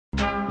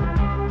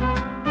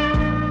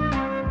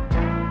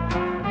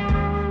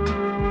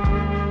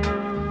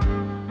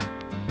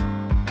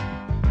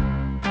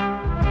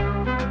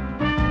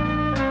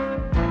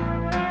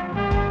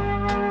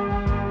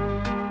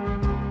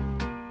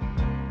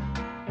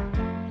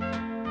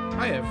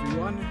Hi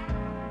everyone,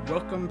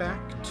 welcome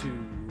back to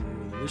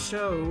the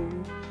show.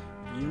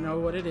 You know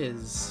what it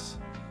is.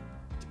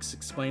 It's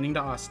Explaining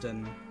to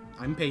Austin.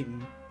 I'm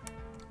Peyton.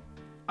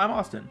 I'm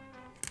Austin.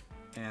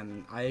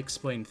 And I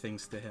explain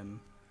things to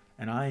him.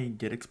 And I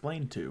get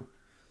explained to.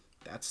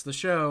 That's the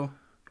show.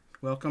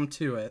 Welcome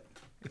to it.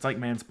 It's like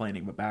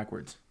mansplaining, but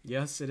backwards.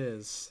 Yes, it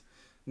is.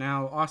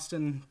 Now,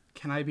 Austin,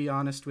 can I be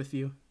honest with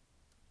you?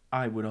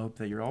 I would hope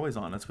that you're always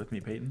honest with me,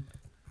 Peyton.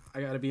 I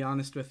gotta be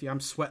honest with you,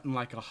 I'm sweating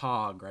like a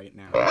hog right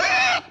now.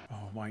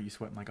 Oh, why are you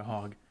sweating like a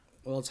hog?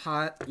 Well, it's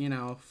hot,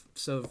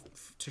 so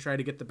to try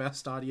to get the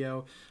best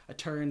audio, I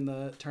turn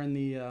the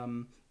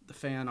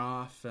fan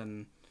off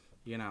and,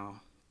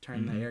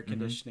 turn the air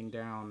conditioning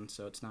down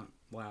so it's not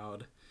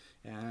loud,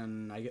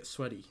 and I get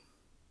sweaty.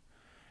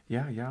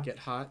 Yeah. Get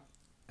hot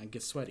and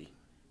get sweaty.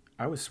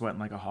 I was sweating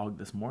like a hog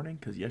this morning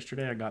because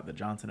yesterday I got the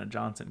Johnson &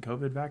 Johnson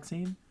COVID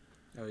vaccine.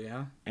 Oh,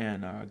 yeah?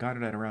 And got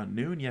it at around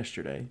noon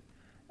yesterday.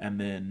 And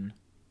then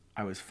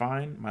I was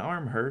fine. My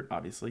arm hurt,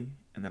 obviously.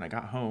 And then I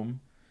got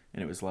home,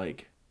 and it was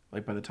like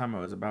by the time I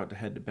was about to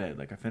head to bed,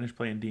 like I finished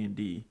playing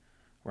D&D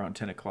around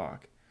 10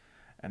 o'clock.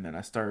 And then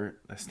I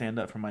stand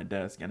up from my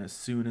desk, and as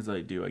soon as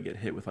I do, I get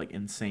hit with like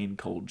insane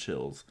cold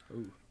chills.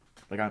 Ooh.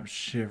 Like I'm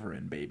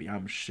shivering, baby.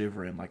 I'm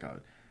shivering like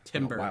a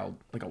timber.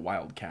 Like a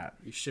wild cat.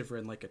 You're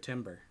shivering like a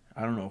timber.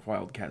 I don't know if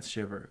wild cats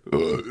shiver,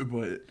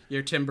 but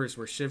your timbers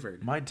were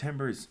shivered. My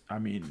timbers,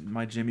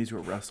 my jimmies were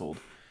rustled,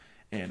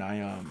 and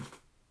I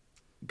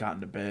got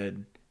into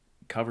bed,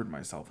 covered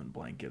myself in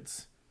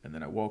blankets, and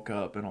then I woke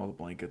up and all the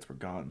blankets were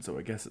gone. So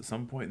I guess at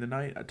some point in the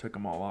night I took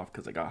them all off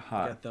because I got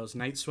hot. You got those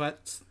night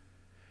sweats.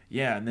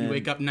 Yeah, and then you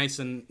wake up nice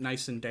and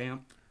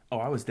damp. Oh,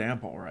 I was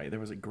damp, all right. There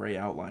was a gray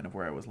outline of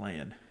where I was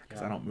laying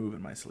because I don't move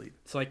in my sleep.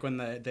 It's like when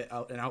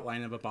an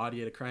outline of a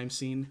body at a crime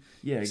scene.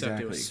 Yeah, except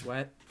exactly. It was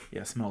sweat.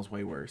 Yeah, it smells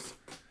way worse.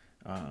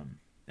 And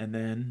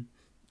then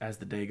as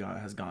the day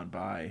has gone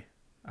by,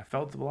 I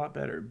felt a lot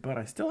better, but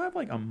I still have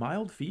like a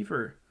mild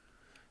fever.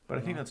 But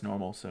I think that's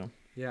normal, so.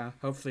 Yeah,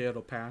 hopefully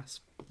it'll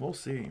pass. We'll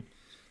see.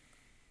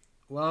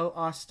 Well,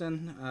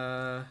 Austin,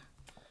 I'm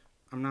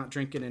not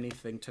drinking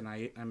anything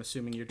tonight. I'm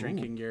assuming you're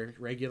drinking your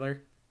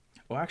regular?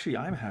 Well, actually,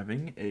 I'm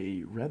having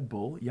a Red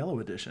Bull Yellow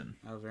Edition.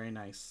 Oh, very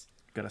nice.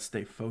 Gotta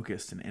stay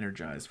focused and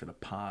energized for the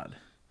pod.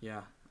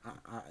 Yeah.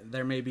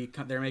 There may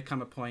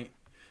come a point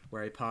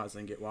where I pause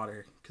and get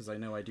water, because I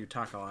know I do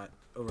talk a lot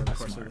over the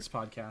course of this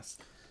podcast.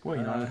 Well,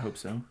 I would hope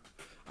so.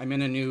 I'm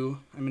in a new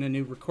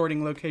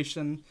recording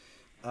location.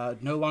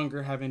 No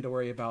longer having to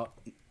worry about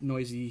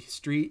noisy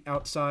street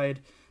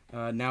outside.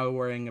 Now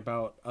worrying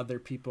about other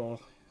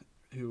people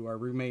who are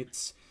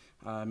roommates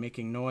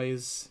making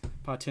noise,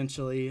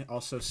 potentially.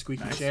 Also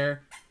squeaky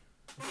chair.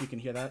 If you can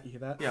hear that, you hear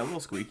that? Yeah, a little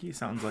squeaky.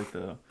 Sounds like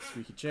the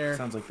squeaky chair.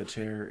 Sounds like the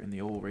chair in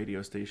the old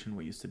radio station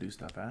we used to do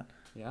stuff at.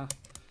 Yeah.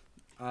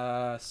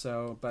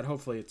 But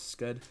hopefully it's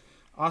good.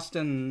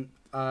 Austin,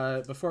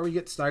 before we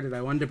get started,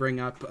 I wanted to bring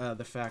up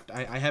the fact,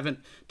 I haven't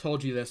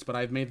told you this, but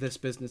I've made this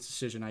business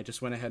decision. I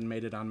just went ahead and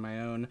made it on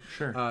my own.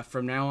 Sure.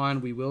 From now on,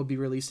 we will be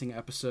releasing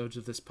episodes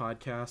of this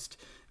podcast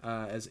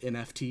as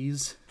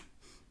NFTs.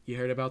 You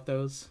heard about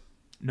those?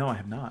 No, I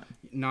have not.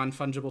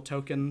 Non-fungible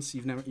tokens.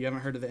 You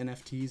haven't heard of the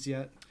NFTs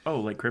yet?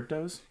 Oh, like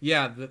cryptos?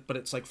 Yeah, but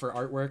it's like for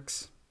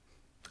artworks.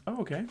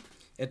 Oh, okay.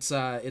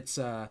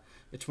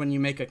 It's when you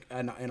make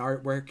an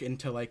artwork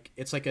into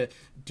it's like a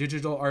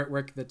digital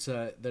artwork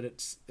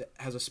that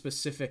has a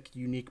specific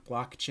unique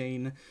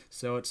blockchain,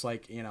 so it's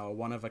like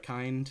one of a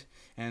kind,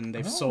 and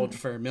they've sold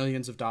for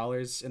millions of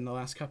dollars in the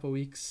last couple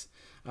weeks.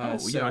 I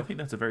think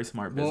that's a very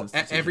smart business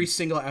decision. Every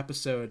single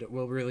episode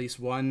we'll release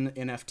one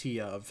NFT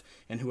of,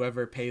 and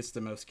whoever pays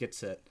the most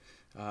gets it.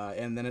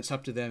 And then it's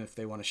up to them if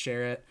they want to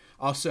share it.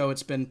 Also,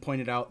 it's been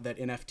pointed out that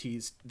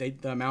NFTs, the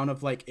amount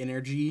of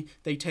energy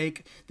they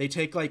take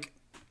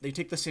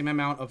the same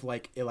amount of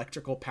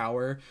electrical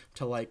power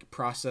to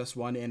process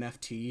one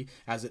NFT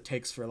as it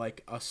takes for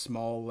a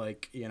small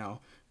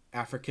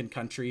African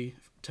country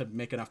to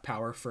make enough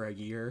power for a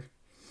year.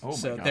 Oh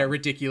so my God. They're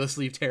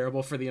ridiculously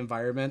terrible for the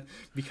environment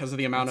because of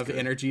the amount of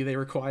energy they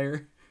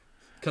require.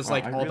 Because all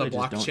the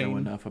blockchain. Just don't know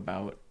enough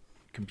about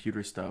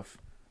computer stuff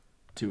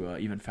to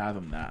even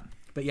fathom that.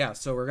 But yeah,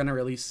 so we're gonna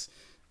release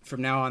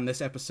from now on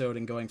this episode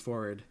and going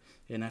forward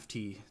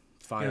NFT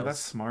files. Yeah, that's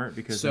smart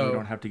because then we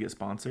don't have to get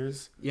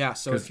sponsors. Yeah,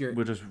 so if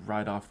we'll just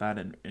write off that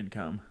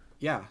income.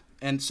 Yeah,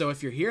 and so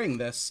if you're hearing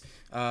this,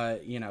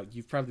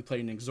 you've probably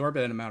paid an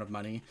exorbitant amount of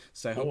money.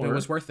 So I hope it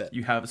was worth it.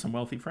 You have some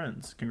wealthy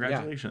friends.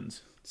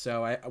 Congratulations. Yeah.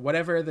 So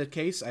whatever the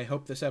case, I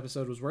hope this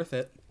episode was worth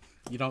it.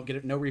 You don't get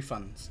it, no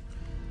refunds.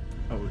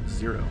 Oh,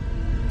 0.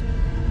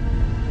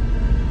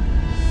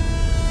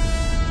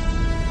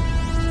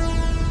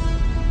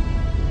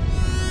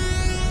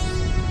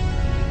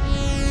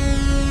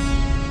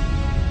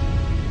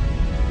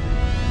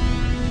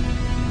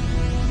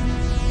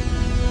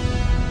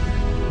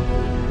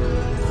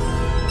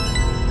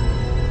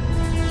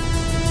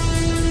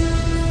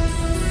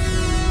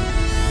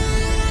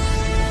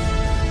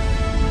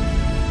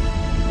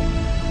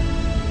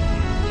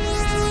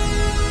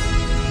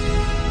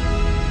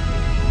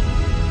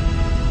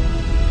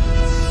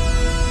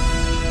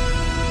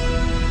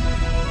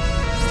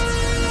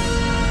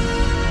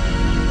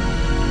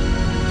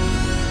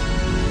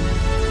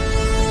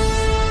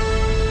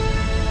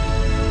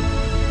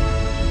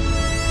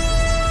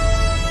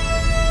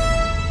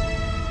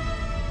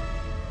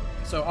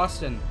 So,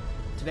 Austin,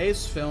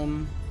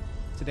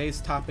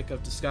 today's topic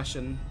of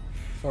discussion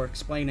for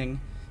explaining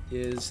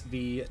is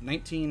the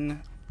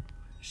 19.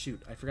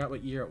 Shoot, I forgot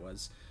what year it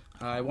was.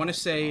 I want to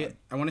say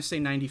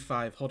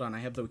 95. Hold on, I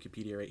have the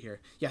Wikipedia right here.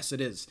 Yes, it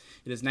is.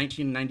 It is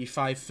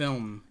 1995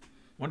 film.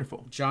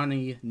 Wonderful.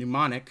 Johnny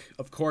Mnemonic,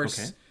 of course.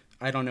 Okay.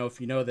 I don't know if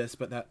you know this,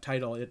 but that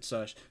title, it's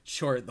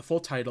short. The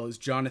full title is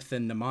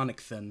Jonathan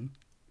Mnemonicthen.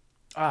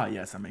 Ah,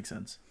 yes, that makes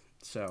sense.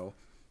 So,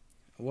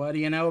 what do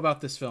you know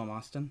about this film,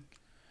 Austin?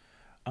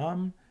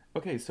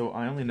 Okay, so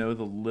I only know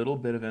the little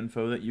bit of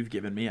info that you've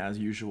given me, as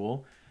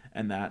usual,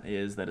 and that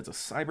is that it's a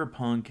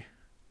cyberpunk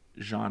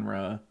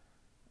genre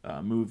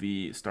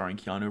movie starring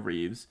Keanu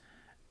Reeves,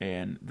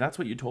 and that's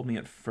what you told me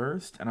at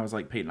first, and I was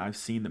like, Peyton, I've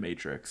seen The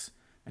Matrix,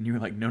 and you were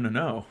like,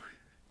 no,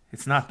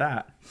 it's not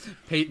that.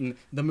 Peyton,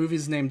 the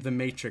movie's named The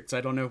Matrix.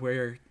 I don't know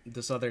where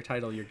this other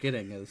title you're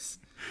getting is.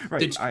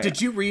 Right. Did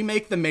you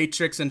remake The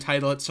Matrix and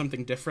title it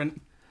something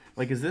different?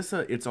 Like, is this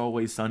a It's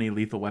Always Sunny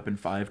Lethal Weapon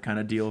 5 kind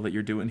of deal that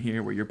you're doing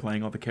here where you're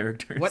playing all the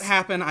characters? What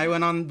happened? I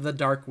went on the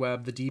dark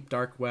web, the deep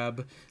dark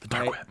web. The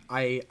dark web.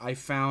 I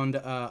found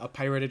a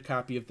pirated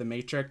copy of The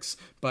Matrix,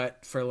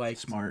 but for like...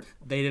 Smart.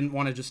 They didn't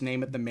want to just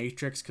name it The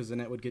Matrix because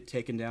then it would get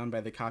taken down by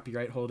the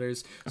copyright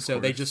holders. Of so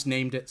they course. just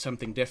named it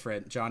something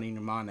different, Johnny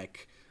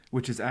Mnemonic.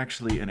 Which is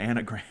actually an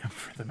anagram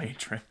for The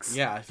Matrix.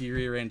 Yeah, if you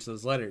rearrange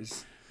those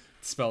letters,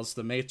 it spells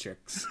The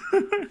Matrix.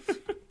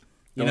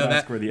 Don't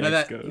ask where the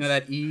X goes. You know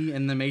that E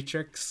in The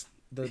Matrix?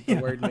 The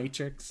word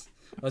Matrix?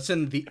 Well, it's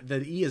in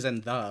the E is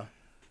in the.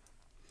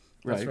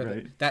 That's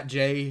Right. That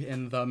J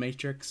in The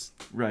Matrix.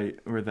 Right,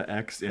 or the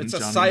X in It's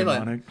Johnny a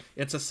silent. Mnemonic.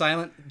 It's a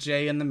silent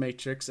J in The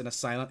Matrix and a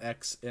silent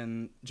X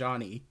in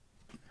Johnny.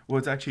 Well,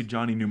 it's actually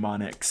Johnny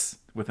Mnemonics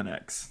with an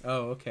X.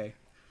 Oh, okay.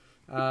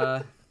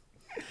 So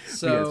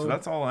So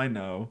that's all I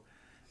know.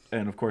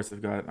 And of course,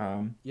 I've got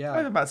I yeah.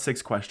 have about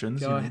 6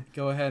 questions.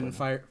 Go ahead and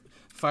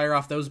fire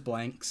off those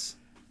blanks.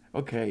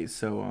 Okay,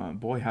 so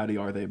boy howdy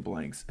are they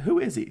blanks. Who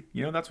is he?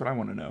 That's what I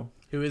want to know.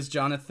 Who is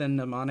Jonathan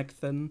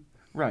Mnemonicthen?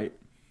 Right.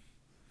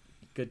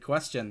 Good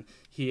question.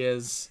 He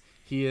is,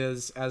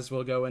 as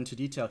we'll go into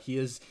detail, he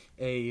is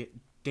a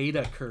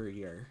data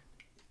courier.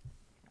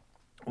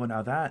 Well,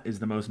 now that is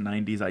the most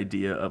 90s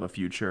idea of a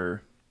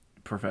future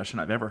profession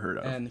I've ever heard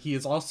of. And he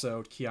is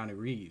also Keanu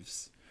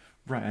Reeves.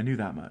 Right, I knew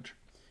that much.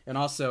 And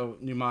also,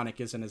 Mnemonic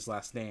isn't his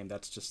last name.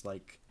 That's just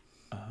like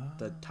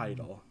the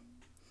title.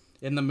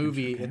 In the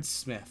movie, it's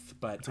Smith,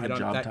 but like I don't. a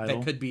job That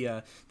title?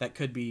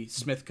 could be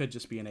Smith. Could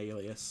just be an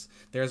alias.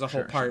 There's a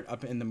whole part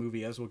up in the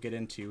movie, as we'll get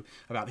into,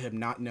 about him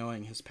not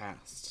knowing his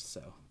past.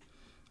 So,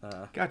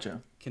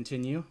 Gotcha.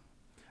 continue.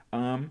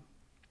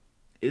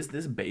 Is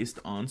this based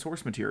on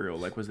source material?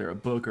 Like, was there a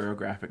book or a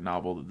graphic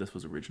novel that this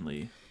was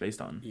originally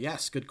based on?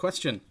 Yes, good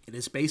question. It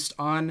is based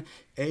on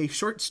a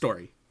short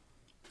story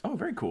Oh,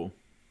 very cool.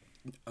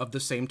 of the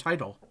same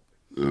title.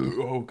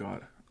 Oh,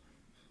 God.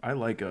 I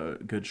like a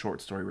good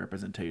short story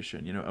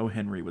representation. O.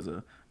 Henry was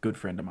a good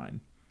friend of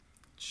mine.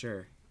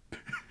 Sure.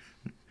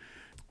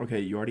 Okay,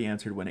 you already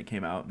answered when it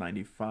came out.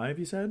 95,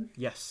 you said?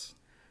 Yes.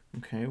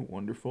 Okay,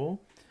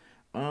 wonderful.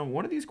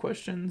 One of these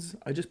questions,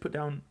 I just put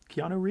down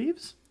Keanu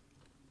Reeves.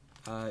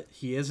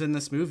 He is in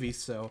this movie,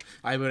 so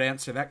I would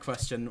answer that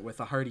question with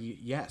a hearty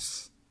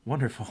yes.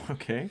 Wonderful,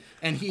 okay.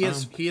 And he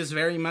is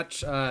very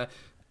much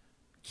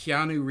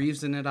Keanu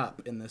Reeves-ing it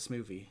up in this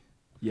movie.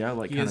 Yeah,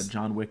 like kind of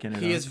John Wick in it.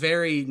 He is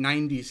very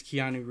 90s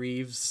Keanu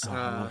Reeves. Oh,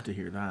 I'd love to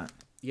hear that.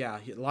 Yeah,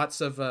 lots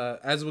of,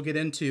 as we'll get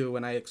into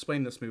when I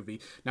explain this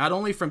movie, not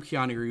only from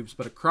Keanu Reeves,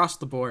 but across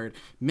the board,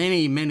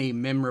 many, many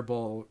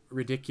memorable,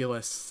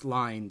 ridiculous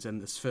lines in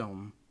this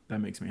film. That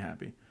makes me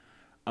happy.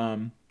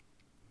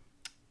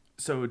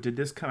 So did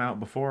this come out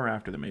before or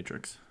after The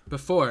Matrix?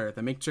 Before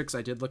The Matrix,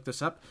 I did look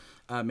this up.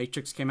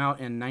 Matrix came out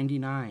in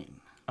 99.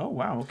 Oh,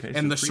 wow, okay.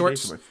 And so the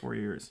short by 4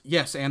 years.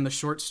 Yes, and the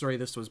short story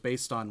this was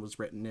based on was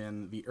written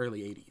in the early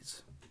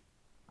 80s.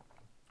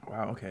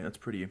 Wow, okay, that's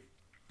pretty...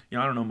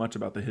 I don't know much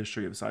about the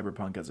history of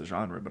cyberpunk as a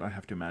genre, but I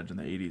have to imagine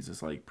the 80s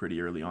is like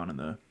pretty early on in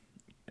the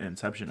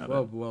inception of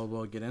it. Well,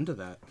 we'll get into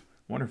that.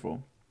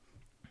 Wonderful.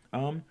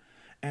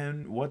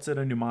 And what's it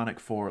a mnemonic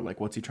for? Like,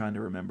 what's he trying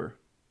to remember?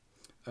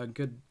 A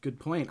good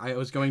point. I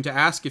was going to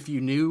ask if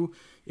you knew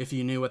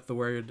what the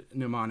word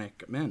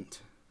mnemonic meant.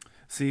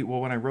 See,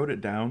 well, when I wrote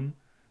it down,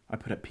 I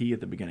put a P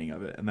at the beginning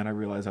of it, and then I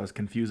realized I was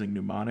confusing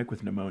mnemonic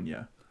with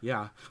pneumonia.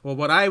 Yeah. Well,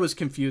 what I was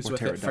confused Or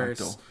with at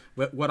first,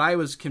 what I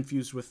was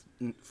confused with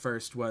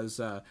first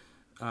was,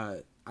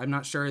 I'm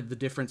not sure the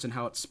difference in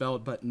how it's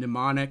spelled, but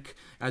mnemonic,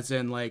 as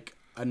in like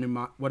a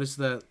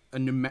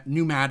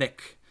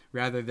pneumatic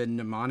rather than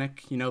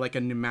mnemonic, like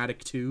a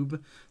pneumatic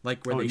tube,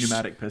 like where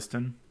pneumatic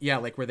piston. Yeah,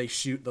 like where they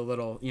shoot the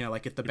little,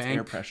 like at the bank.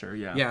 Air pressure,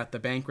 yeah. Yeah, at the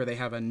bank where they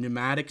have a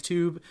pneumatic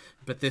tube,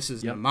 but this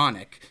is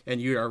mnemonic.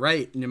 And you are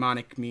right,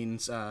 mnemonic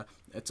means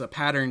it's a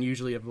pattern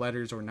usually of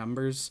letters or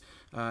numbers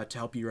to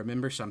help you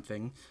remember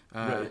something.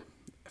 Right.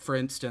 For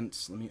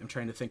instance, I'm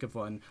trying to think of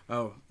one.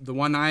 Oh, the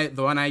one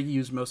I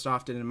use most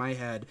often in my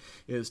head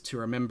is to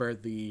remember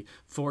the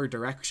 4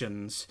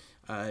 directions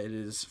It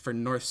is for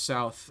north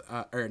south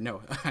or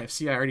no.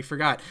 See, I already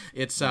forgot.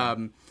 It's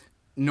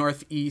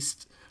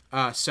northeast,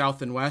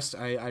 south, and west.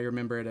 I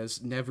remember it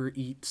as never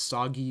eat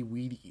soggy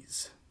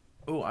Wheaties.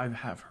 Oh, I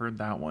have heard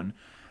that one.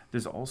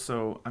 There's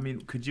also, I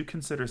mean, could you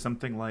consider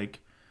something like,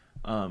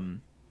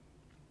 in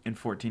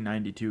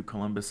 1492,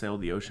 Columbus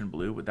sailed the ocean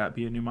blue? Would that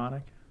be a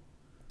mnemonic?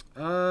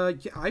 Yeah,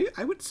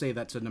 I would say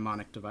that's a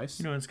mnemonic device.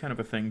 You know, it's kind of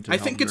a thing to. I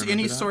help think you it's any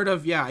remember that. sort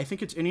of I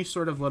think it's any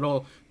sort of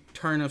little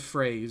turn of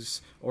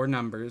phrase or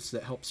numbers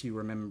that helps you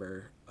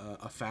remember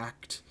a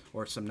fact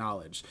or some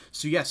knowledge.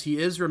 So yes, he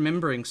is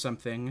remembering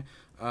something.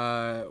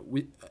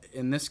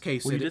 In this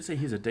case, Well, you did say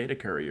he's a data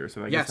courier,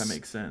 so I guess that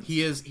makes sense.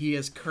 He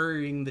is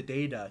currying the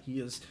data. He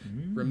is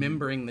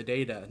remembering the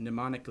data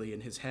mnemonically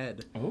in his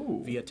head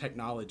via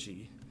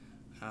technology,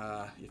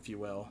 if you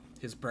will.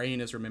 His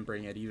brain is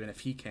remembering it, even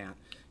if he can't.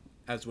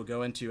 As we'll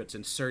go into, it's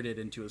inserted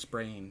into his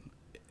brain,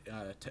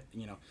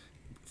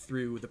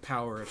 through the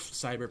power of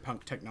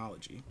cyberpunk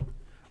technology.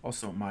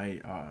 Also,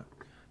 my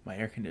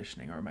air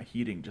conditioning or my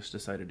heating just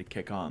decided to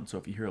kick on, so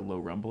if you hear a low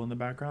rumble in the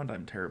background,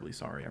 I'm terribly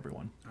sorry,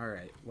 everyone. All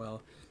right.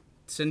 Well,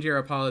 send your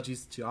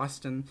apologies to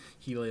Austin.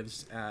 He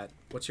lives at,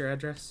 what's your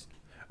address?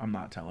 I'm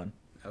not telling.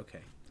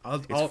 Okay.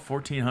 It's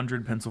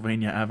 1400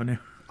 Pennsylvania Avenue,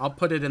 I'll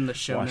put it in the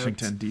show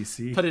Washington, notes.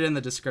 D.C. Put it in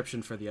the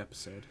description for the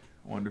episode.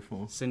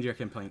 Wonderful. Send your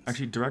complaints.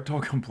 Actually, direct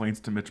all complaints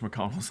to Mitch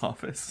McConnell's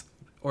office.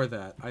 Or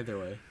that, either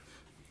way.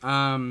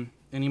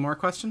 Any more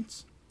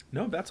questions?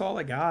 No, that's all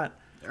I got.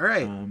 All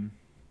right.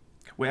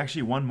 Wait,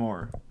 actually, one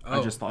more. I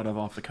Oh. just thought of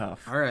off the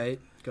cuff. All right.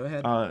 Go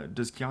ahead.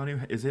 Does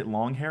Keanu, is it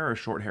long hair or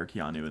short hair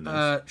Keanu in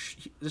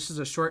this? This is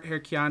a short hair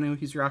Keanu.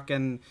 He's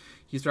rocking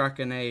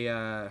a,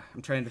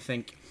 I'm trying to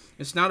think.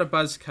 It's not a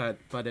buzz cut,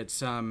 but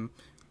it's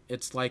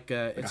like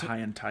a, Like a high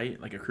and tight,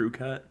 like a crew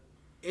cut?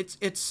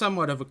 it's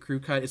somewhat of a crew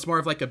cut. It's more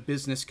of like a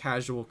business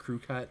casual crew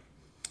cut.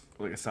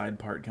 Like a side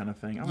part kind of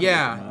thing? I'm gonna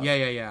look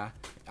him Yeah.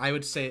 up. I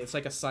would say it's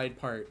like a side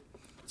part.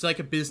 It's like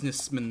a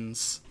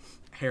businessman's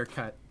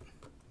haircut.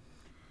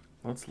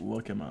 Let's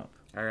look him up.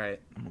 All right.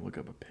 I'm going to look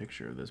up a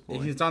picture of this boy.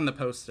 He's on the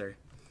poster.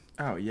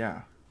 Oh,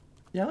 yeah.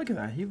 Yeah, look at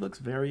that. He looks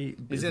very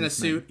He's in a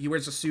businessman. suit. He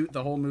wears a suit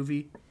the whole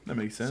movie. That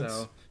makes sense.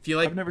 So if you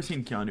like, I've never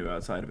seen Keanu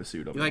outside of a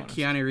suit. I'll you be like honest.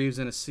 Keanu Reeves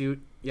in a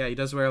suit. Yeah, he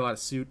does wear a lot of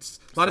suits.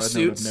 A lot of Side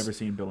note, suits. I've never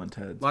seen Bill and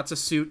Ted. Lots of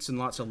suits and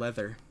lots of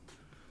leather.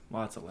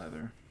 Lots of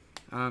leather.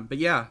 But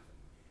yeah,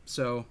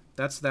 so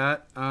that's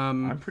that.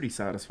 I'm pretty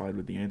satisfied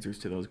with the answers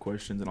to those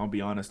questions, and I'll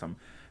be honest, I'm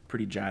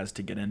pretty jazzed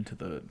to get into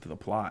the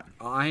plot.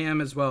 I am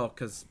as well,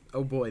 because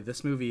oh boy,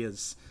 this movie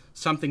is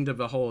something to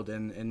behold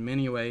in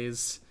many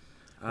ways.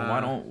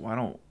 Well, why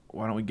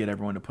don't we get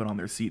everyone to put on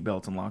their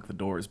seatbelts and lock the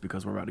doors,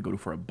 because we're about to go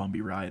for a bumpy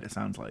ride, it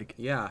sounds like.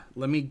 Yeah,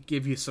 let me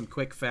give you some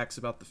quick facts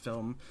about the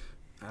film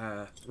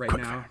Quick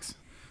now. facts.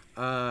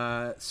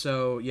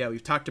 So yeah,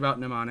 we've talked about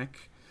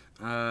Mnemonic.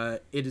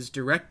 It is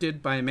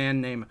directed by a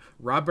man named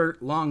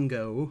Robert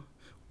Longo.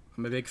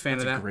 I'm a big fan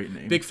That's of a that. great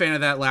name. Big fan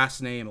of that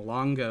last name,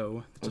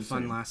 Longo. It's a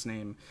fun Same. last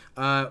name.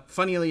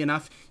 Funnily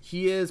enough,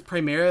 he is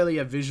primarily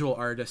a visual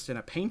artist and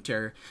a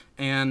painter.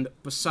 And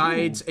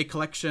besides a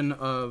collection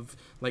of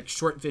like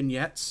short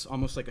vignettes,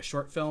 almost like a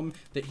short film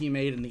that he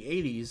made in the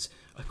 80s,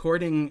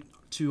 according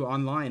to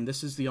online,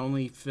 this is the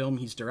only film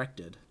he's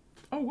directed.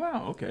 Oh,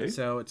 wow, okay.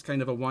 So it's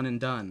kind of a one and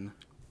done.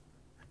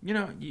 You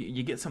know,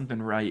 you get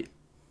something right,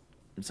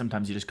 and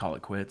sometimes you just call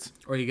it quits.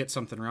 Or you get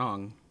something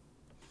wrong.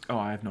 Oh,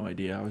 I have no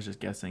idea. I was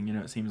just guessing. You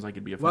know, it seems like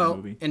it'd be a fun Well,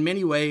 movie. in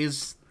many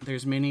ways,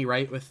 there's many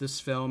right with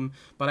this film,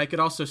 but I could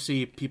also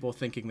see people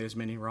thinking there's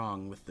many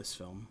wrong with this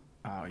film.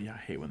 Oh, yeah, I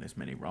hate when there's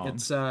many wrong. It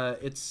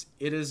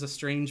is a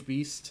strange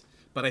beast,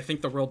 but I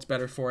think the world's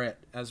better for it,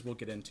 as we'll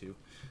get into.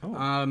 Oh,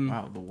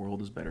 wow, the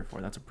world is better for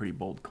it. That's a pretty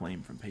bold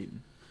claim from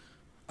Peyton.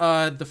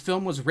 The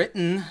film was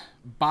written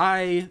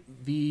by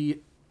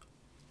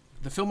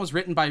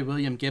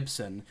William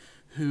Gibson,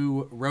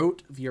 who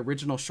wrote the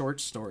original short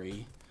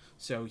story.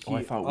 So he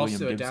I thought also William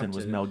Gibson adapted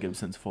was it. Mel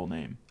Gibson's full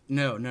name.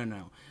 No.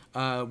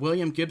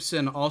 William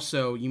Gibson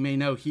also, you may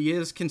know, he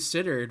is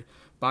considered,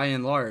 by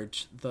and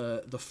large,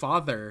 the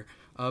father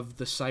of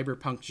the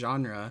cyberpunk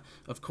genre.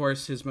 Of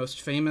course, his most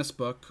famous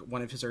book,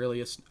 one of his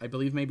earliest, I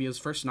believe maybe his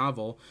first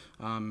novel,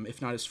 if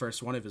not his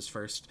first, one of his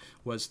first,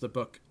 was the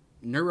book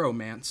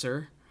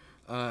Neuromancer,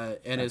 and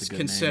That's is a good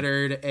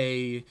considered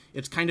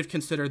it's kind of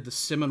considered the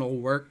seminal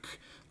work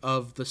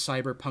of the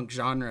cyberpunk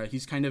genre.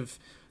 He's kind of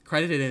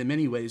credited in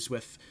many ways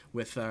with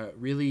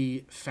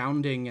really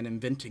founding and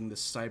inventing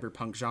this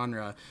cyberpunk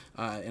genre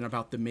in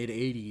about the mid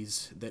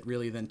 80s that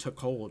really then took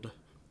hold.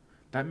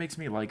 That makes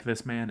me like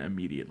this man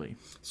immediately.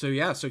 So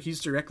yeah, so he's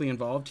directly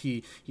involved.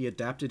 He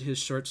adapted his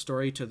short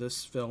story to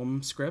this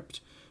film script.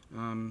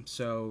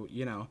 So,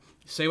 you know,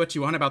 say what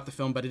you want about the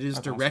film, but it is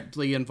That's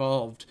directly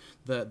involved.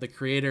 The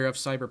creator of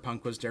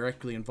Cyberpunk was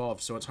directly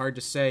involved. So it's hard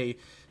to say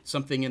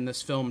something in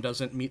this film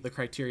doesn't meet the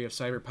criteria of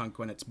Cyberpunk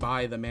when it's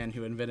by the man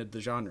who invented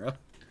the genre.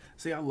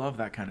 See, I love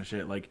that kind of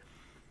shit. Like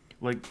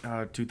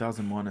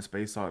 2001: A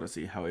Space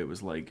Odyssey, how it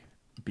was like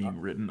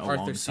being written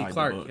Arthur C. alongside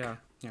Clarke, the book. yeah.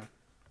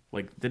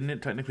 Like, didn't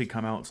it technically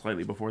come out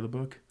slightly before the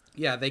book?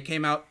 Yeah, they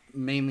came out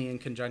mainly in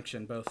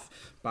conjunction, both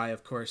by,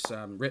 of course,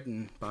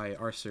 written by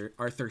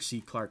Arthur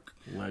C. Clarke.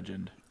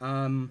 Legend.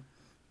 And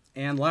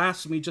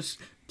last, let me just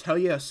tell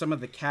you some of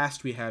the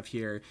cast we have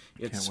here.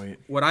 It's Can't wait.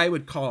 what I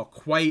would call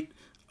quite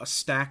a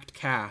stacked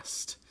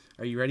cast.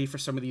 Are you ready for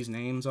some of these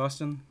names,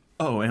 Austin?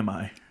 Oh, am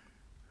I?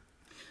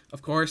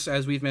 Of course,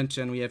 as we've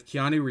mentioned, we have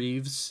Keanu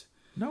Reeves.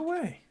 No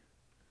way.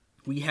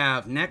 We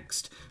have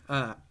next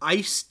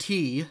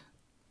Ice-T,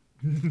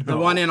 No. the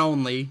one and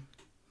only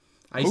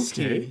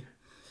Ice-T. Okay.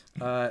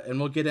 And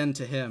we'll get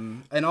into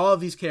him. And all of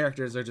these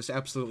characters are just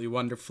absolutely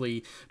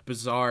wonderfully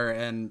bizarre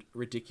and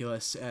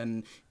ridiculous.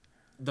 And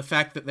the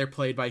fact that they're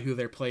played by who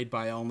they're played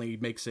by only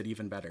makes it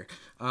even better.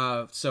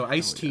 So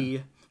Ice-T. yeah.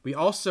 We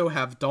also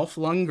have Dolph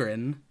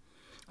Lundgren.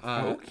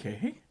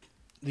 Okay.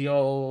 The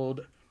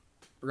old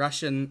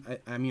Russian.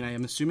 I mean, I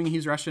am assuming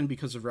he's Russian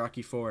because of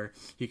Rocky IV.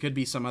 He could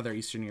be some other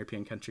Eastern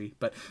European country.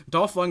 But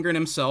Dolph Lundgren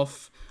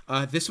himself.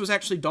 This was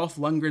actually Dolph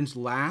Lundgren's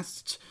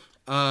last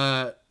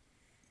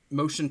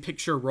motion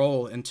picture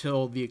role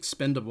until The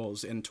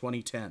Expendables in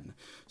 2010.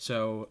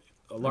 So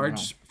a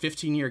large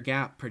 15-year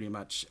gap pretty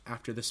much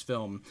after this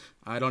film.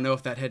 I don't know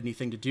if that had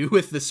anything to do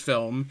with this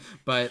film,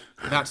 but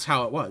that's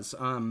how it was.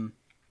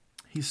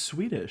 He's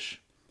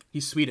Swedish.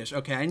 He's Swedish.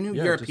 Okay, I knew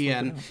Yeah,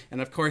 European, just look it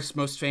and of course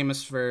most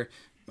famous for,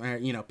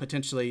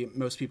 potentially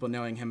most people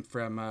knowing him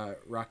from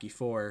Rocky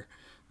IV,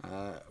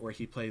 where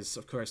he plays,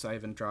 of course,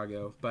 Ivan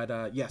Drago.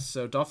 But yes,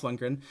 so Dolph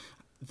Lundgren.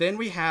 Then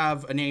we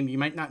have a name you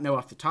might not know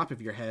off the top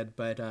of your head,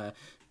 but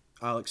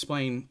I'll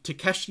explain.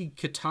 Takeshi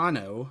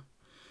Kitano,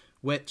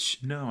 which...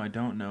 No, I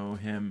don't know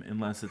him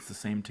unless it's the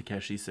same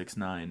Takeshi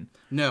 6ix9ine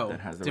No, that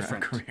has a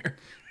different. rap career.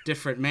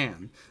 Different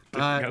man.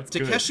 That's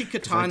good, Takeshi 'cause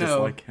I Kitano.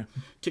 dislike him.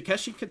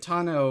 Takeshi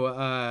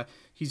Kitano.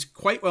 He's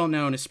quite well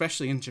known,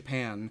 especially in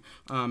Japan,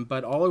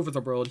 but all over the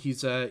world.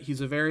 He's a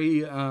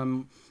very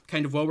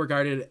kind of well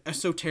regarded,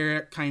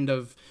 esoteric, kind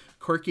of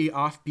quirky,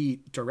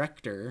 offbeat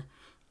director.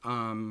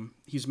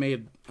 He's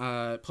made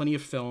plenty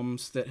of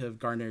films that have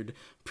garnered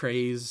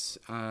praise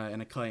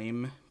and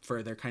acclaim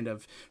for their kind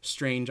of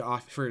strange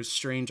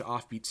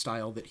offbeat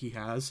style that he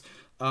has,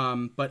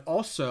 but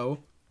also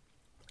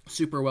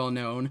super well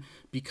known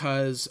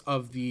because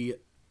of the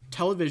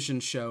television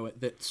show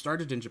that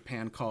started in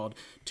Japan called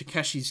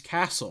Takeshi's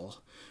Castle,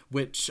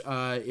 which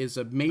is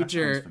a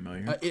major. That sounds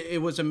familiar.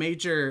 It was a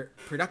major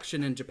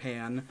production in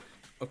Japan.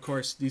 Of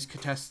course, these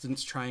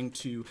contestants trying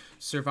to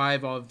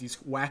survive all of these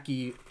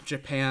wacky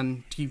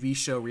Japan TV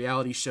show,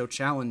 reality show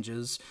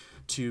challenges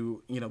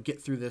to,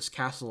 get through this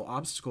castle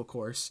obstacle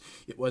course.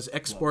 It was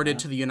exported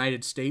to the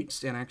United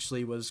States and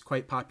actually was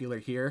quite popular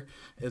here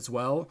as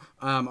well.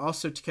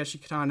 Also, Takeshi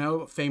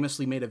Kitano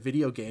famously made a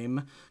video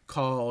game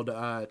called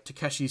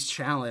Takeshi's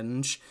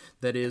Challenge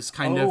that is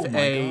kind Oh of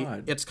my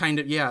God. it's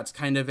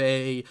kind of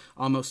a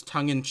almost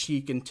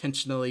tongue-in-cheek,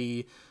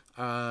 intentionally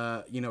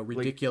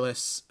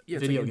ridiculous Yeah,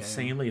 it's video like game.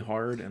 insanely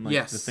hard, and like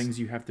Yes. the things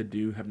you have to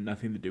do have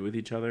nothing to do with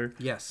each other.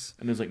 Yes.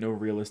 And there's like no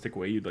realistic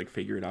way you'd like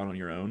figure it out on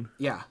your own.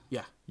 Yeah.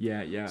 Yeah.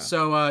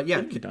 So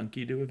Didn't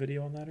Donkey do a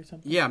video on that or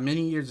something? yeah,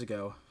 many years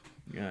ago.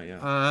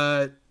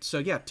 Yeah.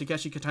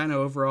 Takeshi Kitano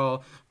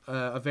overall,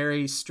 a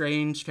very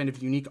strange, kind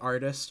of unique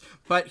artist,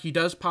 but he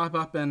does pop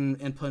up in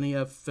plenty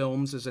of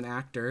films as an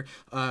actor.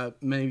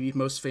 Maybe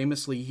most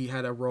famously, he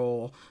had a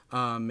role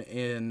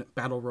in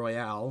Battle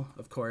Royale,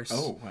 of course.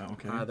 Oh, wow,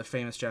 okay. The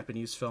famous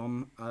Japanese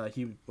film.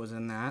 He was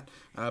in that.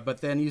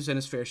 But then he's in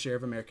his fair share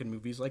of American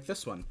movies like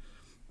this one.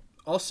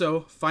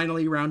 Also,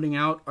 finally rounding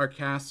out our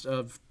cast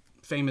of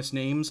famous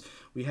names,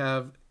 we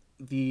have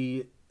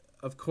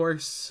of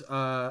course,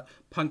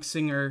 punk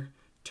singer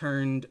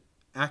turned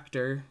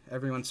actor,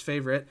 everyone's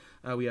favorite.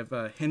 We have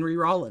Henry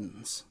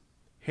Rollins.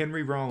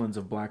 Henry Rollins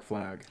of Black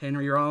Flag.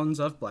 Henry Rollins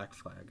of Black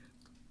Flag.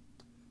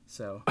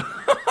 So,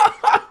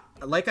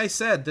 like I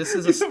said, this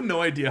is You have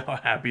no idea how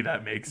happy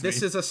that makes me.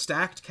 this is a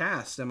stacked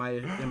cast. Am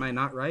I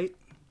not right?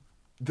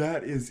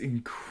 That is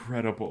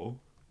incredible.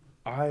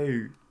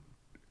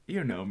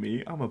 You know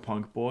me, I'm a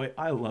punk boy.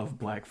 I love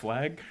Black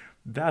Flag.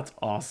 That's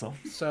awesome.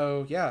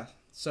 So yeah.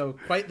 So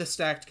quite the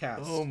stacked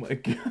cast. Oh my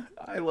god.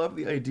 I love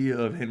the idea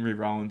of Henry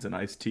Rollins and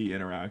Ice-T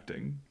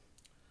interacting.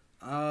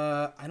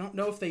 I don't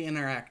know if they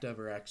interact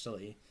ever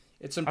actually.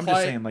 It's implied. I'm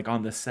just saying, like,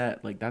 on the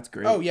set, like, that's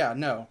great. Oh yeah,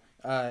 no.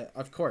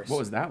 Of course. What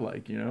was that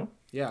like,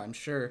 Yeah, I'm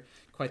sure.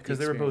 Quite the Because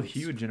they were both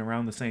experience. huge and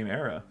around the same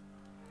era.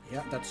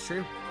 Yeah, that's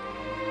true.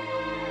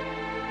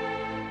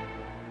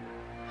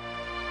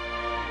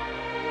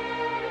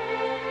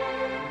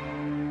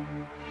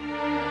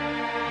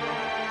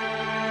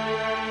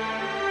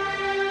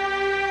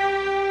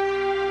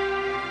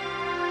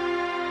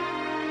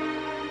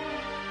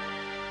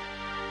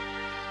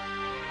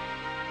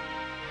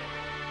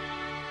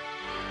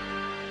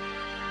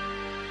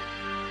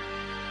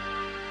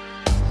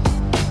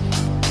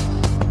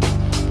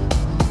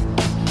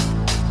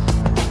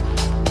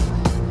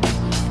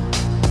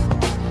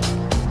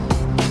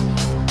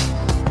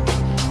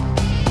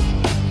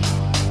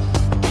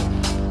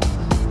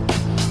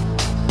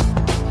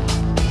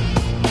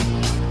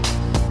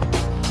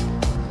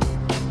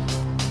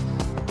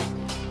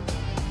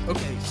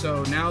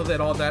 that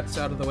all that's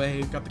out of the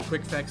way, got the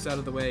quick facts out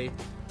of the way,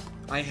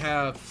 I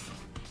have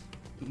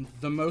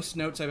the most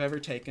notes I've ever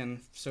taken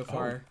so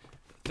far.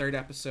 Third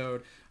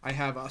episode. I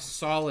have a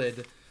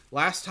solid...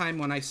 Last time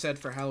when I said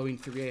for Halloween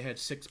 3 I had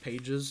 6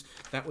 pages,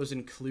 that was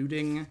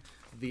including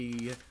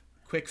the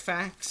quick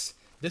facts.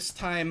 This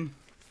time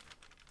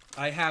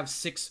I have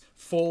 6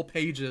 full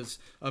pages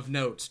of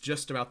notes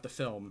just about the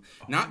film.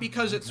 Not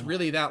because it's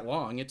really that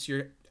long. It's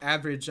your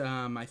average,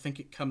 I think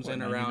it comes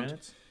in around...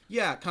 minutes?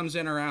 Yeah, it comes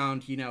in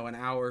around, an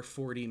hour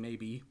 40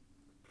 maybe.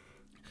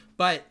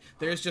 But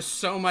there's just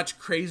so much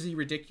crazy,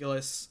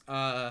 ridiculous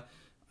cyberpunk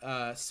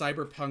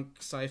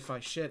sci-fi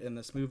shit in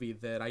this movie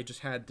that I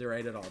just had to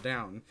write it all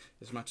down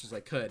as much as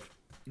I could.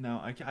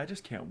 No, I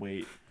just can't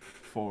wait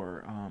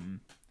for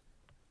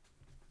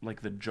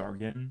like the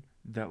jargon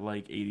that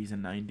like 80s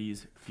and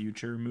 90s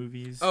future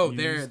movies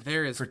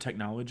there is for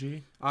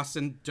technology.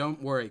 Austin,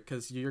 don't worry,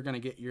 because you're gonna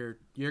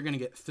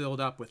get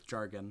filled up with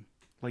jargon.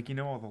 Like,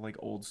 all the like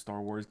old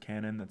Star Wars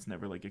canon that's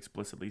never like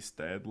explicitly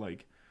said,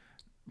 like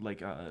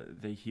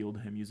they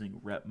healed him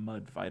using rep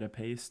mud vita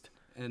paste.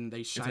 And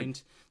they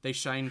shined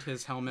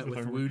his helmet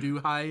with voodoo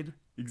hide.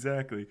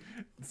 Exactly.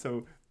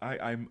 So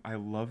I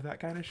love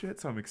that kind of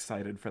shit, so I'm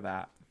excited for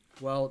that.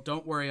 Well,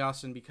 don't worry,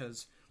 Austin,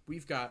 because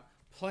we've got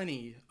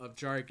plenty of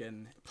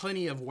jargon,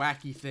 plenty of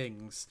wacky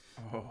things.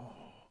 Oh,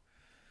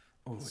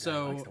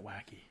 so likes the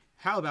wacky.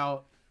 How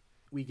about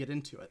we get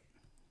into it?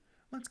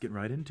 Let's get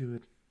right into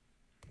it.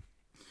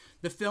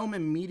 The film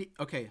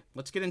Okay,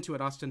 let's get into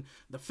it, Austin.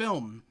 The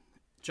film,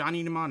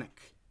 Johnny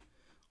Mnemonic.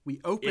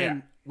 We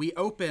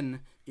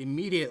open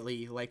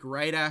immediately, like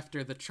right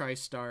after the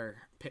TriStar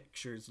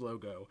Pictures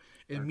logo.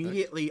 Perfect.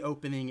 Immediately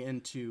opening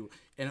into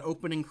an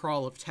opening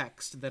crawl of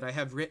text that I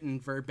have written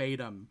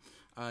verbatim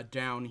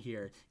down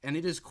here. And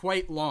it is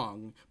quite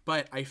long,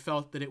 but I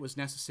felt that it was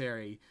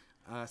necessary.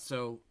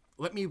 So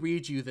let me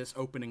read you this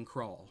opening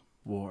crawl.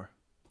 War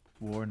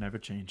never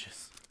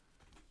changes.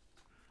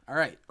 All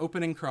right,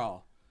 opening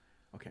crawl.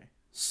 Okay.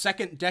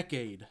 Second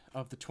decade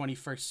of the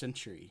 21st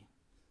century.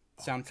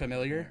 Sound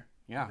familiar?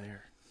 Yeah.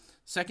 There.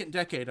 Second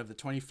decade of the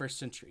 21st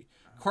century.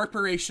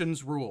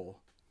 Corporations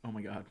rule. Oh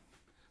my God.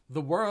 The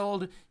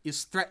world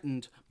is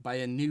threatened by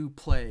a new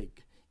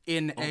plague.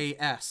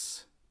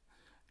 NAS.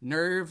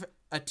 Nerve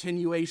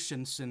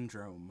attenuation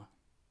syndrome.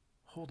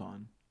 Hold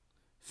on.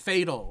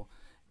 Fatal.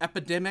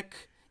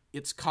 Epidemic.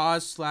 Its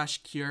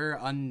cause/cure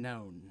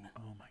unknown.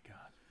 Oh my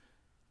God.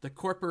 The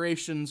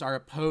corporations are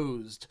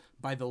opposed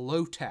by the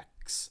Low-Techs.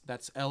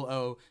 That's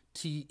Lotek's.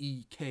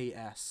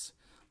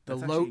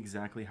 That's actually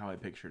exactly how I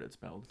pictured it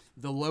spelled.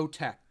 The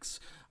Low-Techs.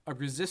 A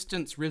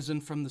resistance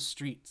risen from the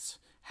streets.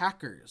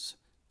 Hackers.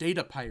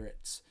 Data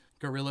pirates.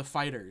 Guerrilla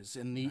fighters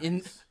in the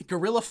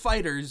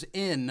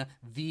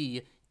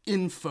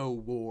Info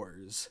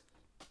Wars.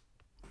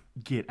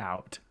 Get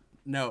out.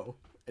 No,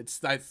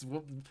 that's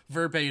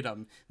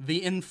verbatim. The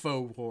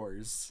Info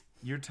Wars.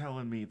 You're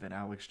telling me that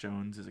Alex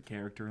Jones is a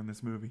character in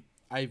this movie?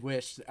 I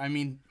wish. I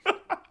mean,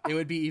 it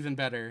would be even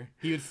better.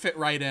 He would fit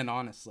right in,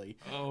 honestly.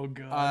 Oh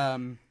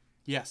God.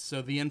 Yes,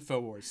 so the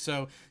InfoWars.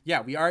 So,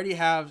 yeah, we already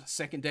have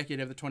second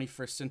decade of the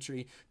 21st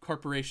century,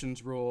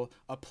 corporations rule,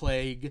 a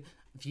plague,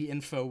 the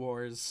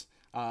InfoWars,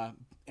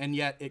 and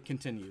yet it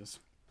continues.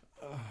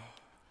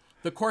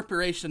 The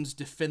corporations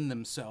defend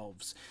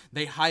themselves.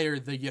 They hire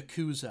the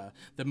Yakuza,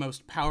 the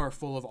most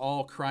powerful of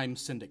all crime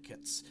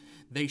syndicates.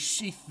 They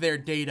sheath their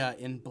data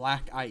in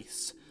black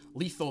ice,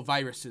 lethal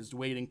viruses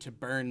waiting to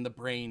burn the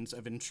brains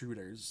of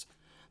intruders.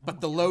 But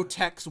the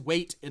Low-Techs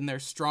wait in their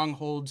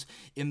strongholds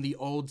in the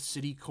old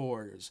city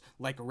cores,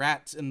 like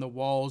rats in the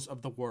walls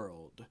of the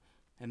world.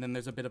 And then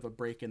there's a bit of a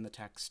break in the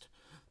text.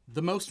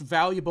 The most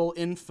valuable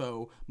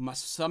info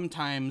must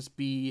sometimes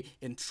be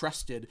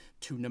entrusted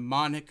to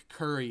mnemonic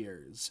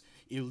couriers,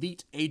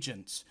 elite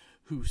agents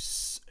who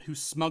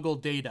smuggle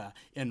data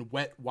in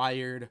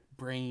wet-wired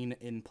brain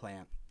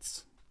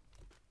implants.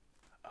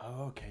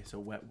 Oh, okay, so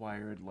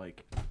wet-wired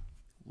like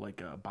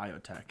a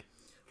biotech.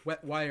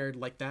 Wet-wired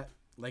like that.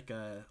 Like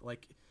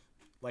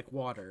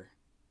water.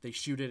 They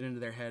shoot it into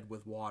their head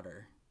with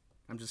water.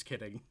 I'm just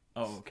kidding.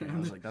 Oh, okay. I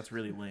was like, that's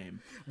really lame.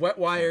 Wet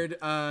wired.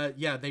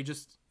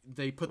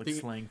 They put like the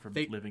slang for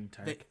living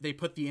tech. They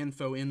put the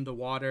info in the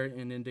water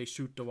and then they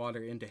shoot the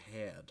water into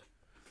head.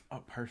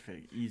 Oh,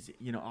 perfect. Easy.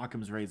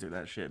 Occam's razor.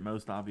 That shit.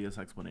 Most obvious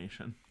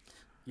explanation.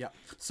 Yeah.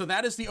 So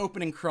that is the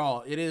opening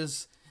crawl. It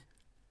is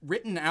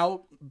written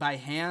out by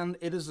hand.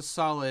 It is a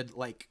solid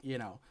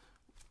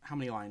how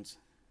many lines?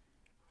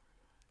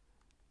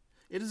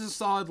 It is a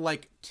solid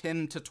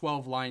 10 to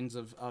 12 lines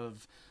of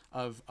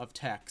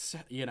text,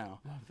 Love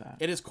that.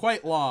 It is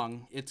quite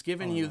long. It's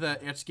giving you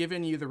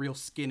the real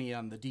skinny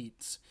on the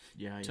deets.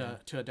 Yeah.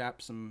 To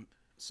adapt some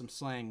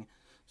slang.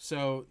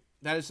 So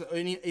that is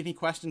any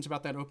questions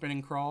about that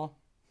opening crawl?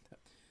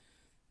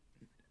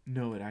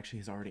 No, it actually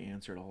has already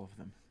answered all of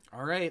them.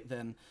 All right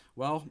then.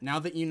 Well, now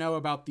that you know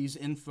about these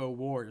info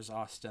wars,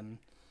 Austin,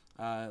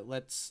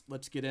 let's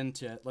get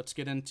into it. Let's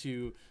get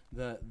into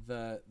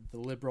the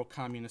liberal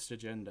communist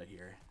agenda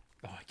here.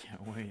 Oh, I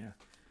can't wait. Yeah.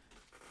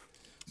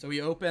 So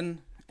we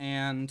open,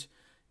 and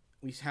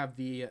we have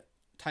the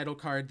title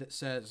card that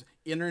says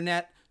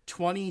Internet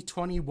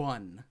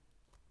 2021.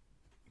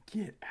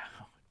 Get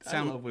out. I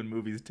love when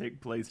movies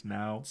take place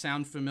now.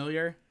 Sound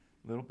familiar?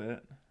 A little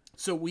bit.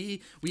 So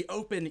we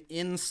open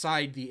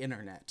inside the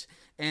internet,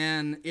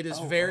 and it is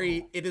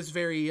very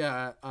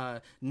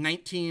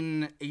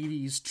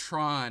 1980s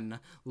Tron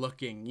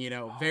looking,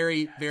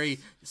 very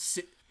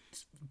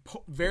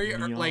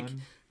Neon. like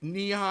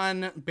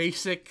neon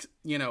basic,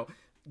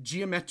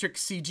 geometric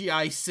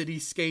CGI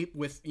cityscape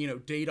with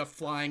data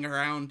flying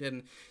around,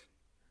 and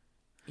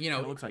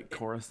It looks like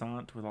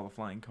Coruscant with all the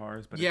flying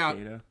cars, but yeah. it's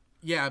data.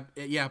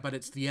 Yeah, but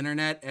it's the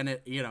internet, and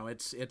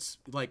it's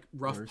like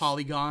rough Worse.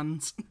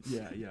 polygons.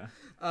 Yeah.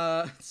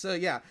 So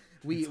yeah,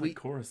 It's like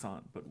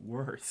Coruscant, but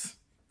worse.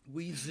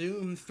 we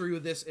zoom through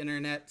this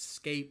internet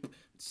cityscape,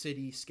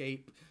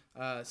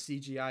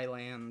 CGI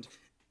land,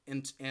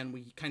 and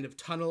we kind of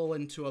tunnel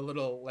into a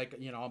little, like,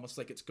 almost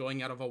like it's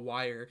going out of a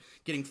wire,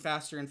 getting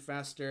faster and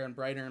faster and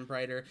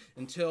brighter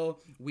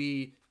until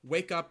we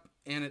wake up,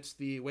 and it's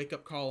the wake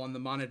up call on the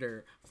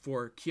monitor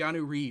for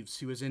Keanu Reeves,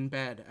 who is in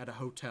bed at a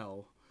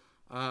hotel.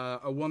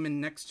 A woman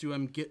next to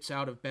him gets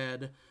out of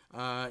bed.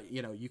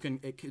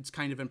 It's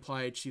kind of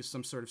implied she's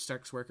some sort of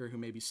sex worker who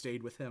maybe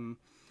stayed with him.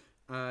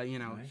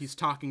 Nice. He's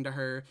talking to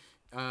her.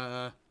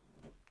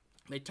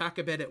 They talk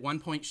a bit. At one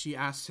point, she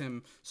asks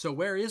him, "So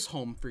where is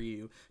home for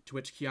you?" To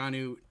which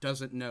Keanu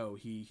doesn't know.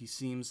 He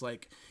seems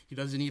like he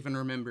doesn't even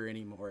remember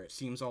anymore. It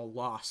seems all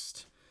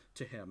lost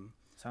to him.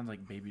 Sounds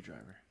like Baby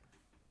Driver.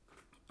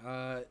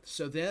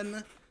 So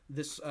then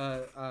this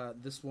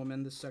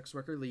woman, this sex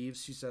worker,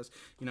 leaves. She says,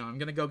 "I'm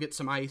gonna go get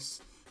some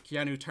ice."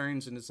 Keanu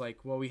turns and is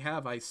like, "Well, we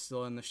have ice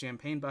still in the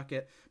champagne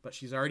bucket, but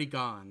she's already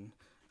gone."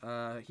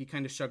 He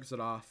kind of shrugs it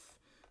off.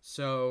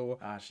 So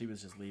She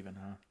was just leaving,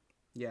 huh?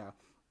 yeah.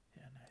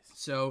 Yeah, nice.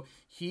 So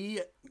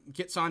he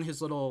gets on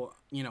his little,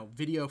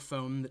 video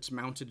phone that's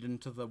mounted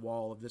into the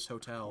wall of this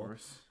hotel. Of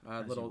course,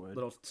 as you would.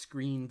 Little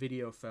screen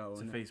video phone.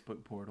 It's a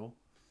Facebook portal.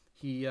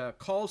 He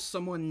calls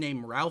someone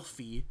named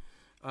Ralphie,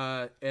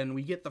 and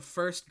we get the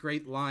first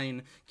great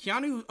line.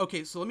 Keanu.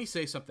 Okay, so let me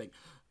say something.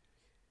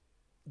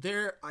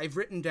 I've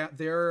written down.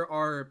 There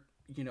are,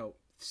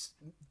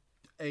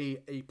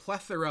 a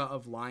plethora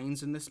of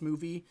lines in this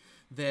movie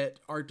that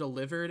are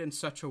delivered in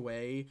such a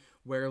way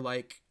where,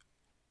 like,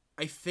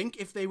 I think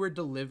if they were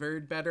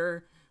delivered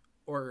better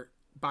or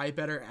by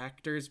better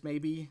actors,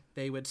 maybe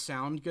they would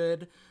sound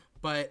good,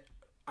 but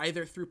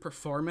either through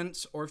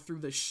performance or through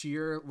the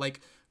sheer,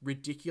 like,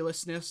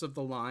 ridiculousness of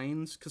the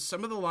lines, because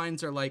some of the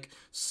lines are, like,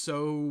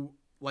 so,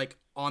 like,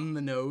 on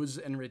the nose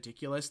and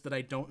ridiculous that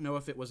I don't know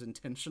if it was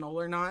intentional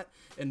or not,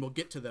 and we'll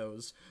get to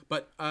those.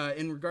 But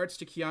in regards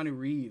to Keanu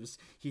Reeves,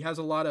 he has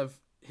a lot of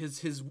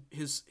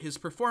his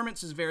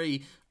performance is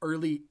very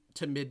early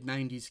to mid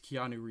 90s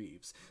Keanu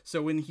Reeves.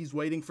 So when he's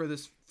waiting for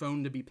this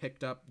phone to be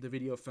picked up, the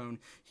video phone,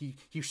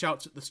 he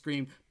shouts at the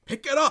screen,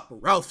 "Pick it up,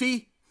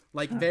 Ralphie!"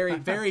 Like very,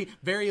 very,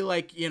 very,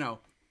 like,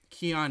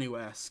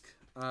 Keanu-esque.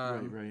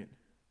 Right.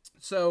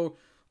 So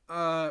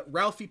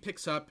Ralphie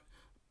picks up,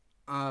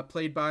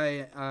 played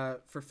by,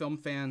 for film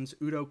fans,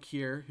 Udo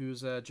Kier,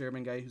 who's a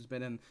German guy who's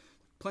been in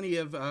plenty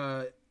of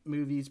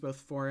movies, both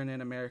foreign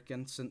and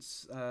American,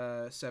 since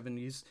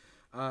 70s.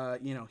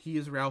 He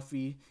is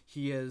Ralphie.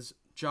 He is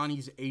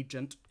Johnny's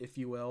agent, if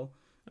you will.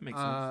 That makes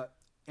sense.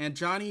 And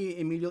Johnny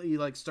immediately,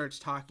 like, starts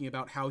talking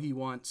about how he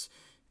wants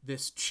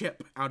this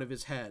chip out of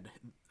his head.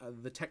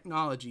 The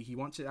technology, he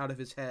wants it out of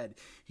his head.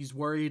 He's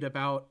worried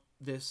about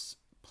this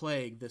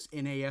plague, this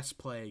NAS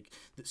plague,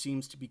 that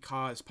seems to be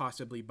caused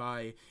possibly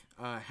by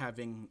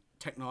having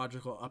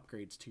technological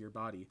upgrades to your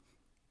body.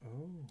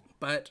 Oh.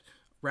 But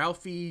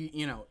Ralphie,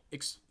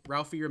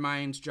 Ralphie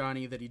reminds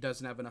Johnny that he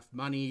doesn't have enough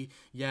money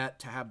yet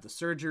to have the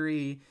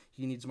surgery.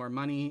 He needs more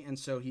money, and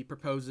so he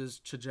proposes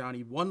to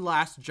Johnny one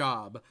last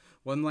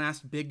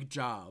big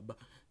job,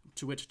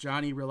 to which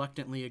Johnny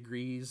reluctantly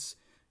agrees,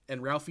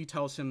 and Ralphie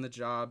tells him the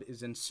job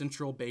is in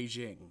central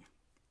Beijing.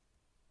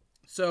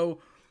 So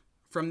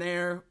from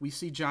there, we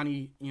see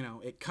Johnny,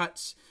 it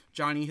cuts.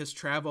 Johnny has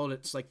traveled.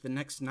 It's like the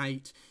next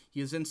night. He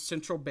is in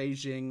central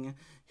Beijing.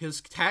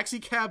 His taxi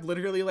cab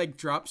literally, like,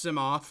 drops him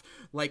off,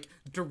 like,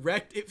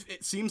 direct.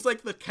 It seems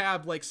like the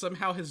cab, like,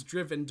 somehow has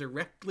driven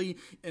directly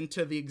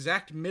into the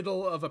exact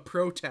middle of a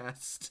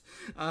protest.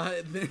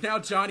 Now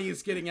Johnny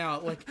is getting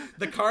out. Like,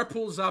 the car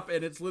pulls up,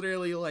 and it's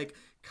literally, like,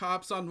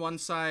 cops on one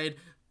side,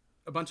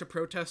 a bunch of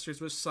protesters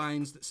with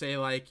signs that say,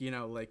 like,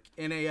 like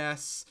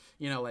NAS,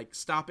 like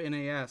stop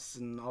NAS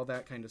and all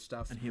that kind of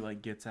stuff. And he,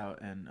 like, gets out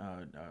and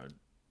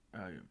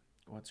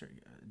what's her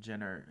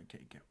Jenner,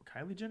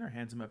 Kylie Jenner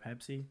hands him a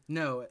Pepsi.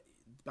 No,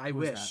 I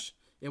wish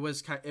it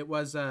was.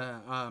 Was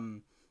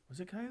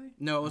it Kylie?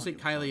 No, it wasn't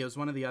Kylie. It was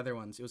one of the other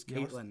ones. It was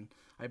Caitlyn.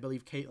 I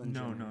believe Caitlyn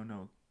Jenner.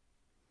 No.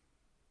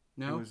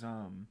 No. It was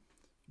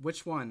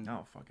Which one? I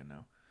don't fucking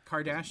know.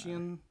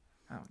 Kardashian.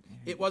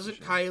 It wasn't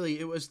Kylie.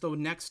 It was the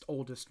next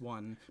oldest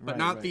one, but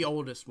not the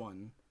oldest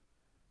one.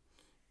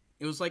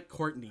 It was like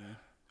Courtney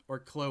or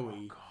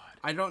Chloe. Oh, God.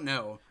 I don't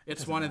know.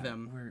 It's one of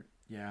them.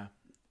 Yeah.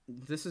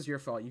 This is your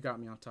fault. You got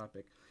me off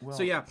topic. Well,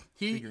 So yeah,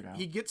 figure it out.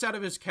 he gets out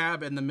of his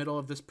cab in the middle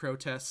of this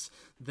protest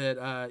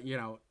that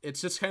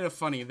it's just kind of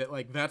funny that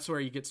like that's where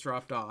he gets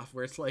dropped off,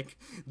 where it's like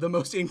the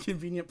most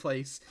inconvenient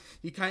place.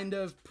 He kind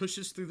of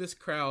pushes through this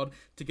crowd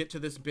to get to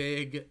this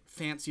big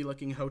fancy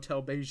looking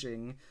Hotel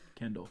Beijing.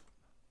 Kendall,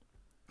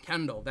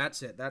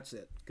 that's it.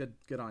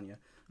 Good on you.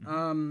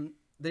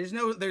 There's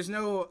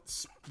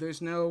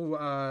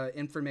no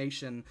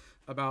information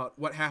about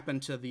what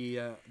happened to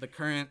the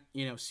current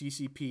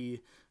CCP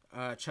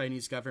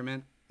Chinese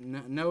government.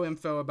 No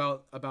info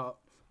about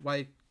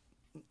why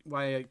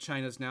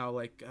China's now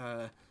like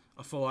a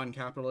full on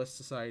capitalist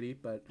society.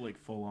 But like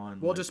full on.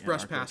 We'll just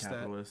brush past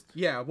that.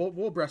 Yeah,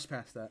 we'll brush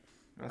past that.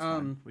 That's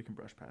fine. We can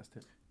brush past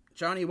it.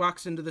 Johnny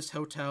walks into this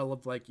hotel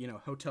of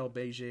Hotel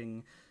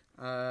Beijing.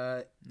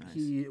 Nice.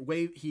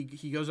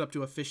 He goes up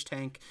to a fish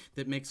tank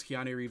that makes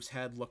Keanu Reeves'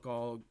 head look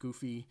all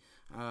goofy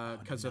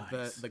because of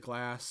the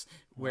glass.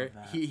 Where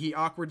he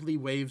awkwardly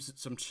waves at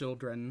some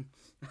children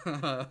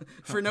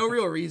for no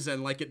real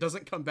reason. Like, it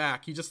doesn't come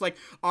back. He just like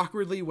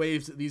awkwardly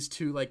waves at these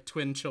two like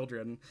twin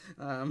children.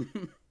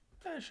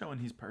 Showing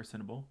he's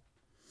personable.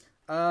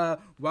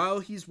 While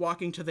he's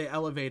walking to the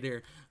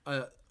elevator,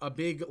 a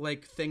big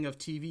like thing of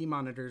TV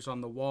monitors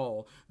on the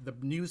wall, the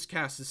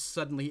newscast is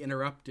suddenly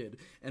interrupted,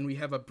 and we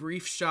have a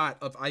brief shot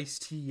of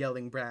Ice-T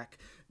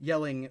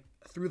yelling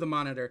through the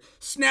monitor,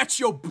 "Snatch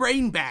your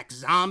brain back,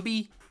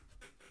 zombie!"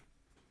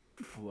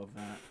 I love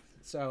that.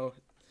 So,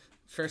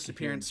 first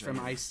appearance from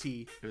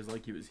Ice-T. It was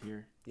like he was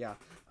here. Yeah.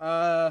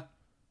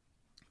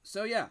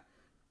 So yeah,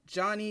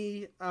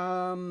 Johnny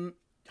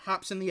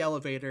hops in the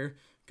elevator,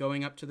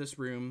 going up to this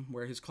room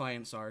where his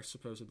clients are,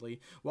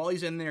 supposedly. While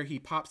he's in there, he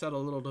pops out a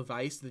little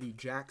device that he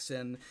jacks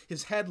in.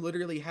 His head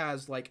literally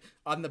has, like,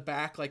 on the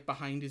back, like,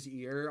 behind his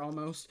ear,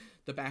 almost,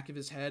 the back of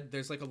his head,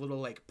 there's, like, a little,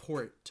 like,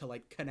 port to,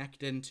 like,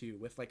 connect into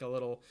with, like, a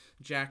little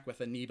jack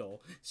with a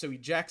needle. So he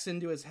jacks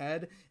into his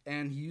head,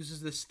 and he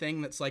uses this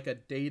thing that's, like,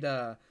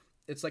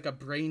 it's like a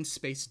brain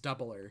space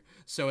doubler.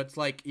 So it's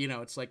like,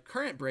 it's like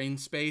current brain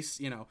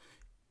space,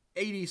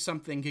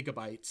 80-something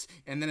gigabytes,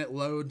 and then it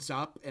loads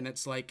up, and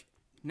it's like,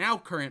 now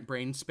current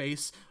brain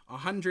space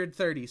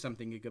 130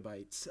 something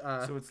gigabytes.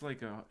 So it's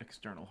like a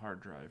external hard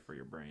drive for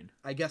your brain.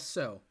 I guess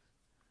so.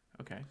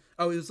 Okay.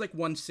 Oh, it was like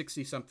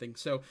 160 something.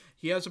 So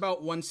he has about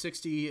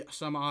 160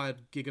 some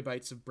odd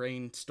gigabytes of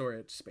brain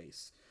storage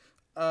space.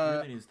 He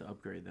really needs to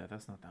upgrade that.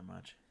 That's not that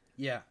much.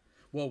 Yeah.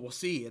 Well, we'll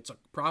see. It's a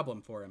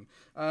problem for him.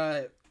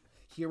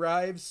 He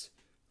arrives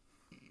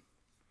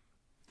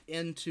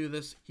into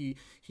this. He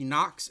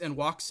knocks and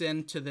walks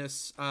into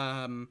this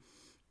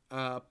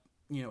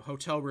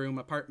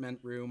apartment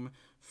room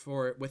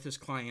with his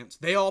clients.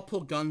 They all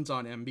pull guns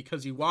on him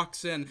because he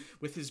walks in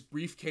with his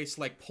briefcase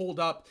like pulled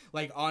up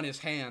like on his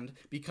hand,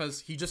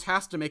 because he just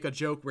has to make a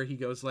joke where he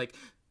goes like,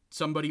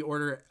 somebody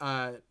order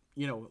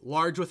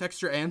large with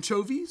extra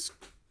anchovies,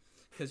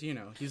 because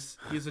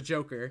he's a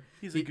joker.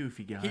 He's a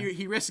goofy guy.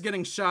 He risks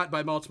getting shot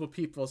by multiple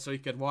people so he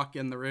could walk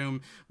in the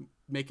room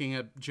making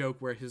a joke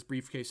where his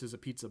briefcase is a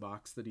pizza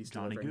box that he's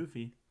Johnny delivering.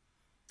 Goofy.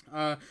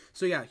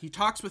 So yeah, he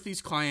talks with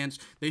these clients.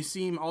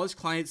 All his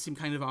clients seem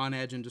kind of on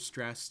edge and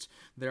distressed.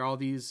 They're all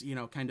these,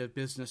 kind of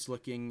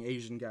business-looking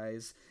Asian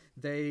guys.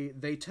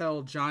 They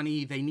tell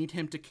Johnny they need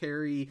him to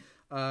carry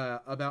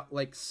about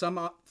like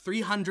some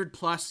 300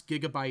 plus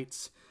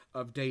gigabytes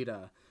of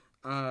data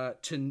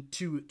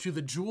to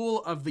the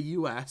jewel of the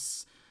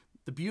U.S.,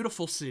 the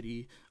beautiful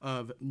city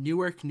of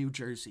Newark, New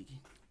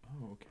Jersey.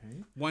 Oh,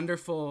 okay.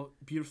 Wonderful,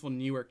 beautiful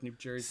Newark, New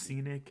Jersey.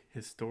 Scenic,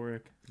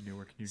 historic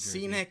Newark, New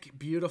Jersey. Scenic,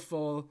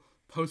 beautiful,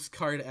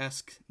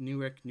 postcard-esque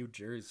Newark, New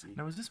Jersey.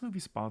 Now, was this movie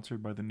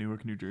sponsored by the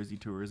Newark, New Jersey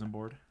Tourism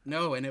Board?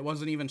 No, and it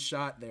wasn't even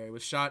shot there. It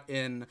was shot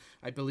in,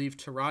 I believe,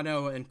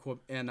 Toronto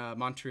and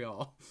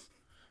Montreal.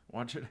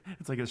 Watch it.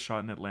 It's like it's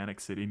shot in Atlantic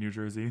City, New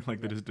Jersey.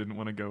 Like, they just didn't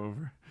want to go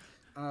over.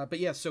 But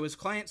yeah, so his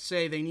clients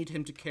say they need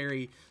him to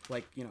carry,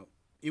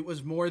 it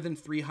was more than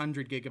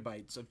 300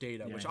 gigabytes of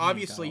data, which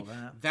obviously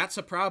that's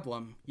a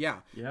problem. Yeah.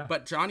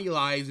 But Johnny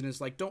lies and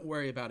is like, don't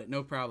worry about it.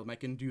 No problem. I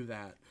can do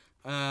that.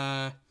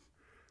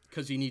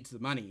 Because he needs the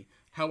money.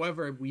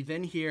 However, we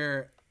then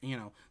hear,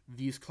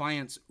 these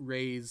clients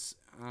raise,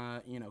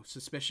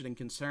 suspicion and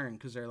concern,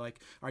 because they're like,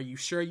 are you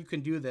sure you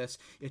can do this?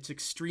 It's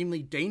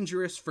extremely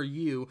dangerous for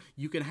you.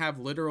 You can have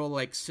literal,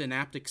 like,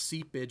 synaptic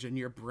seepage and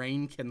your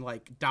brain can,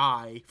 like,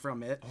 die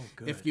from it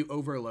if you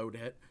overload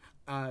it.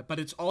 But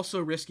it's also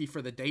risky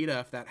for the data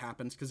if that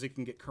happens, because it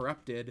can get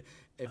corrupted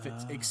if it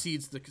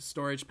exceeds the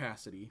storage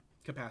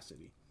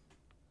capacity.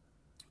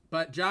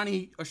 But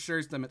Johnny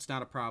assures them it's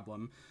not a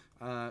problem.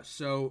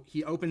 So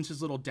he opens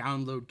his little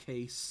download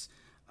case,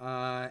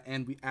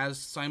 and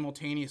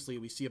simultaneously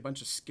we see a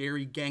bunch of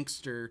scary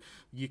gangster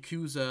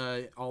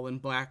Yakuza, all in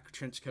black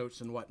trench coats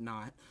and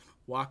whatnot,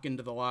 walk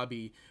into the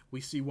lobby. We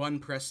see one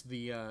press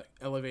the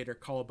elevator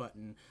call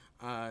button,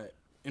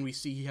 and we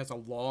see he has a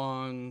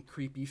long,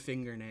 creepy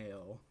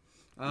fingernail.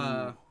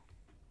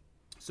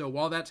 So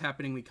while that's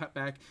happening, we cut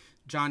back.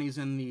 Johnny's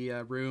in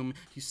the room.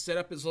 He's set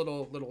up his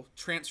little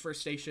transfer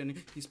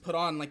station. He's put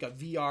on like a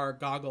VR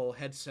goggle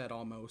headset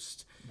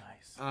almost.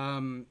 Nice.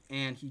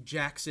 And he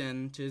jacks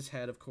in to his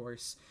head, of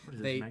course. What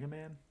is this, Mega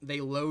Man?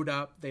 They load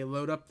up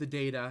the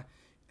data,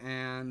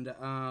 and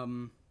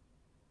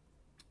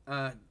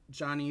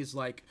Johnny's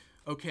like,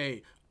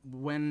 okay,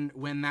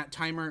 when that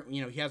timer,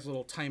 he has a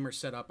little timer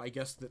set up, I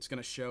guess, that's going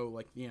to show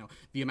like,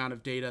 the amount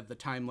of data, the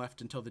time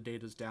left until the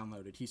data's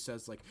downloaded. He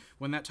says like,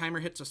 when that timer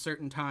hits a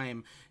certain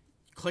time,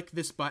 click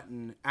this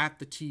button at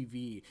the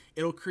TV.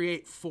 It'll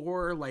create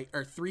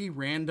 3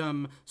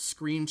 random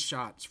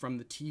screenshots from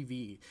the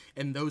TV,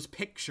 and those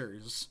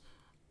pictures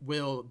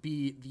will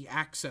be the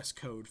access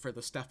code for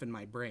the stuff in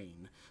my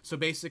brain. So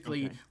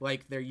basically, Okay.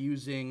 like they're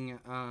using,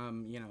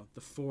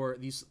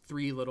 these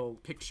 3 little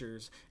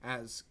pictures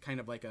as kind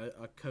of like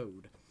a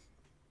code.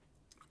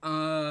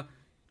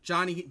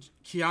 Johnny,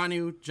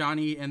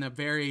 in a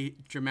very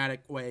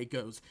dramatic way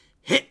goes,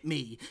 "Hit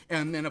me!"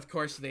 And then of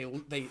course they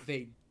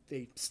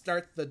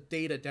start the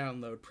data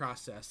download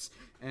process,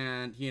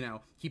 and he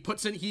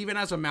even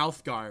has a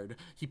mouth guard.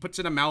 He puts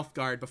in a mouth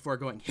guard before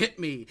going, "Hit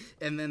me!"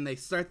 And then they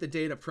start the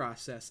data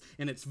process,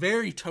 and it's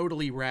very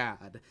totally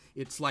rad.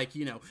 It's like,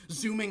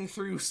 zooming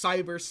through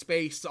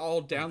cyberspace,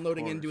 all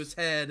downloading into his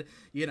head,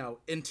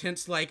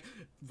 intense like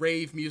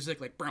rave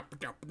music, like you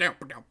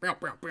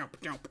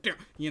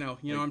know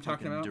what I'm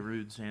talking about?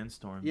 Darude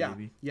Sandstorm, Yeah,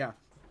 baby. yeah.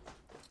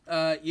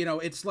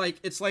 It's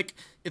like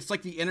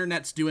the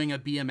internet's doing a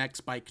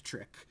BMX bike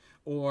trick,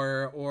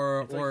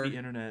 or The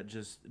internet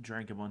just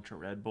drank a bunch of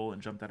Red Bull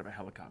and jumped out of a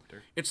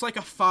helicopter. it's like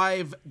a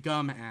 5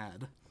 gum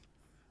ad.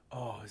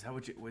 Oh, is that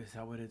what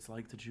it's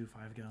like to chew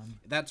 5 gum?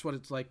 That's what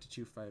it's like to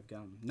chew 5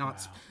 gum. Wow.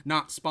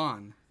 Not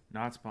Spawn.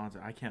 Not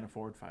sponsored. I can't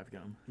afford 5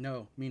 gum.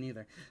 No, me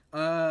neither.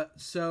 They're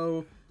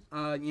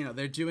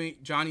doing.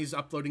 Johnny's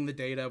uploading the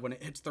data. When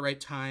it hits the right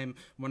time,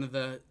 one of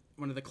the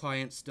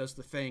clients does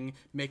the thing,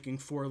 making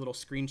 4 little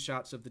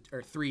screenshots of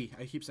 3.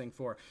 I keep saying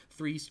 4.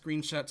 3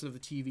 screenshots of the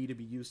TV to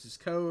be used as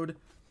code.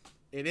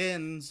 It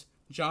ends.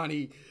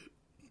 Johnny,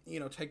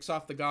 takes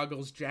off the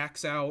goggles,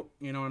 jacks out.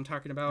 You know what I'm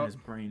talking about? His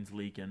brain's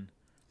leaking.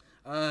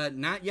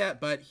 Not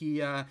yet, but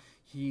he's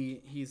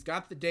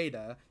got the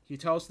data. He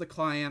tells the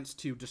clients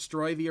to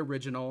destroy the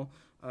original.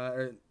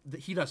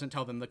 He doesn't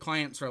tell them. The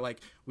clients are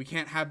like, we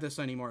can't have this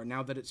anymore.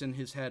 Now that it's in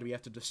his head, we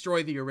have to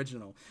destroy the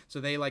original.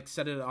 So they like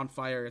set it on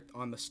fire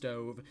on the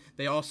stove.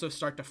 They also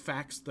start to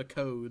fax the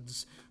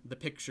codes, the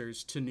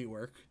pictures to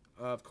Newark.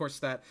 Of course,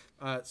 that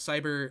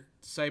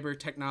cyber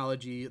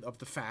technology of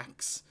the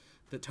fax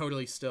that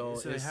totally still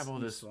So they is have all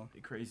useful.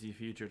 this crazy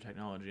future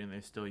technology, and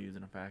they're still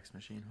using a fax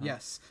machine, huh?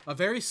 Yes, a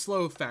very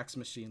slow fax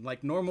machine,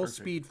 like normal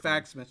speed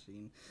fax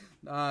machine.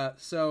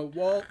 So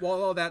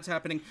while all that's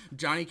happening,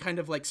 Johnny kind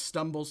of like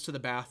stumbles to the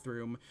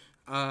bathroom,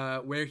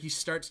 where he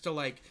starts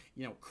to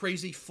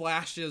crazy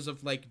flashes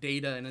of like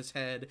data in his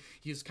head.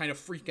 He's kind of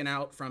freaking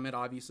out from it,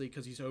 obviously,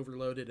 because he's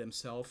overloaded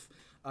himself.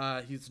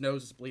 His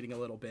nose is bleeding a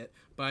little bit,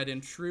 but in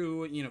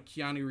true,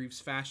 Keanu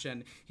Reeves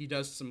fashion, he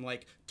does some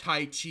like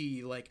Tai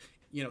Chi, like,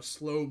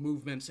 slow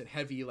movements and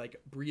heavy, like,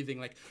 breathing,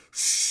 like,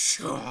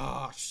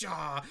 shah,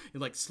 shah,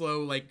 like,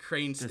 slow, like,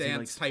 crane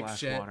stance type splash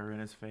shit. Water in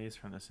his face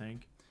from the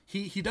sink?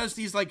 He does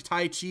these, like,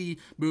 Tai Chi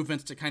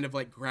movements to kind of,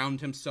 like,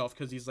 ground himself,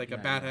 because he's, like, a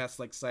badass,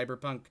 like,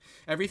 cyberpunk.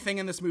 Everything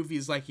in this movie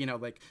is, like,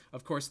 like,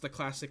 of course, the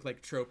classic,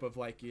 like, trope of,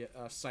 like,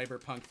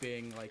 cyberpunk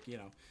being, like,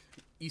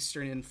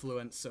 Eastern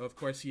influence. So, of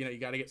course, you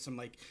got to get some,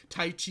 like,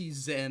 Tai Chi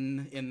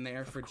Zen in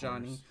there for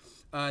Johnny.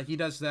 He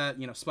does that,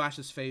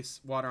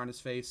 splashes water on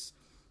his face.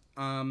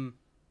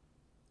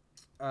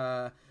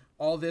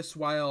 All this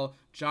while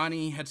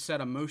Johnny had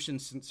set a motion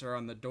sensor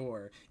on the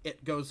door.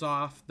 It goes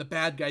off. The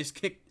bad guys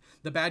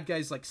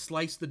like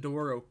slice the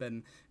door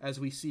open, as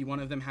we see one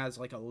of them has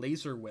like a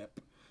laser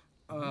whip.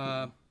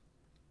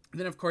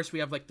 Then of course we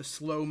have like the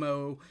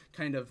slow-mo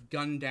kind of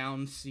gun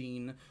down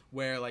scene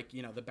where like,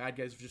 the bad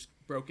guys have just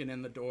broken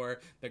in the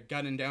door. They're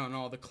gunning down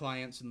all the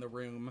clients in the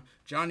room.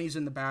 Johnny's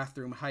in the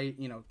bathroom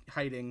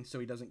hiding so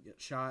he doesn't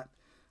get shot.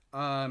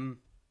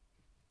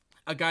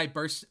 A guy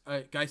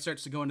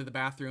starts to go into the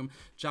bathroom.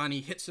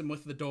 Johnny hits him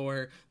with the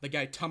door. The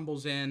guy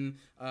tumbles in.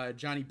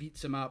 Johnny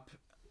beats him up,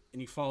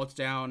 and he falls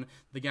down.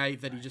 The guy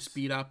that he just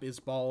beat up is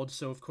bald,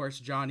 so of course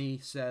Johnny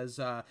says,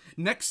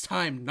 "Next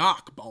time,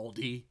 knock,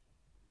 Baldy."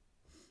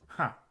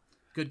 Huh.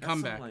 Good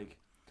comeback.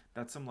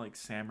 That's some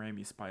Sam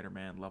Raimi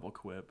Spider-Man level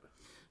quip.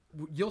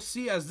 You'll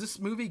see as this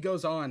movie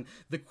goes on,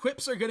 the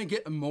quips are gonna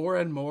get more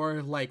and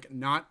more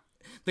not.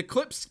 The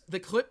quips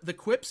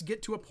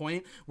get to a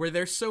point where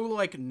they're so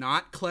like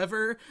not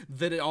clever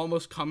that it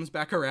almost comes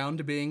back around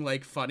to being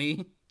like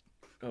funny.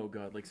 Oh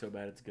god, like so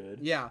bad it's good.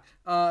 Yeah.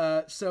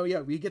 So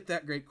yeah, we get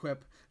that great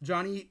quip.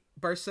 Johnny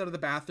bursts out of the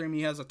bathroom.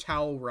 He has a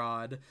towel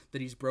rod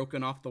that he's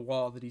broken off the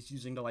wall that he's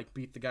using to like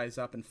beat the guys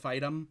up and fight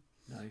them.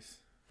 Nice.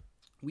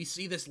 We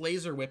see this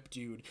laser whip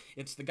dude.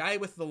 It's the guy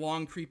with the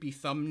long creepy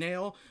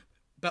thumbnail.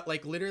 But,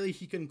 like, literally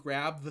he can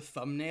grab the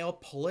thumbnail,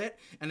 pull it,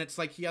 and it's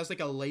like he has,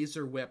 like, a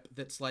laser whip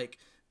that's, like,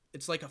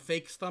 it's like a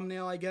fake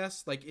thumbnail, I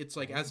guess. Like it's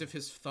like as if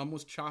his thumb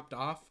was chopped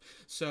off.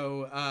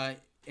 So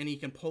and he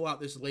can pull out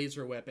this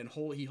laser whip and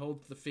he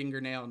holds the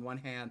fingernail in one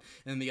hand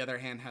and the other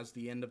hand has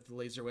the end of the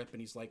laser whip and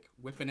he's like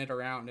whipping it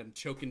around and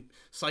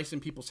slicing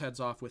people's heads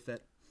off with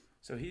it.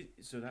 So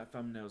that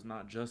thumbnail's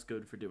not just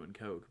good for doing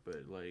coke,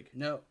 but like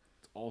No,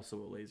 it's also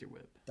a laser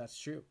whip. that's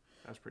true.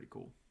 That's pretty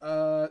cool.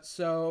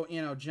 So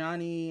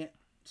Johnny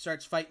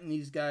starts fighting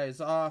these guys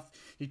off.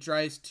 He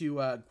tries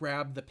to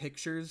grab the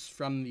pictures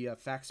from the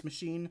fax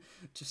machine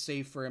to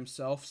save for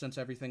himself since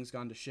everything's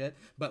gone to shit.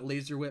 But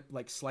Laser Whip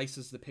like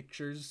slices the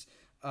pictures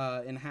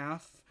in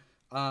half.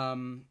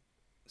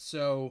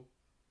 So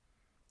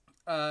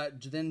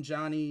then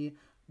Johnny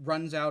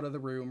runs out of the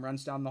room,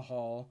 runs down the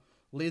hall.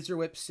 Laser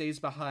Whip stays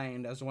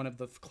behind as one of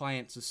the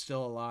clients is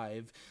still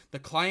alive. The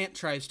client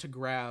tries to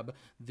grab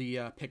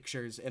the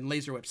pictures, and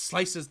Laser Whip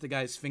slices the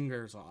guy's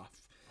fingers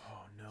off.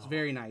 Oh no! It's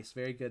very nice,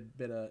 very good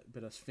bit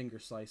of finger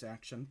slice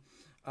action,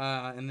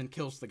 and then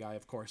kills the guy,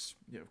 of course.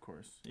 Yeah, of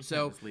course. You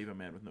So- can't just leave a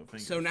man with no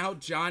fingers. So now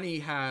Johnny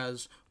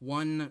has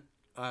one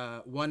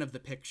of the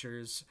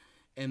pictures,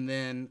 and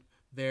then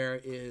there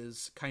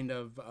is kind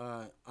of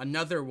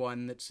another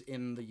one that's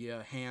in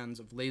the hands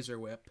of Laser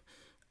Whip.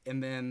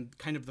 And then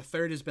kind of the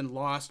third has been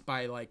lost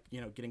by like,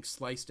 getting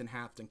sliced in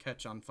half and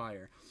catch on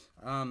fire.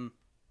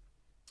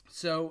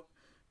 So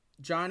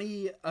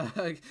Johnny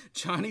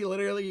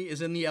literally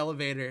is in the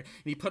elevator and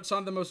he puts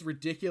on the most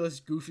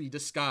ridiculous goofy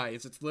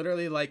disguise. It's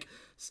literally like,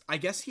 I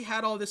guess he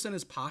had all this in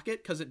his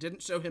pocket because it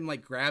didn't show him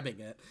like grabbing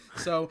it.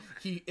 So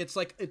it's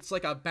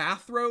like a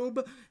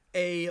bathrobe,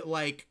 a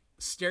like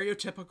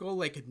stereotypical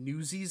like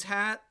Newsies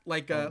hat,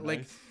 like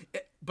nice.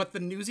 but the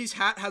Newsies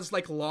hat has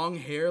like long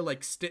hair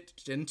like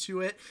stitched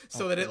into it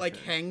so that it like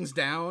perfect. hangs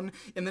down,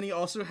 and then he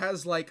also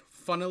has like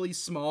funnily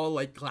small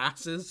like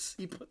glasses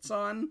he puts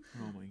on.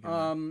 Oh my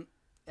god!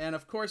 And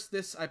of course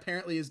this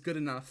apparently is good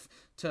enough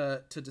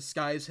to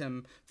disguise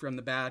him from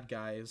the bad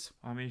guys.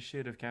 I mean,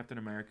 shit. If Captain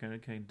America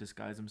can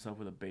disguise himself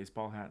with a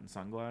baseball hat and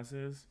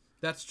sunglasses,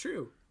 That's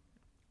true.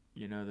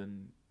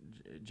 then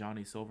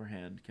Johnny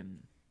Silverhand can.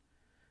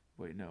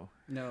 Wait, no.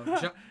 No,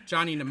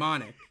 Johnny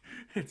Mnemonic.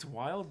 It's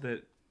wild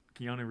that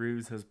Keanu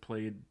Reeves has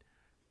played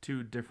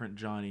two different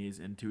Johnnies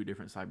in two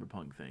different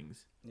cyberpunk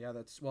things. Yeah,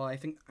 I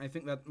think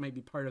that might be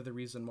part of the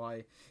reason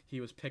why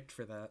he was picked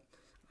for that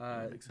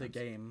makes the sense.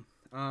 game.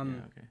 Yeah,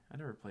 okay. I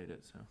never played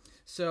it, so.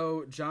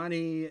 So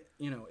Johnny,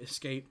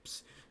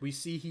 escapes. We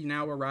see he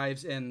now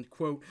arrives in,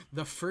 quote,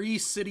 the free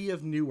city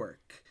of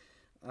Newark,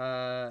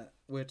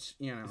 which,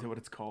 Is that what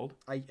it's called?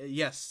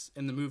 yes,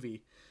 in the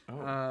movie.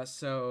 Oh.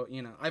 So,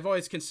 I've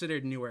always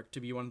considered Newark to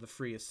be one of the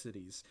freest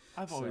cities.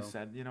 I've always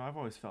said, I've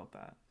always felt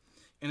that.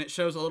 And it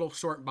shows a little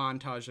short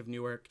montage of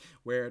Newark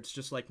where it's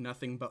just like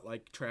nothing but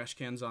like trash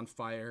cans on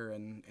fire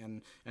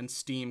and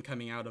steam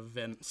coming out of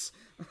vents.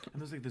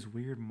 And there's like this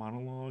weird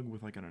monologue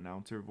with like an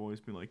announcer voice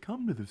being like,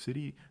 "Come to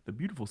the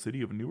beautiful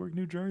city of Newark,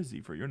 New Jersey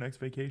for your next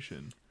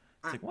vacation."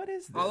 It's like, what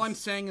is this? All I'm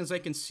saying is I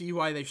can see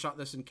why they shot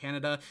this in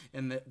Canada,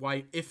 and that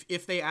why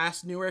if they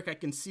asked Newark, I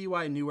can see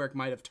why Newark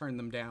might have turned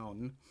them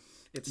down.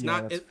 It's Yeah,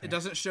 not. that's It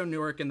doesn't show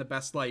Newark in the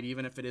best light,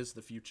 even if it is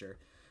the future.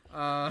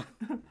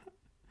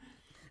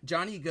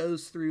 Johnny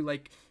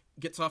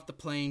gets off the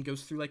plane,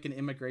 goes through like an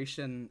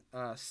immigration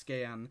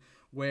scan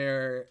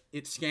where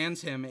it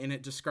scans him and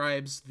it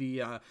describes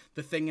the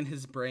thing in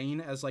his brain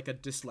as like a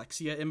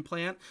dyslexia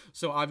implant.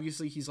 So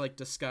obviously he's like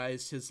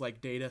disguised his like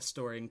data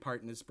storing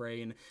part in his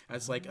brain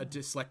as like a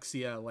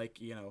dyslexia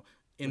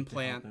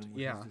implant. Like to help him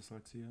with Yeah. his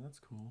dyslexia. That's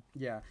cool.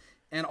 Yeah.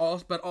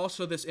 But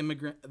also this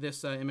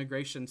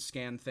immigration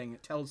scan thing,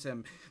 it tells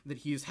him that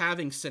he's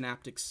having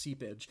synaptic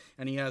seepage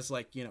and he has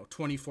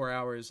 24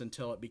 hours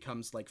until it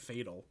becomes like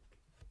fatal.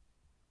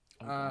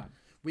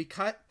 We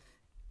cut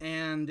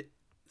and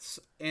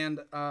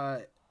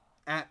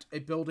at a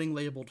building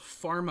labeled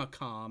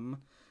Pharmacom,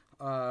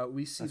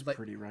 we see That's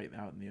pretty right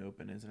out in the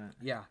open, isn't it?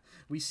 yeah,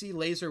 we see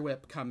Laser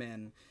Whip come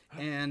in,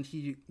 and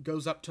he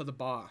goes up to the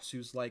boss,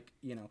 who's like,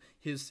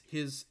 his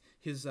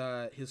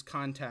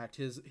contact,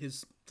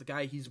 the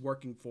guy he's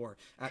working for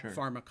at Sure.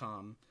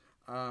 Pharmacom,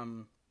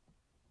 and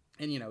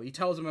he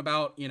tells him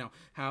about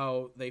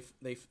how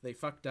they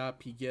fucked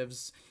up. He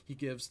gives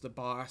the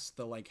boss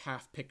the like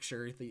half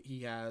picture that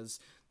he has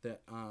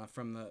that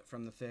from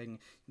the thing,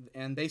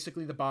 and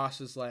basically the boss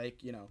is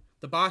like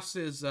the boss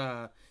is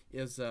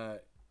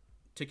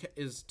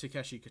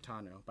Takeshi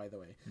Kitano, by the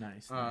way.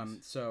 Nice.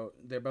 So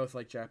they're both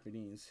like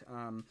Japanese.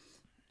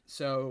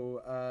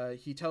 So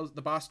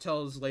the boss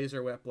tells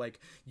Laser Whip like,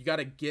 you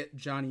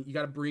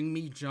gotta bring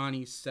me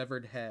Johnny's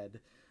severed head.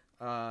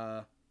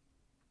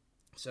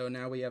 So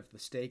now we have the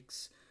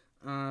stakes.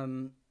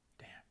 Damn.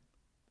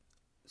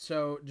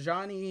 So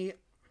Johnny,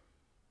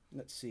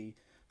 let's see.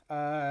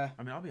 I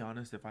mean, I'll be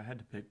honest. If I had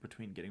to pick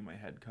between getting my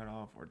head cut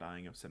off or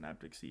dying of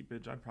synaptic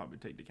seepage, I'd probably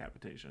take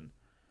decapitation.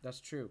 That's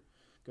true.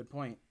 Good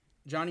point.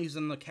 Johnny's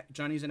in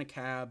a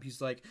cab. He's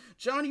like,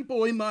 Johnny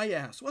boy, my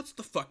ass. What's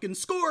the fucking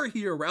score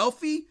here,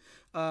 Ralphie?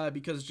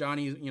 Because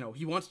Johnny,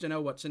 he wants to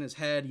know what's in his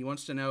head. He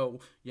wants to know,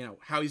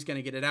 how he's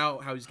gonna get it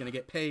out, how he's gonna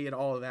get paid,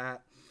 all of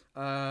that.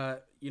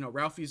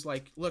 Ralphie's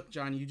like, look,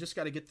 Johnny, you just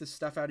got to get this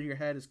stuff out of your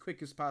head as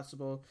quick as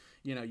possible.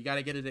 You got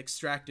to get it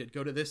extracted.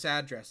 Go to this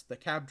address. The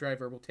cab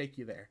driver will take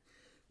you there.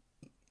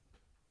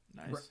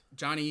 Nice.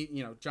 Johnny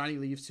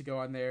leaves to go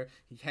on there.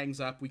 He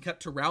hangs up. We cut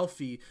to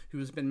Ralphie, who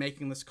has been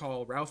making this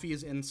call. Ralphie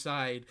is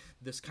inside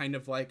this kind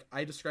of like,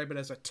 I describe it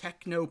as a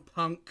techno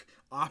punk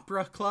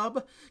opera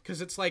club,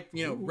 because it's like,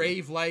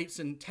 rave lights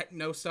and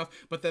techno stuff.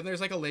 But then there's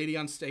like a lady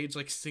on stage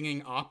like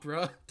singing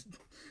opera.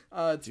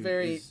 It's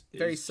very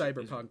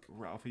cyberpunk. Is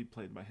Ralphie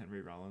played by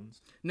Henry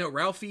Rollins? No,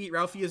 Ralphie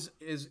is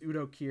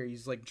Udo Kier.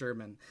 He's like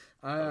German.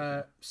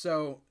 Okay.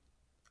 So.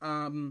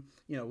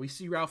 We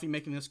see Ralphie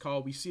making this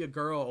call. We see a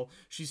girl.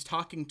 She's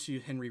talking to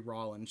Henry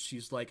Rollins.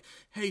 She's like,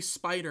 "Hey,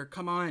 Spider,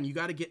 come on. You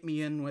got to get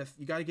me in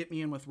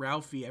with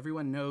Ralphie.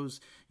 Everyone knows,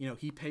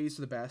 he pays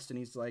the best." And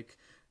he's like,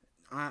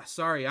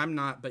 "Sorry, I'm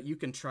not, but you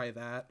can try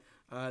that."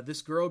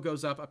 This girl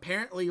goes up.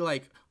 Apparently,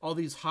 like, all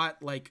these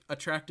hot, like,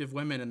 attractive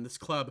women in this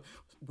club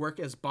work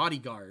as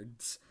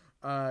bodyguards.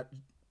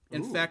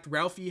 In fact,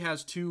 Ralphie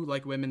has 2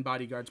 like women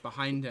bodyguards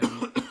behind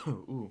him.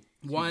 Ooh.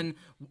 One,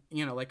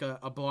 like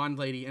a blonde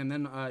lady, and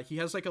then he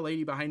has like a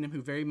lady behind him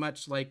who very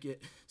much like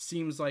it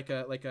seems like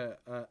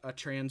a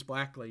trans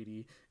black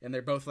lady, and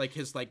they're both like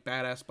his like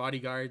badass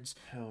bodyguards.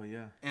 Hell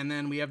yeah. And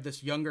then we have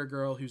this younger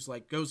girl who's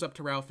like goes up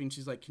to Ralphie and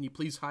she's like, "Can you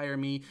please hire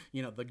me?"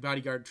 The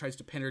bodyguard tries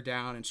to pin her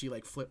down, and she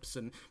like flips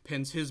and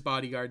pins his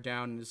bodyguard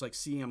down and is like,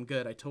 "See, I'm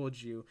good. I told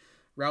you."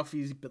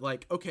 Ralphie's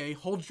like, "Okay,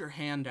 hold your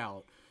hand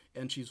out."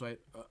 And she's like,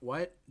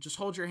 "What? Just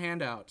hold your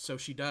hand out." So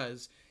she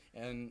does.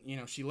 And,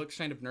 she looks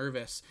kind of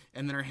nervous.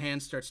 And then her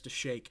hand starts to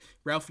shake.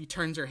 Ralphie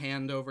turns her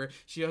hand over.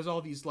 She has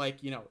all these, like,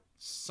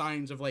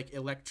 signs of, like,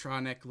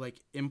 electronic,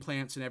 like,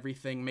 implants and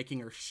everything making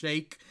her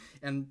shake.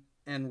 And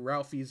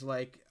Ralphie's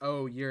like,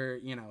 "Oh, you're,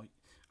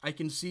 I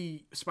can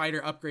see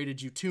Spider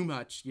upgraded you too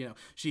much.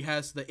 She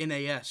has the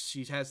NAS.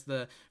 She has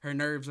her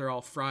nerves are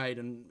all fried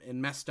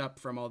and messed up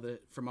from all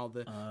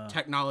the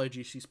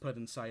technology she's put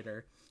inside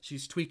her.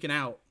 She's tweaking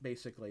out,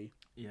 basically."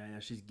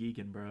 Yeah, she's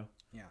geeking, bro.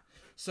 Yeah.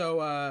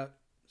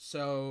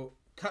 So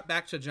cut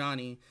back to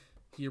Johnny.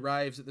 He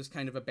arrives at this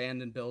kind of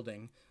abandoned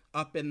building.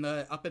 Up in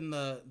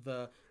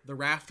the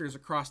rafters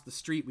across the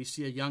street, we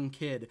see a young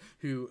kid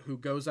who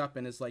goes up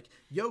and is like,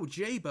 "Yo,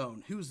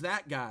 J-Bone, who's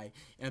that guy?"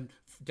 And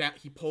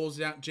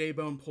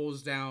J-Bone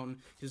pulls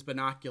down his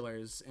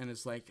binoculars and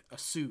is like, "A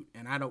suit,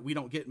 and we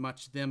don't get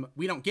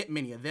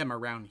many of them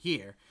around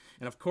here."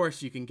 And of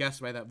course, you can guess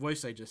by that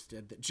voice I just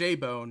did that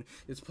J-Bone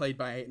is played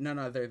by none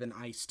other than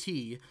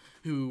Ice-T,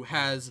 who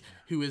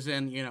is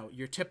in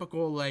your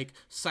typical like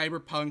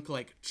cyberpunk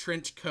like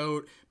trench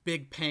coat,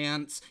 big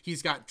pants.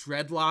 He's got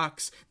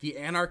dreadlocks. The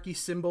anarchy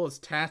symbol is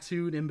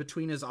tattooed in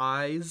between his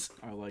eyes.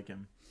 I like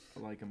him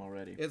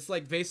already. It's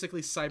like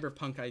basically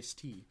cyberpunk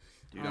Ice-T.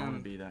 Dude, I want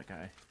to be that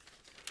guy.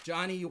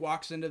 Johnny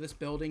walks into this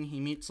building. He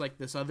meets like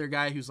this other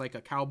guy who's like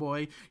a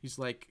cowboy. He's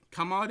like,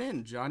 "Come on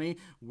in, Johnny.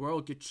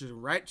 We'll get you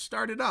right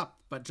started up."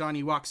 But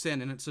Johnny walks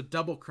in and it's a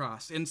double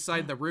cross.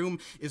 Inside the room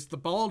is the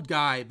bald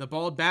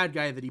bad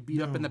guy that he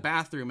beat up in the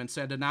bathroom and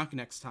said to knock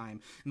next time.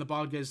 And the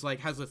bald guy's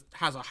like has a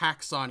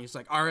hacksaw on. He's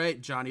like, "All right,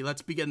 Johnny,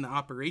 let's begin the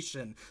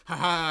operation.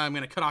 Haha, I'm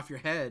gonna cut off your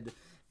head."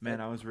 Man,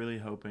 I was really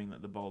hoping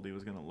that the baldy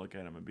was going to look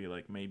at him and be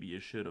like, "Maybe you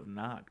should have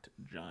knocked,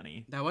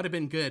 Johnny." That would have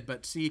been good,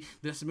 but see,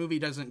 this movie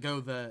doesn't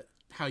go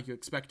how you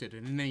expected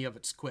in any of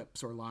its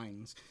quips or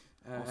lines.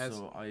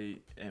 I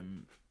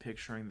am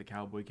picturing the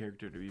cowboy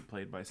character to be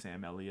played by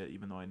Sam Elliott,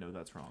 even though I know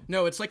that's wrong.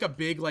 No, it's like a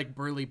big, like,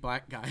 burly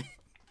black guy.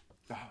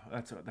 Oh,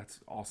 that's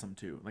awesome,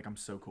 too. Like, I'm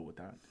so cool with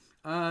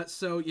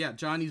that.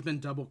 Johnny's been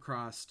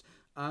double-crossed.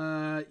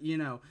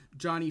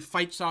 Johnny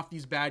fights off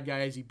these bad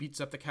guys. He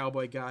beats up the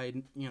cowboy guy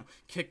and,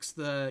 kicks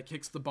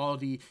the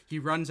baldy. He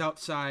runs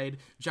outside.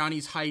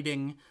 Johnny's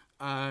hiding.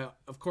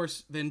 Of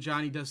course, then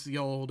Johnny does the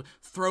old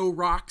throw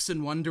rocks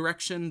in one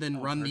direction,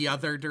 then run the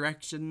other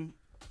direction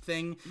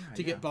thing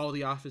to get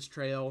Baldy off his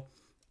trail.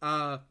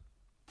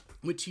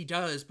 Which he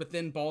does, but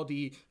then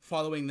Baldy,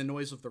 following the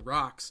noise of the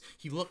rocks,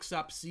 he looks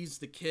up, sees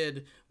the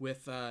kid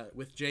with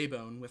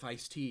J-Bone, with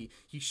Ice-T.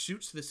 He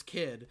shoots this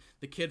kid.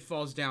 The kid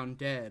falls down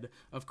dead.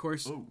 Of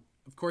course,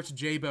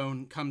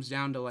 J-Bone comes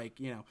down to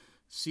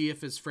see if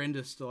his friend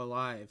is still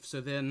alive.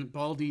 So then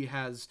Baldy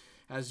has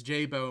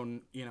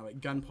J-Bone,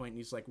 at gunpoint, and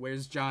he's like,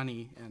 "Where's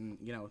Johnny?" And,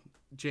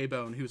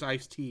 J-Bone, who's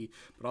Ice-T,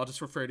 but I'll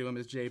just refer to him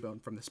as J-Bone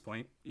from this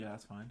point. Yeah,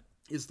 that's fine.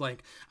 Is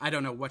like, "I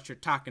don't know what you're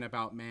talking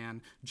about,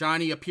 man."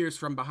 Johnny appears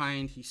from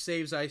behind. He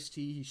saves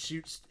Ice-T. He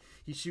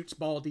shoots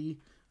Baldy.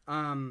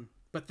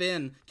 But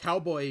then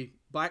Cowboy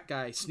Black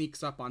Guy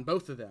sneaks up on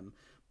both of them.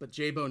 But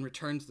J-Bone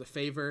returns the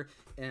favor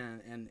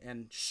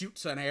and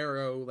shoots an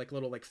arrow,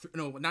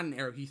 not an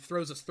arrow. He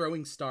throws a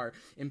throwing star,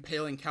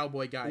 impaling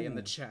Cowboy Guy in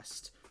the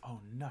chest. Oh,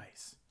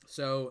 nice.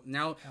 So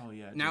now, hell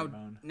yeah,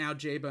 J-Bone. Now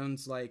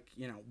J-Bone's like,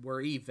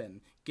 "We're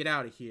even. Get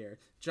out of here."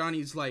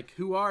 Johnny's like,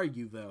 "Who are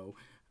you, though?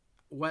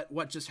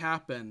 What just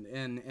happened?"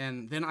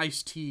 And then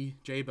Ice-T,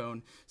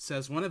 J-Bone,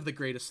 says one of the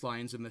greatest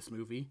lines in this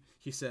movie.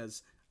 He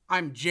says,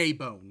 "I'm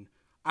J-Bone.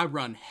 I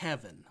run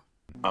heaven."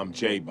 "I'm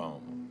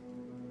J-Bone.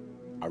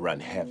 I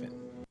run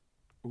heaven."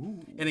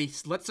 Ooh. And he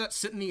lets that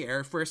sit in the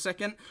air for a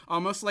second,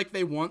 almost like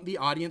they want the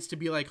audience to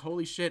be like,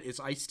 holy shit, is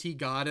Ice-T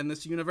God in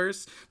this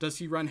universe? Does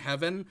he run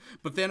heaven?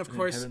 But then, of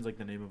course... Heaven's like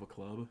the name of a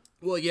club.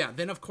 Well, yeah,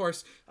 then, of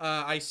course,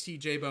 Ice-T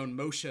J-Bone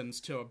motions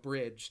to a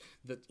bridge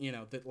that,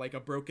 that like a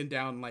broken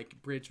down,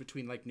 like, bridge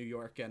between, like, New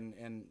York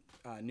and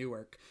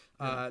Newark.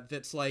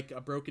 That's like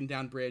a broken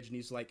down bridge, and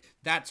he's like,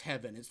 that's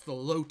heaven. It's the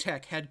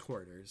low-tech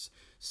headquarters.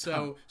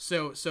 So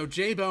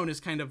J-Bone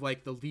is kind of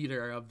like the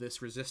leader of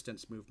this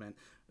resistance movement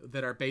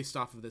that are based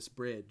off of this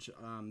bridge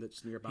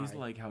that's nearby. He's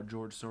like how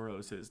George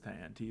Soros is to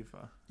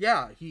Antifa.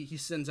 Yeah, he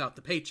sends out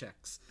the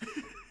paychecks.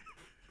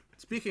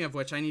 Speaking of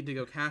which, I need to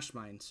go cash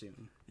mine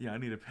soon. Yeah, I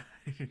need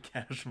to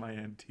cash my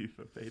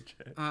Antifa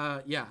paycheck.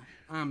 Yeah.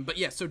 But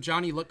yeah, so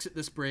Johnny looks at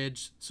this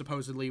bridge,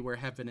 supposedly where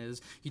heaven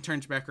is. He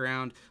turns back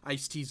around.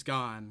 Ice-T's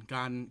gone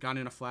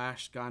in a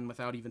flash, gone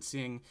without even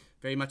seeing.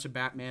 Very much a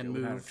Batman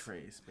move. Without a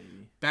trace,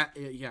 baby.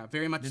 Yeah,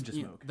 very much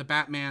the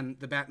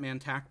Batman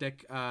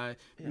tactic,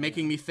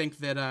 making me think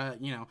that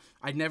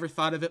I'd never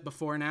thought of it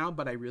before now,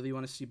 but I really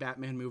want to see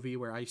Batman movie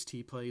where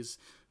Ice-T plays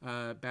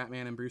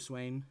Batman and Bruce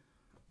Wayne.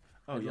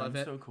 Oh, yeah, I'm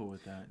so cool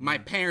with that. My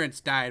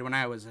parents died when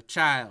I was a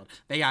child.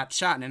 They got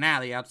shot in an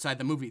alley outside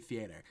the movie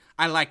theater.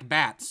 I like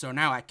bats, so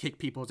now I kick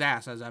people's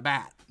ass as a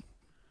bat.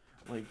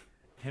 Like,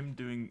 him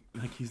doing,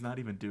 like, he's not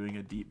even doing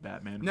a deep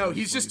Batman No, voice.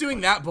 he's just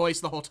doing that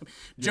voice the whole time.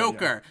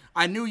 Joker,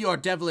 I knew your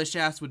devilish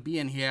ass would be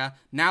in here.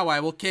 Now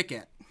I will kick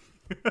it.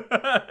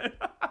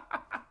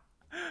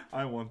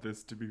 I want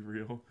this to be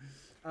real.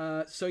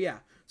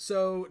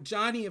 So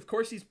Johnny, of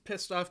course, he's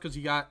pissed off because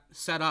he got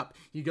set up.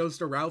 He goes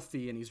to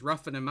Ralphie and he's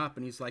roughing him up,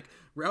 and he's like,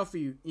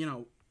 Ralphie,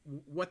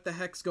 what the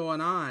heck's going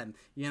on?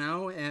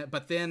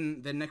 But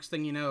then the next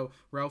thing you know,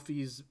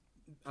 Ralphie's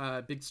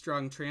big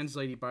strong trans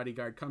lady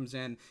bodyguard comes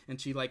in,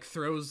 and she like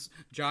throws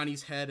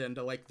Johnny's head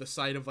into like the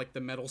side of like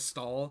the metal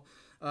stall.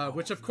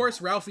 Which of course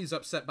Ralphie's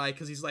upset by,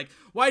 because he's like,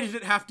 why did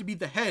it have to be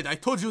the head? I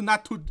told you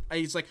not to.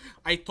 He's like,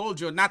 I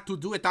told you not to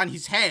do it on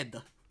his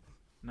head.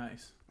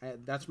 Nice.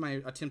 That's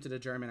my attempt at a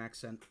German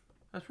accent.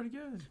 That's pretty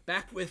good.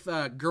 Back with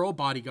girl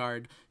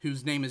bodyguard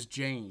whose name is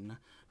Jane,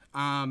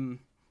 the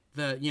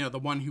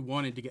one who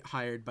wanted to get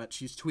hired but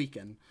she's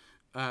tweaking.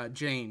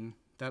 Jane,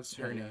 that's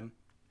her name.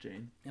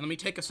 Jane. And let me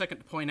take a second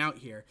to point out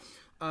here.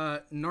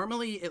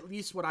 Normally, at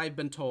least what I've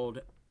been told,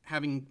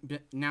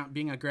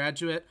 being a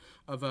graduate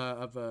of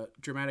a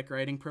dramatic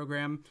writing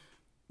program,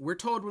 we're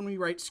told when we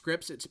write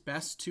scripts it's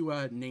best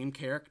to name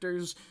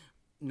characters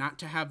not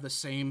to have the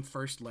same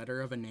first letter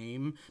of a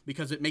name,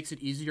 because it makes it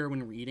easier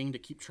when reading to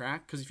keep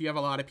track. Because if you have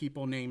a lot of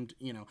people named,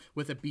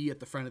 with a B at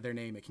the front of their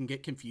name, it can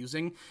get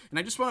confusing. And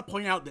I just want to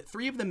point out that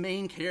 3 of the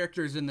main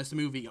characters in this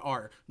movie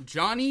are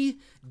Johnny,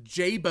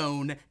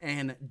 J-Bone,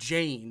 and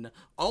Jane.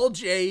 All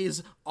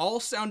J's, all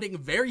sounding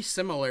very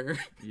similar.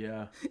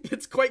 Yeah.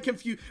 It's quite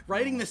confusing.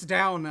 Writing this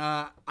down,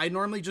 I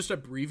normally just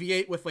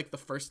abbreviate with like the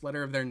first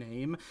letter of their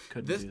name.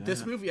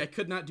 This movie, I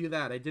could not do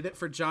that. I did it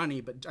for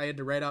Johnny, but I had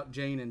to write out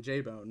Jane and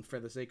J-Bone for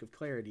the sake of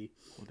clarity.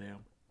 Well,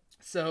 damn.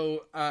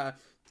 So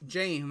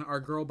Jane,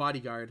 our girl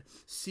bodyguard,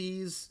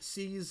 sees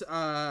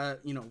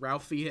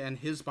Ralphie and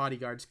his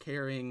bodyguards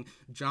carrying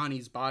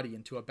Johnny's body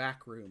into a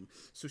back room.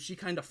 So she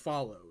kind of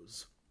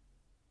follows.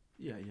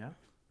 Yeah.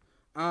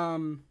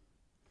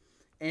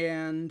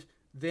 And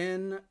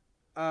then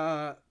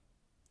then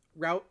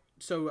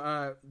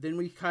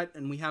we cut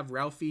and we have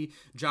Ralphie.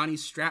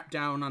 Johnny's strapped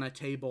down on a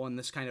table in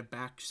this kind of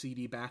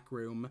seedy back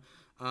room.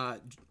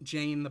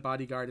 Jane, the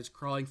bodyguard, is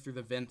crawling through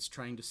the vents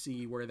trying to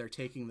see where they're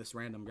taking this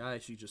random guy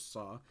she just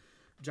saw.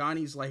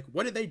 Johnny's like,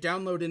 what did they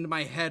download into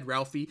my head,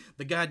 Ralphie?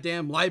 The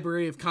goddamn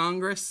Library of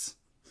Congress?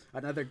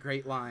 Another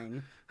great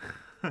line.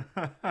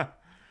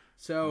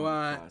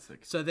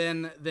 So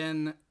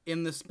then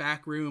in this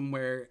back room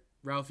where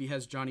Ralphie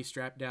has Johnny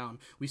strapped down,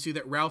 we see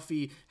that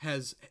Ralphie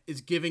is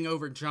giving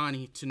over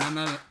Johnny to none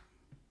other...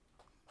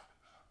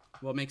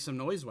 Well, make some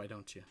noise, why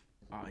don't you?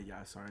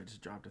 Yeah, sorry, I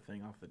just dropped a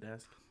thing off the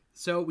desk.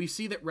 So we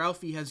see that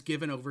Ralphie has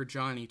given over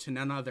Johnny to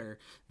none other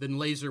than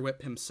Laser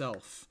Whip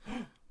himself.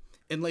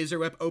 And Laser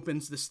Whip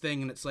opens this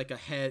thing, and it's like a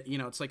head,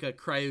 it's like a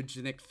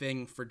cryogenic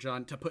thing for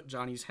John to put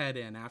Johnny's head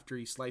in after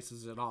he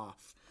slices it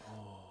off.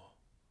 Oh.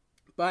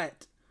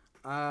 But,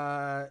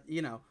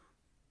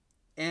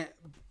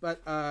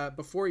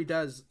 before he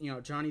does,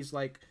 Johnny's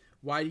like,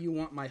 why do you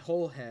want my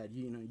whole head?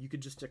 You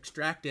could just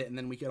extract it and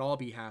then we could all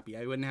be happy.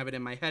 I wouldn't have it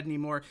in my head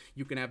anymore.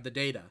 You can have the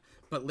data.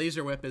 But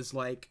Laser Whip is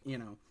like,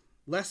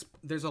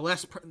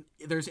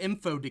 there's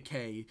info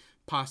decay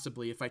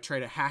possibly if I try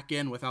to hack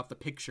in without the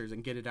pictures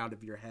and get it out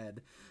of your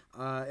head.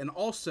 And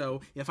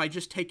also, if I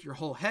just take your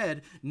whole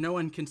head, no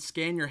one can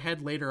scan your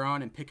head later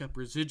on and pick up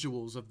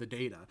residuals of the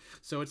data.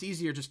 So it's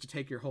easier just to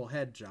take your whole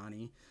head,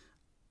 Johnny.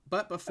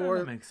 But before...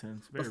 that makes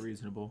sense. Very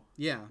reasonable.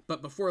 Yeah,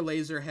 but before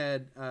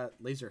Laserhead...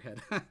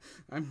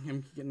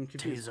 I'm getting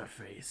confused.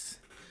 Taserface.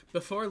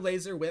 Before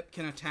Laser Whip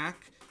can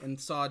attack and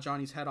saw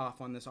Johnny's head off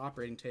on this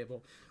operating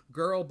table,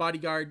 girl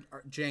bodyguard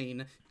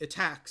Jane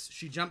attacks.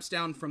 She jumps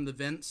down from the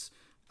vents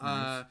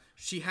Nice.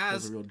 She That's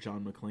has a real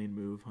John McClane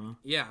move, huh?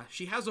 Yeah,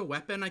 she has a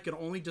weapon I could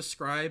only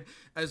describe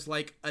as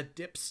like a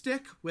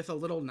dipstick with a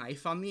little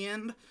knife on the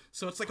end.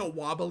 So it's like a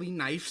wobbly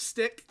knife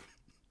stick.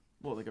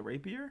 What, like a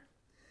rapier?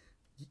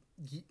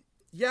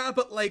 Yeah,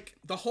 but like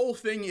the whole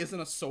thing isn't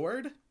a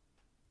sword.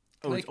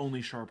 Oh, like, it's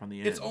only sharp on the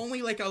end. It's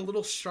only like a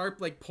little sharp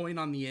like point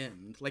on the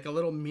end, like a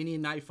little mini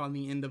knife on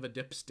the end of a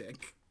dipstick.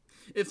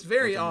 It's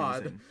very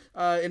odd,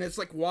 and it's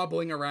like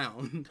wobbling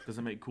around. Does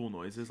it make cool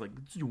noises like?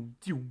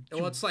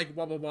 Well, it's like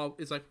wobble wobble.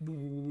 It's like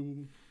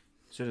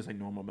So just like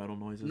normal metal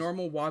noises.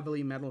 normal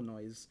wobbly metal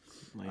noise.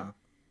 Lame.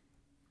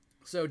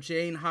 So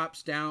Jane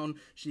hops down.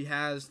 She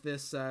has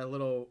this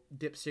little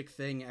dipstick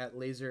thing at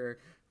Laser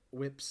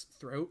Whip's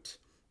throat.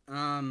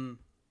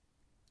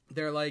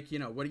 They're like,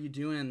 what are you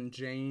doing,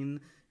 Jane?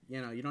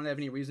 You don't have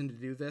any reason to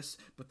do this.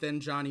 But then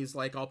Johnny's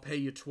like, I'll pay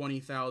you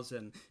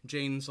 $20,000.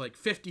 Jane's like,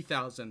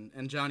 $50,000.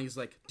 And Johnny's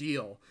like,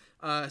 deal.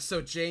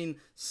 So Jane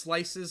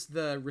slices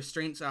the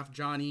restraints off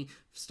Johnny,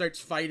 starts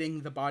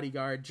fighting the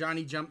bodyguard.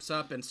 Johnny jumps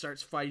up and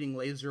starts fighting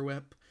Laser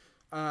Whip.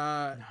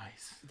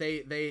 Nice.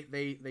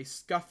 They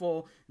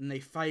scuffle and they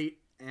fight,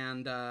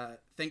 and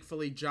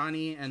thankfully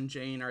Johnny and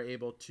Jane are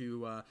able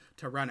to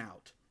run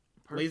out.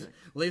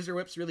 Laser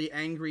Whip's really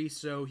angry,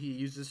 so he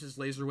uses his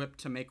Laser Whip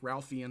to make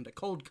Ralphie into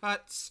cold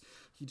cuts.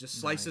 He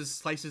just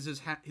slices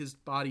his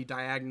body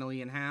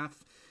diagonally in half.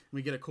 And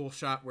we get a cool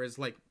shot where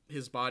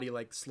his body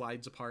like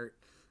slides apart.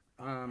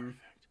 Perfect.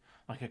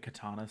 Like a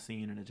katana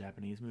scene in a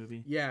Japanese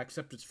movie. Yeah,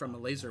 except it's from a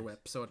Laser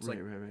Whip, so it's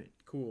right.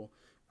 Cool.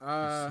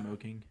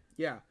 Smoking.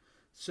 Yeah.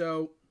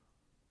 So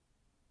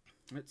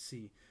let's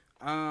see.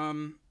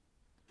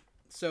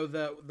 So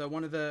the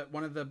one of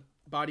the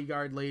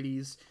bodyguard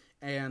ladies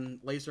and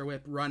Laser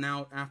Whip run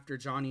out after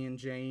Johnny and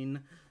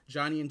Jane.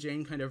 Johnny and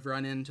Jane kind of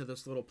run into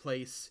this little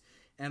place,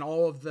 and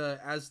all of the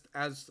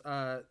as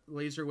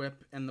Laser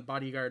Whip and the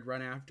bodyguard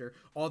run after,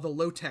 all the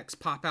low-techs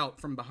pop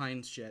out from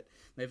behind shit.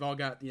 They've all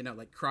got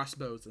like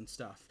crossbows and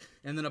stuff,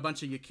 and then a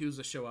bunch of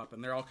Yakuza show up,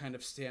 and they're all kind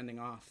of standing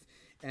off.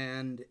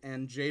 And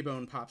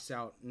J-Bone pops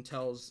out and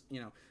tells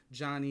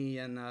Johnny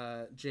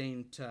and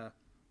Jane to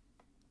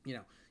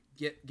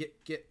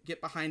get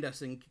behind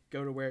us and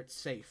go to where it's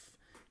safe.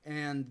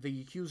 And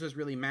the Yakuza's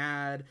really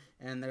mad,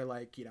 and they're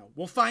like,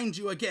 we'll find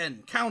you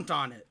again. Count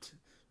on it.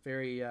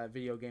 Very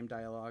video game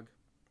dialogue.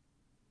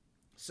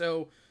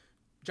 So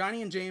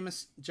Johnny and Jane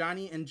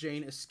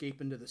escape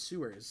into the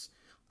sewers.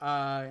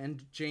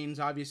 And Jane's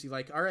obviously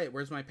like, all right,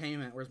 where's my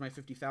payment? Where's my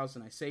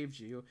 $50,000? I saved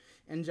you.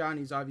 And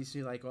Johnny's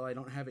obviously like, well, I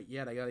don't have it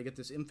yet. I got to get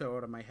this info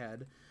out of my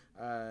head.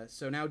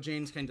 So now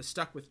Jane's kind of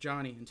stuck with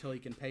Johnny until he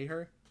can pay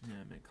her.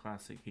 Yeah, but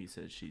classic he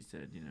said, she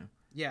said,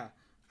 Yeah.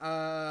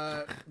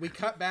 We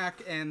cut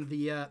back, and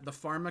the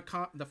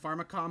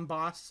Pharmacom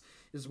boss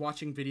is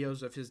watching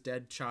videos of his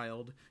dead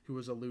child, who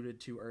was alluded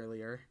to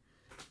earlier.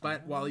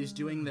 But while he's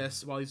doing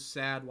this, while he's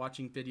sad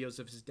watching videos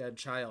of his dead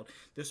child,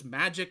 this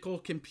magical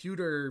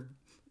computer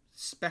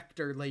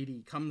specter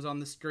lady comes on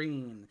the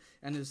screen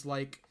and is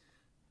like,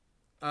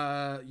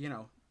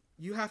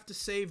 you have to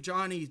save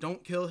Johnny.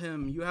 Don't kill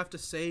him. You have to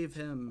save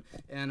him.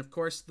 And of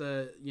course,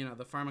 the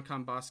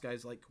Pharmacom boss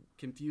guy's like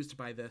confused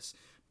by this,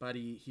 but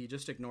he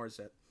just ignores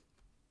it.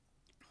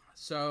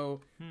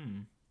 So,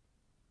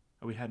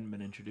 we hadn't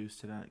been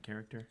introduced to that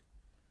character.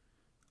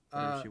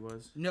 Whatever she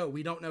was. No,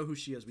 we don't know who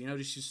she is. We know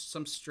she's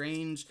some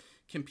strange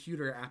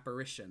computer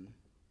apparition.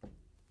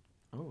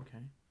 Oh,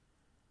 okay.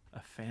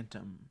 A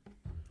phantom.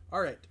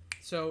 All right.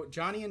 So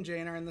Johnny and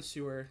Jane are in the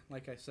sewer,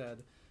 like I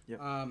said.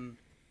 Yep.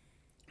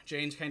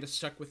 Jane's kind of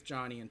stuck with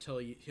Johnny until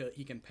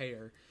he can pay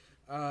her.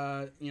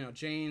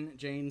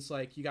 Jane's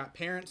like, you got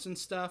parents and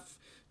stuff.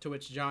 To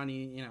which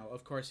Johnny,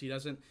 of course he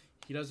doesn't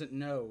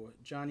know.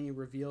 Johnny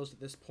reveals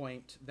at this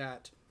point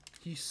that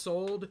he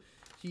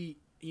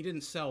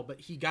didn't sell,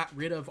 but he got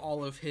rid of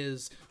all of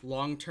his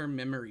long-term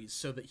memories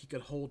so that he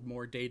could hold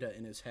more data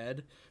in his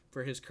head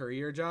for his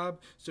career job.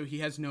 So he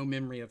has no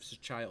memory of his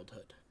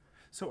childhood.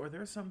 So are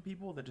there some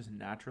people that just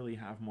naturally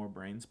have more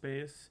brain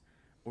space,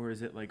 or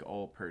is it like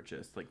all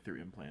purchased, like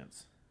through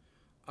implants?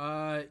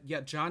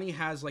 Yeah, Johnny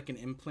has like an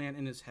implant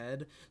in his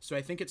head, so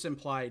I think it's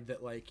implied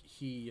that like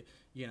he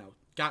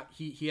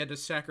had to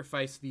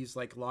sacrifice these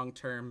like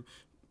long-term,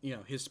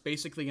 his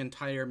basically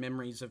entire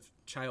memories of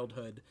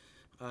childhood,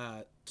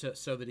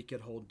 so that he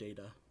could hold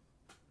data.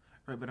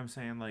 Right, but I'm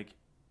saying like,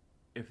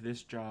 if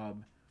this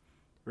job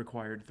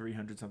required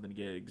 300 something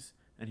gigs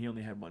and he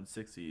only had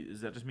 160,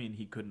 does that just mean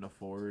he couldn't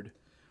afford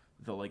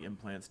the like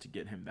implants to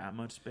get him that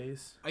much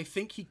space? I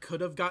think he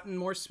could have gotten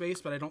more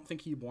space, but I don't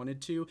think he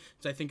wanted to,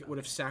 because I think it would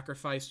have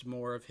sacrificed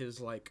more of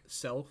his like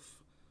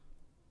self.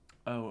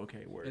 Oh,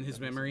 okay. Word. In his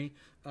memory.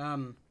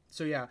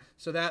 So yeah,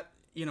 so that,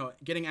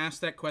 getting asked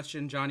that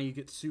question, Johnny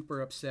gets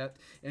super upset,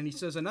 and he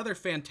says another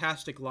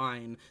fantastic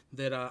line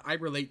that I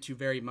relate to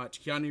very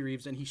much. Keanu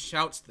Reeves, and he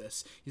shouts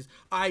this. He's,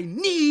 I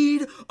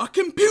need a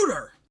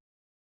computer!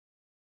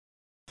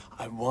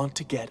 I want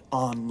to get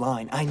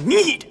online. I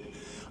need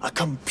a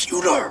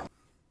computer!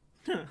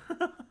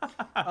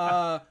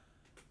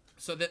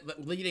 so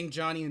that leading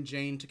Johnny and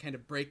Jane to kind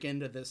of break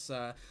into this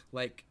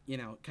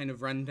kind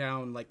of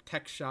rundown like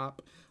tech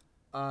shop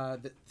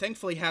that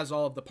thankfully has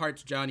all of the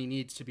parts Johnny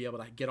needs to be able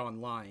to get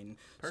online.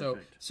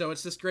 Perfect. So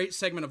it's this great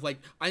segment of like,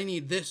 I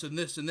need this and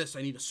this and this.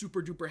 I need a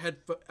super duper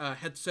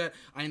headset.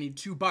 I need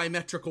 2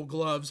 biometrical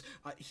gloves.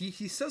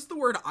 He says the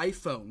word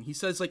iPhone. He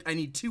says like, I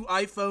need 2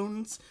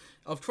 iPhones.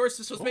 Of course,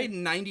 this was made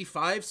in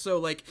 '95, so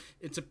like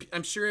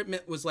I'm sure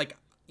it was like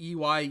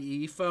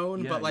EYE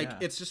phone, but like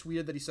it's just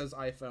weird that he says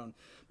iPhone.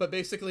 But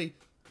basically,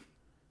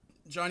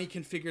 Johnny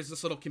configures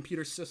this little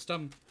computer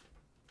system.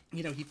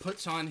 You know, he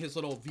puts on his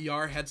little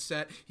VR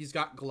headset, he's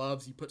got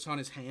gloves, he puts on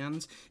his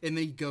hands, and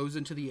then he goes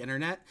into the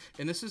internet.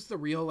 And this is the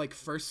real, like,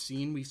 first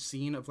scene we've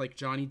seen of, like,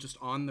 Johnny just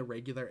on the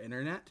regular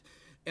internet.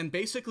 And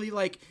basically,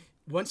 like,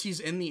 once he's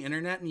in the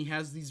internet and he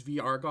has these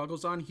VR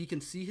goggles on, he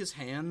can see his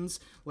hands,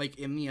 like,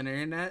 in the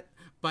internet,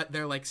 but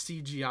they're, like,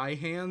 CGI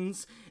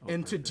hands.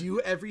 And to do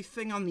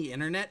everything on the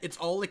internet, it's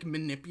all, like,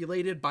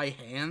 manipulated by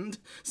hand.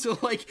 So,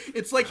 like,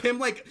 it's like him,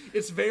 like,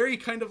 it's very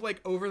kind of, like,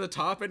 over the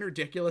top and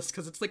ridiculous,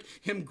 because it's, like,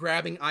 him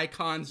grabbing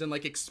icons and,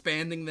 like,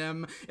 expanding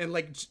them and,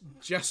 like,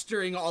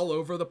 gesturing all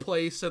over the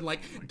place and,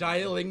 like,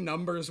 dialing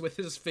numbers with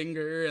his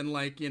finger and,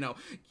 like, you know,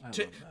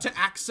 to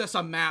access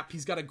a map,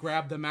 he's got to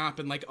grab the map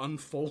and, like,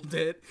 unfold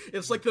it.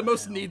 It's, like, the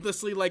most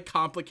needlessly, like,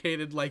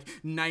 complicated, like,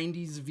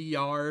 90s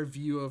VR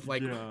view of,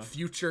 like,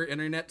 future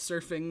internet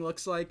surfing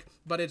looks like.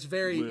 But it's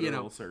very, literal, you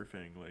know...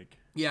 surfing, like...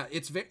 Yeah,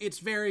 it's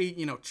very,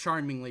 you know,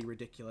 charmingly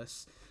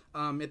ridiculous.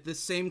 At the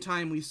same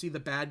time, we see the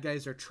bad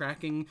guys are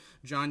tracking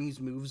Johnny's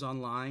moves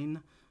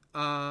online.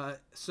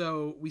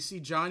 So we see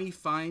Johnny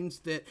finds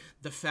that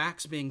the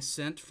fax being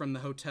sent from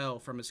the hotel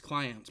from his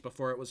clients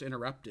before it was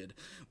interrupted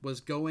was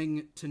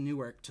going to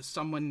Newark to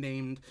someone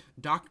named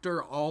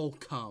Dr.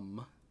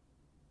 Allcome.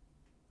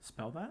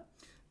 Spell that?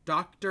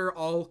 Dr.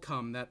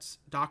 Allcome, that's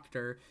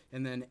doctor,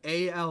 and then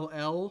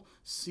ALLCOME.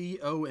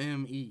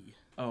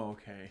 Oh,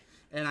 okay.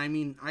 And I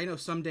mean, I know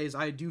some days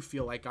I do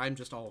feel like I'm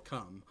just all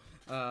cum.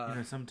 You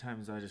know,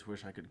 sometimes I just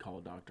wish I could call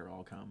Dr.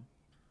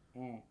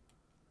 Allcome.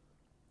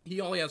 He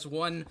only has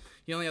one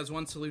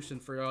solution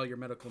for all your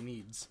medical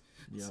needs.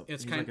 Yep.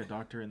 He's like a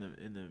doctor in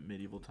the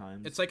medieval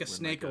times. It's like a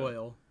snake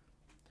oil.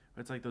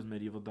 It's like those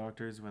medieval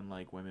doctors when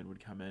like women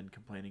would come in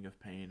complaining of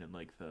pain and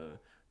like the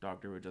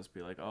doctor would just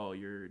be like, "Oh,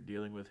 you're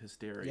dealing with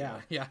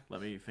hysteria. Yeah.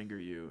 Let me finger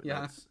you.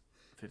 Yeah. That's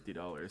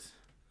 $50."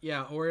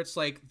 Yeah, or it's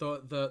like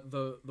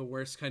the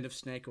worst kind of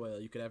snake oil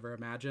you could ever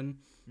imagine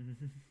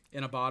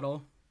in a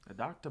bottle.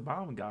 Dr.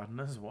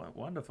 Baumgartner's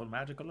wonderful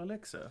magical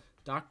elixir.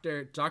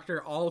 Dr.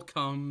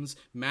 Allcome's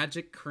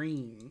magic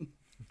cream.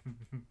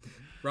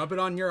 Rub it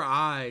on your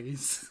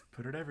eyes.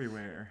 Put it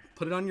everywhere.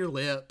 Put it on your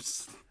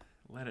lips.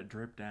 Let it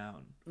drip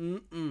down.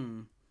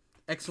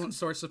 Excellent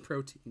source of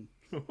protein.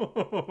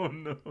 Oh,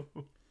 no.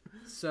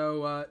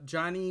 So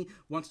Johnny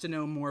wants to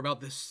know more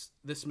about this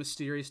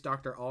mysterious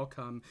Dr.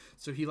 Allcome.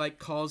 So he like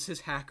calls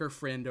his hacker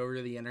friend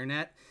over the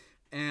internet.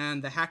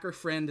 And the hacker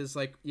friend is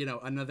like, you know,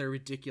 another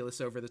ridiculous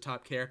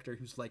over-the-top character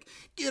who's like,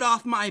 "Get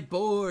off my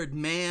board,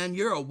 man.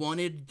 You're a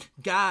wanted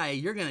guy.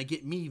 You're going to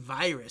get me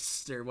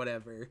virus," or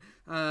whatever.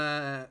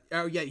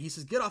 He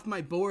says, "Get off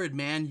my board,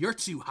 man. You're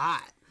too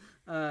hot."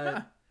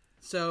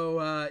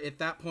 So at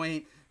that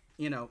point,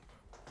 you know,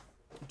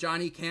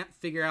 Johnny can't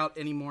figure out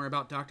any more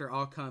about Dr.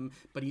 Allcome,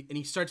 but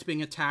he starts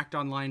being attacked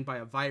online by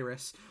a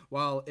virus,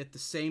 while at the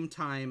same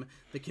time,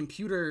 the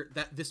computer,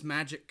 that this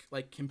magic,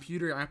 like,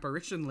 computer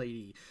apparition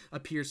lady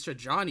appears to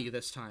Johnny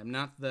this time,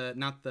 not the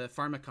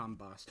Pharmacom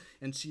boss.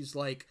 And she's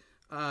like,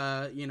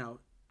 you know,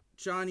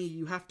 "Johnny,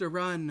 you have to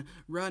run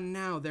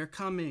now, they're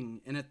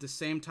coming." And at the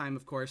same time,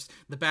 of course,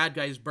 the bad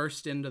guys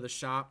burst into the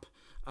shop,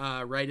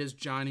 right as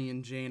Johnny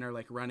and Jane are,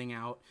 like, running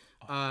out.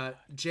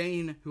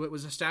 Jane, who it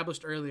was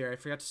established earlier, I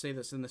forgot to say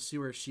this, in the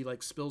sewer, she,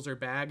 like, spills her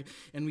bag,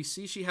 and we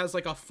see she has,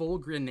 like, a full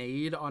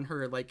grenade on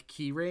her, like,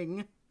 key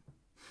ring.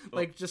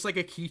 Like, just like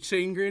a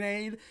keychain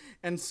grenade.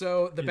 And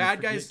so the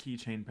bad guys...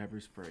 keychain pepper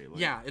spray.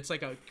 Like, yeah, it's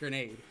like a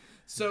grenade.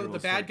 So the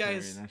bad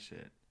guys... That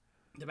shit.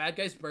 The bad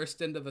guys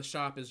burst into the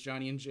shop as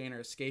Johnny and Jane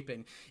are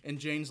escaping, and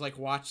Jane's like,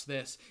 "Watch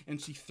this," and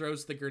she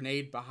throws the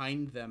grenade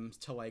behind them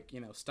to, like, you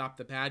know, stop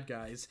the bad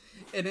guys.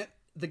 And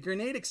the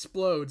grenade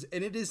explodes,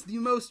 and it is the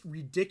most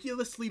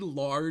ridiculously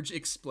large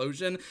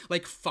explosion,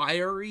 like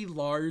fiery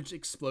large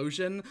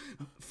explosion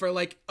for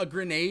like a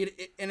grenade.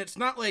 And it's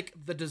not like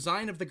the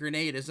design of the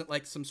grenade isn't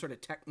like some sort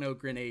of techno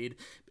grenade.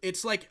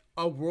 It's like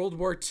a World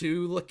War II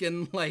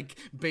looking like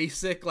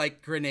basic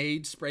like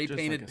grenade spray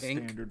painted like a pink.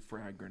 Standard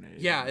frag grenade.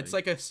 Yeah, it's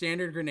like a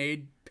standard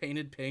grenade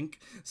painted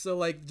pink. So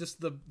like just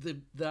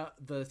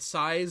the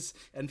size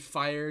and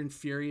fire and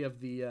fury of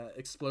the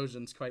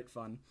explosion's quite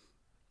fun.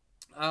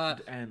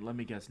 And let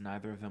me guess,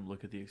 neither of them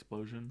look at the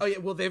explosion? Oh yeah,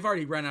 well they've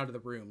already run out of the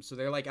room, so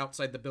they're like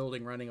outside the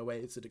building running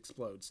away as it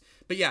explodes.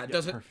 But yeah,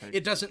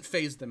 it doesn't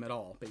phase them at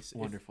all,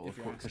 basically. Wonderful.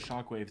 Of course, the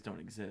shockwaves don't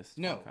exist.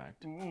 No. In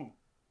fact.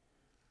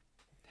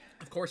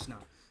 Of course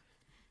not.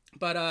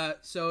 But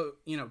so,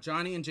 you know,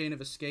 Johnny and Jane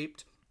have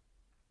escaped.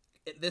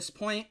 At this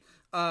point,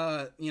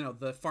 you know,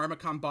 the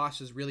Pharmacom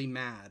boss is really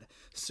mad.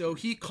 So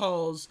he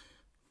calls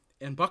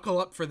And buckle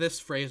up for this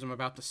phrase I'm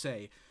about to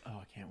say. Oh,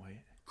 I can't wait.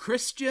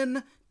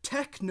 Christian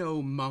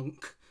techno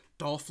monk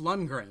Dolph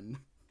Lundgren.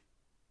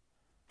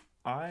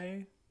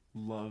 I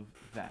love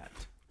that.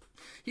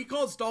 He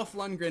calls Dolph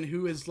Lundgren,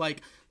 who is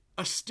like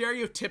a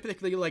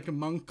stereotypically like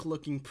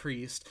monk-looking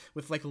priest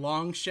with like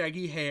long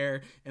shaggy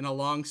hair and a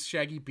long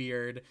shaggy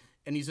beard,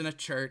 and he's in a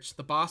church.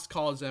 The boss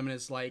calls him and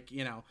is like,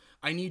 you know,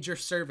 I need your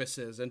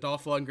services. And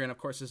Dolph Lundgren, of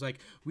course, is like,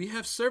 we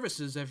have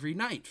services every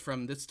night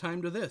from this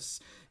time to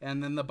this.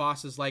 And then the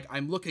boss is like,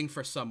 I'm looking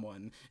for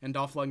someone. And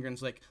Dolph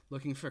Lundgren's like,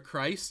 looking for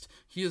Christ?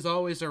 He is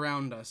always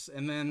around us.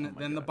 And then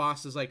the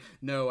boss is like,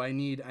 no, I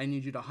need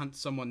you to hunt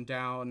someone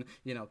down.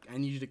 You know, I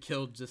need you to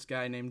kill this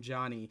guy named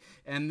Johnny.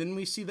 And then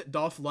we see that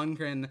Dolph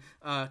Lundgren,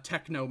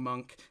 techno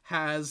monk,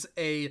 has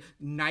a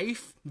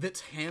knife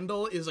that's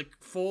handle is like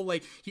full,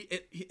 like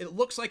it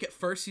looks like at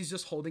first he's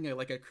just holding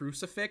a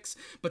crucifix,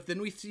 but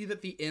then we see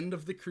that the end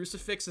of the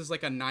crucifix is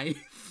like a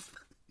knife.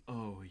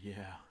 Oh,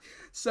 yeah.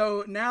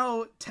 So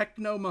now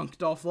techno monk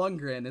Dolph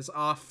Lundgren is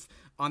off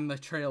on the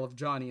trail of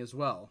Johnny as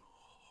well.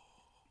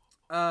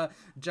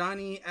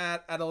 Johnny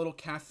at a little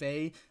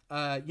cafe.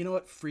 You know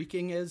what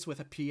freaking is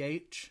with a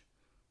PH?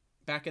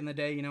 Back in the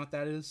day, you know what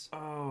that is?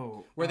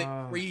 Oh. Where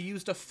you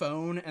used a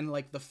phone and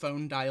like the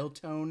phone dial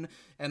tone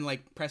and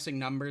like pressing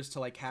numbers to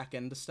like hack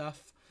into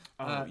stuff.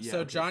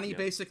 So Johnny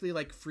basically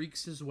like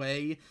freaks his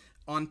way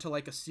onto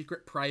like a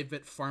secret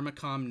private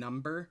Pharmacom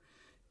number,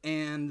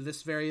 and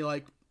this very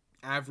like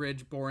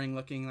average boring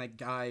looking like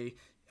guy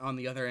on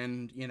the other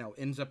end, you know,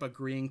 ends up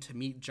agreeing to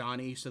meet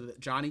Johnny so that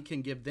Johnny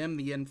can give them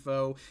the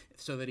info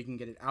so that he can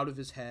get it out of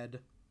his head.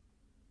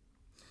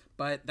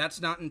 But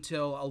that's not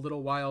until a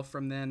little while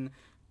from then.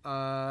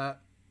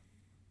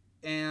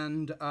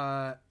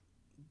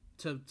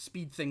 To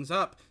speed things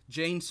up,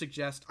 Jane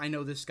suggests, I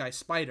know this guy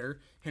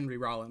Spider, Henry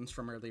Rollins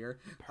from earlier.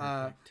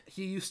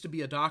 He used to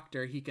be a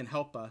doctor. He can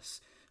help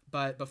us.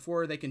 But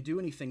before they can do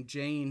anything,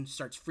 Jane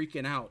starts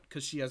freaking out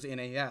because she has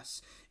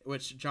NAS,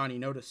 which Johnny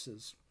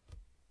notices.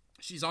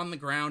 She's on the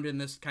ground in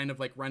this kind of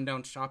like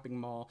rundown shopping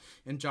mall,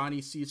 and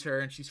Johnny sees her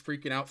and she's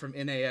freaking out from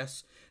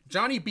NAS.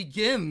 Johnny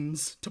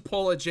begins to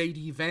pull a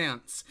JD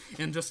Vance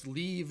and just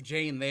leave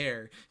Jane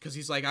there because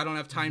he's like, I don't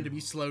have time to be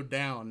slowed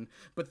down.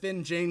 But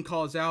then Jane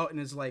calls out and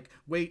is like,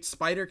 wait,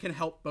 Spider can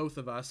help both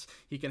of us.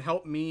 He can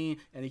help me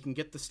and he can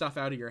get the stuff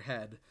out of your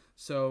head.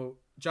 So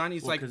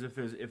Johnny's like, because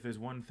if there's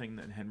one thing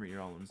that Henry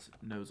Rollins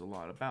knows a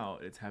lot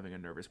about, it's having a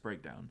nervous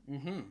breakdown.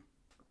 Mm-hmm.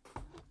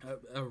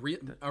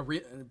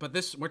 But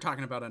this, we're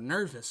talking about a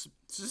nervous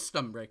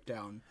system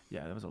breakdown.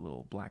 Yeah, that was a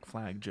little Black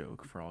Flag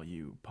joke for all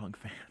you punk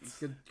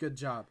fans. Good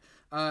job.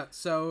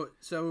 So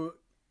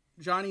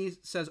Johnny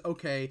says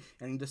okay,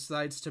 and he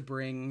decides to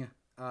bring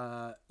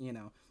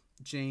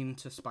Jane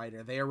to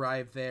Spider. They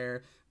arrive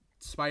there.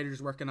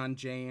 Spider's working on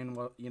Jane,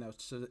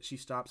 so that she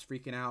stops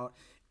freaking out.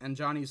 And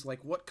Johnny's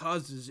like, what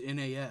causes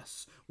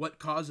NAS? What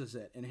causes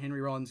it? And Henry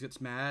Rollins gets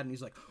mad, and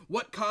he's like,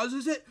 what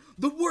causes it?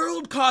 The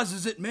world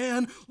causes it,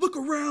 man! Look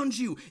around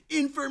you!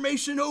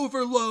 Information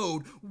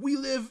overload! We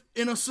live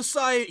in a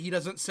society... He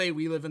doesn't say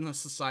we live in a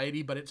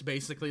society, but it's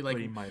basically like,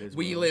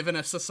 we live in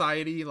a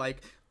society,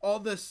 like, all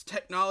this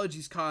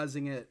technology's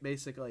causing it,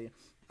 basically.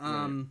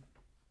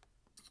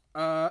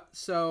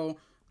 So,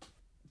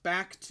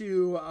 back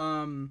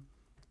to,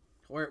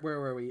 where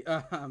were we?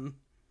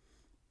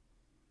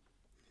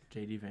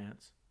 JD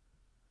Vance.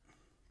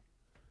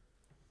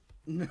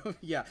 No,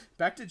 yeah,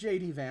 back to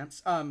JD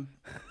Vance.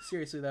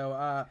 Seriously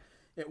though,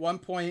 at one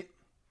point,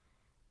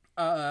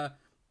 the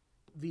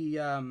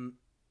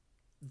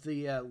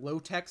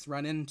low-techs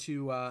run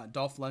into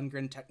Dolph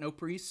Lundgren, Techno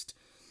Priest,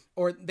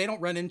 or they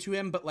don't run into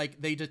him, but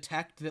like they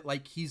detect that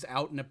like he's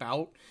out and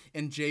about,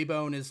 and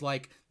J-Bone is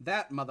like,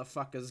 that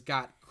motherfucker's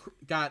got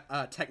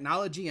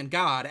technology and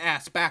God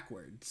ass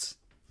backwards.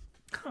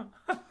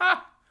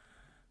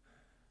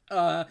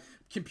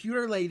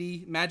 Computer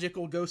lady,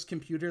 magical ghost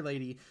computer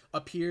lady,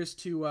 appears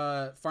to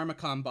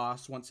Pharmacom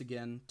boss once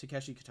again,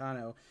 Takeshi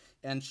Kitano,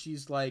 and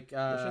she's like...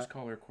 let's just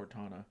call her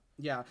Cortana.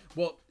 Yeah,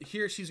 well,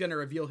 here she's going to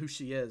reveal who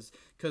she is,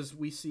 because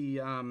we see,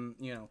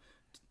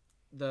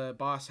 the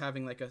boss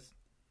having like a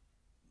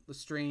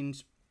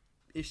strange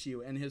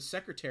issue, and his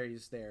secretary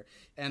is there,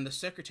 and the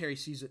secretary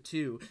sees it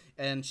too,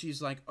 and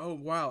she's like, oh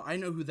wow, I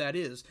know who that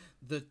is.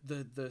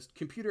 The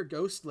computer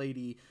ghost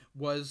lady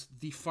was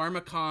the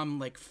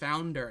Pharmacom like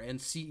founder and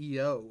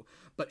CEO,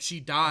 but she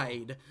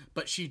died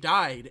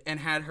and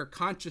had her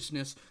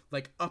consciousness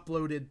like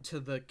uploaded to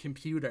the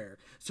computer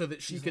so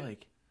that she's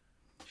like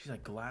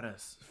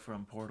Gladys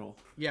from Portal.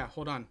 Yeah,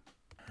 hold on.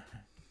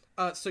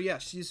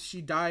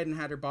 She died and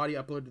had her body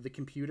uploaded to the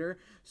computer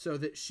so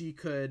that she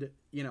could,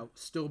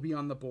 still be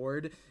on the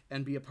board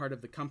and be a part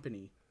of the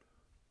company.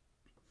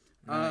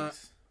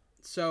 Nice.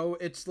 So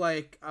it's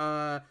like,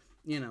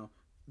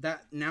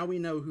 that now we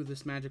know who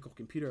this magical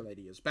computer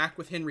lady is. Back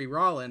with Henry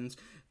Rollins,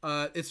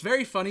 it's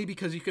very funny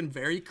because you can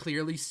very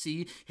clearly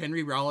see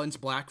Henry Rollins'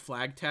 Black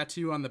Flag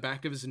tattoo on the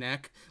back of his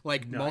neck,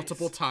 like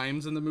multiple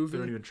times in the movie.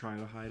 They don't even try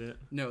to hide it.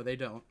 No, they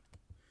don't.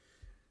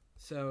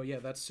 So yeah,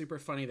 that's super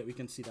funny that we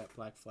can see that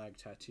black flag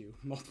tattoo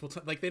multiple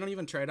times. Like they don't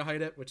even try to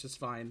hide it, which is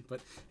fine,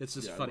 but it's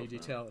just funny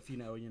detail. If you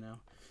know, you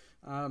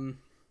know.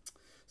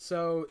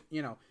 So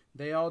you know,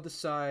 they all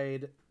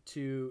decide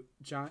to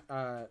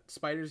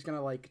Spider's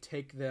gonna like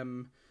take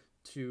them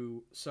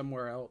to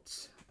somewhere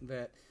else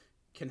that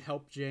can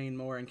help Jane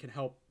more and can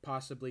help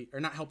possibly, or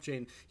not help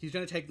Jane. He's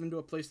gonna take them to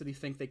a place that he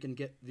think they can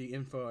get the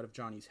info out of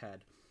Johnny's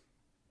head.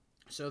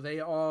 So they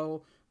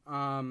all,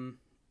 you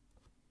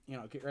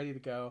know, get ready to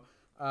go.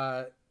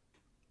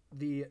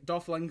 The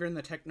Dolph Lundgren,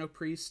 the techno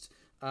priest,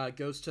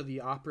 goes to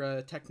the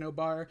opera techno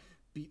bar,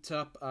 beats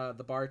up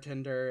the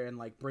bartender, and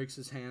like breaks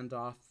his hand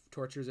off,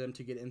 tortures him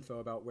to get info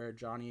about where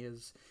Johnny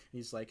is. And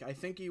he's like, I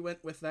think he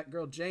went with that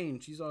girl Jane.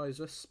 She's always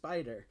with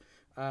Spider.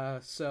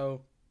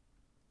 So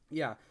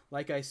yeah,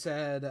 like I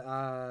said,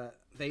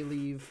 they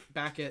leave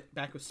back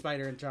with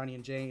Spider and Johnny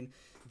and Jane.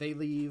 They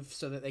leave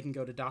so that they can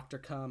go to Dr.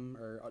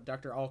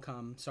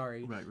 Allcom,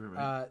 sorry.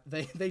 Right.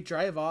 They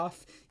drive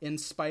off in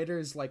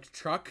Spider's like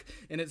truck,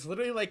 and it's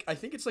literally like, I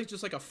think it's like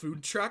just like a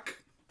food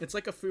truck. It's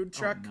like a food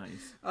truck. Oh,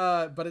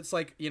 nice. But it's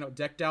like, you know,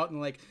 decked out in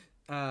like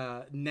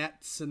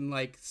nets and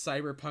like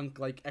cyberpunk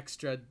like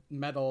extra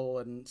metal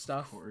and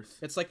stuff. Of course.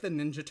 It's like the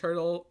Ninja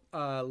Turtle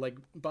like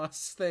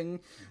bus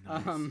thing.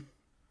 Nice.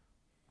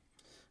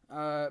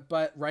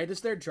 But right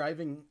as they're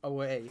driving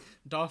away,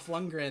 Dolph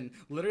Lundgren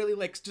literally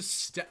like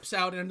just steps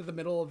out into the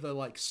middle of the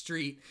like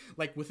street,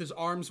 like with his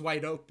arms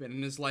wide open,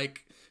 and is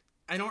like,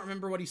 I don't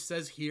remember what he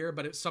says here,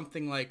 but it's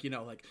something like, you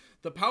know, like,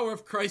 the power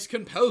of Christ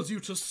compels you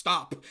to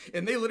stop.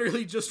 And they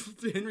literally just,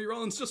 Henry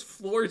Rollins just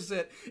floors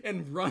it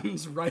and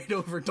runs right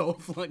over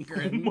Dolph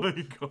Lundgren. Oh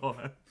my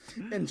god.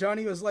 And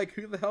Johnny was like,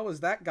 who the hell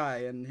is that guy?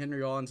 And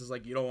Henry Rollins is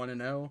like, you don't want to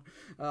know.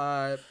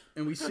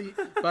 And we see,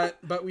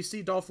 but we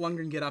see Dolph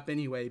Lundgren get up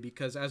anyway,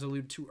 because as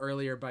alluded to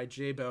earlier by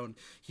J-Bone,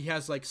 he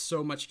has like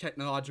so much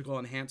technological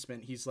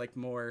enhancement. He's like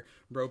more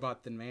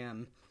robot than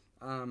man.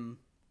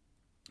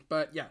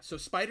 But yeah, so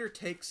Spider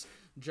takes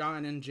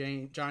Johnny and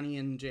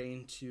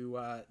Jane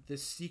to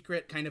this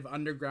secret kind of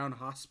underground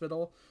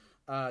hospital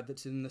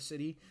that's in the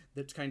city,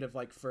 that's kind of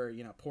like for,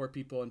 you know, poor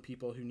people and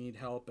people who need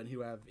help and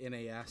who have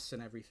NAS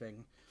and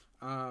everything.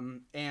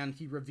 And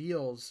he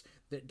reveals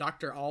that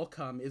Dr.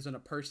 Allcom isn't a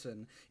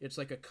person. It's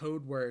like a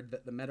code word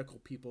that the medical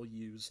people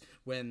use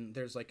when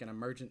there's like an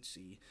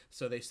emergency.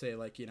 So they say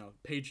like, you know,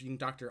 paging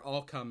Dr.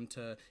 Allcom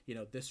to, you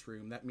know, this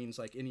room. That means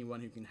like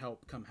anyone who can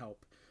help, come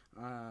help.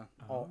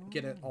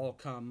 Get it, all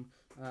come.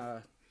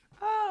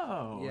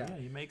 Yeah,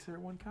 he makes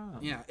everyone come.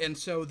 Yeah, and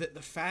so that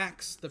the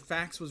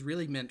fax was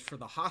really meant for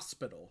the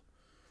hospital.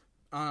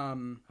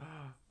 And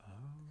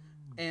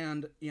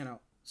you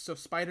know, so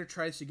Spider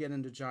tries to get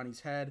into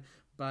Johnny's head,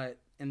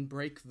 and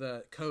break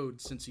the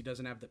code since he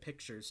doesn't have the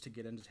pictures to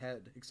get into his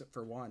head, except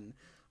for one.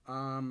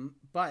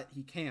 But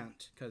he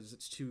can't because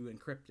it's too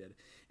encrypted.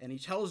 And he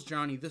tells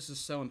Johnny this is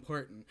so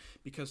important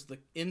because the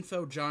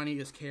info Johnny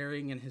is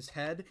carrying in his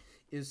head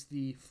is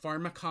the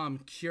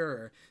Pharmacom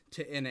cure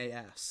to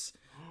NAS.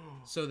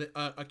 So that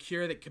a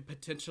cure that could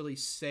potentially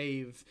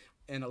save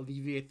and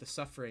alleviate the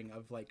suffering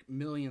of like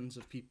millions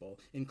of people,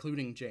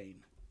 including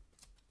Jane.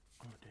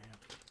 Oh, damn.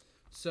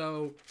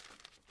 So,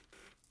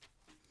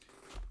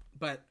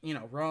 but, you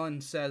know,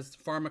 Rollins says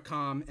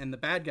Pharmacom and the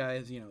bad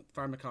guys, you know,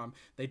 Pharmacom,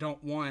 they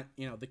don't want,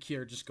 you know, the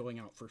cure just going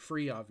out for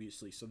free,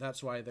 obviously. So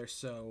that's why they're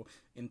so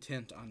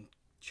intent on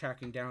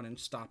tracking down and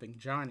stopping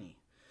Johnny.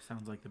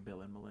 Sounds like the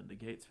Bill and Melinda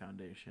Gates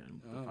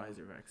Foundation, the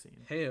Pfizer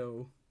vaccine.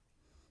 Heyo.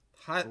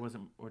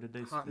 Did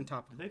they fund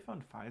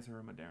Pfizer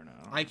or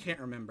Moderna? I can't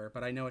remember,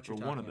 but I know what you're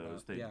talking about. Or one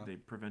of those. They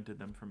prevented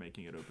them from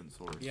making it open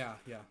source. Yeah.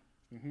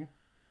 Mm-hmm.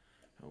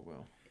 Oh,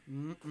 well.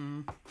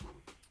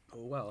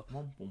 Oh,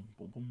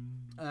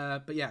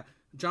 well. But yeah,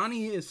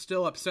 Johnny is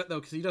still upset,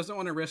 though, because he doesn't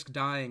want to risk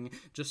dying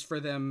just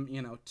for them,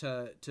 you know,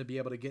 to be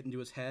able to get into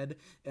his head.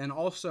 And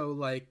also,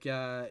 like,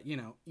 you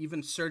know,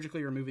 even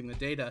surgically removing the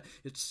data,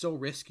 it's so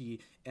risky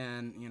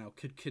and, you know,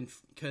 could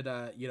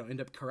you know,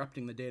 end up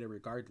corrupting the data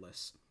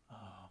regardless.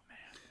 Oh, man.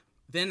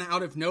 Then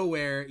out of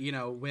nowhere, you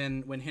know,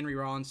 when Henry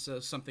Rollins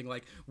says something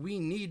like, we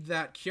need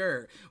that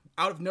cure,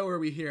 out of nowhere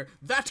we hear,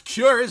 that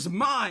cure is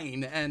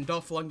mine! And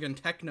Dolph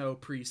Lundgren, techno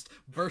priest,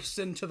 bursts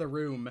into the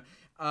room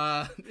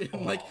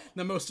in like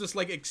the most just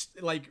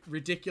like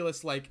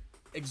ridiculous, like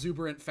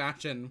exuberant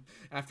fashion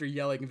after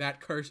yelling,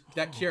 that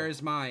cure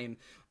is mine.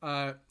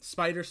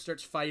 Spider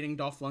starts fighting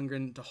Dolph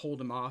Lundgren to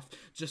hold him off,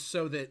 just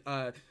so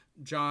that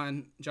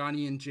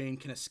Johnny and Jane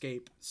can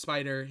escape.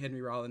 Spider,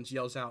 Henry Rollins,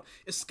 yells out,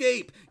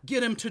 escape!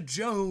 Get him to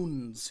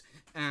Jones!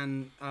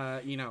 And,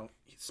 you know,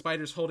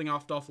 Spider's holding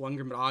off Dolph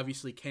Lundgren, but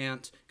obviously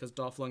can't, because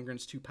Dolph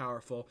Lundgren's too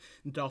powerful.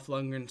 And Dolph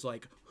Lundgren's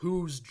like,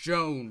 who's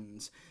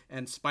Jones?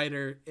 And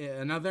Spider,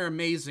 another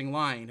amazing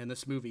line in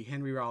this movie,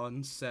 Henry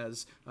Rollins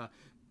says,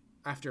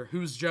 after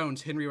who's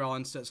Jones, Henry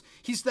Rollins says,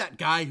 he's that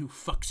guy who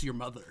fucks your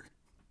mother.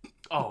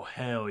 Oh,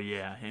 hell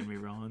yeah, Henry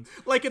Rollins.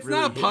 Like, it's really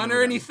not a pun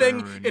or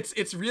anything.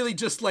 It's really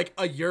just like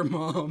a your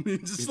mom.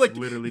 It's like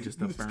literally just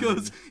a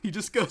burn. He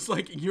just goes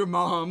like, your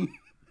mom.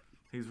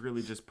 He's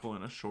really just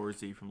pulling a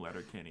Shorzy from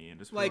Letterkenny and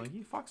just Like- like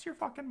he fucks your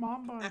fucking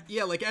mom, bud.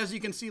 Yeah, like as you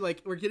can see,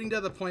 like we're getting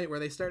to the point where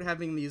they start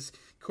having these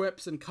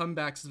quips and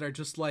comebacks that are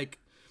just like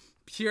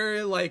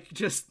pure, like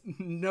just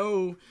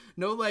no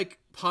like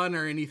pun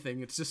or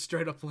anything. It's just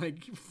straight up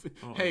like,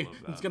 hey, love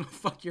that. it's gonna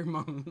fuck your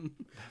mom.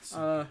 That's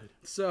so good.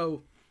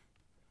 So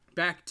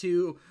back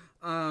to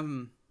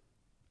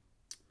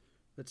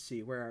let's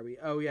see, where are we?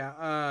 Oh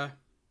yeah,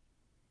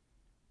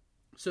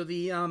 so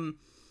the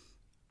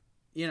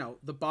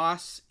the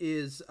boss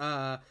is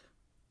at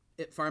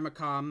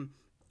Pharmacom,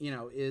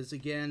 what is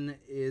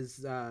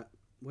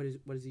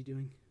he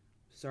doing?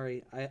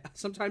 Sorry, I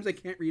sometimes I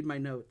can't read my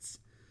notes.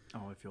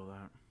 Oh, I feel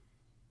that.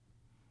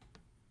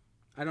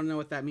 I don't know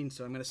what that means,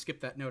 so I'm going to skip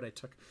that note I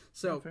took.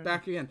 So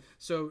back again.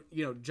 So,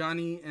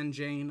 Johnny and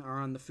Jane are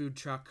on the food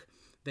truck.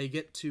 They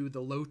get to the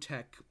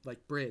low-tech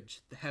like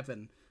bridge, the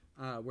Heaven,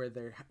 where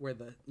the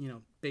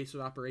base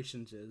of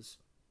operations is.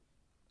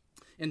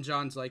 And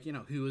John's like,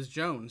 who is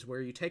Jones? Where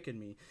are you taking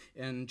me?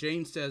 And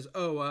Jane says,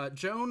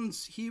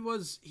 Jones, he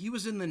was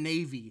in the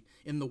Navy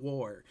in the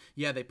war.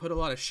 Yeah, they put a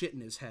lot of shit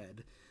in his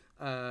head.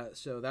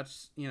 So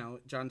that's,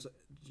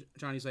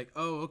 Johnny's like,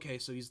 oh, okay,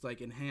 so he's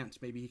like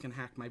enhanced. Maybe he can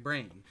hack my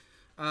brain.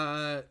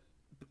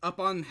 Up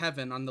on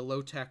Heaven, on the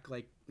low-tech,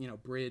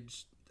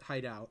 bridge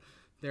hideout,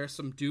 there are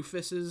some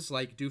doofuses,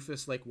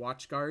 like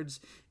watch guards,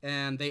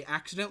 and they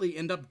accidentally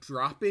end up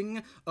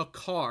dropping a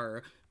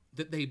car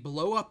that they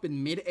blow up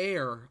in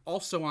midair,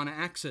 also on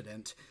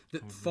accident,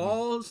 that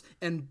falls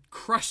and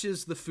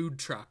crushes the food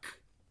truck.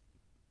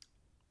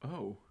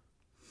 Oh.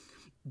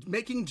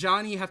 Making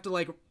Johnny have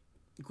to,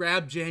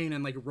 grab Jane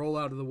and, roll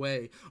out of the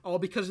way, all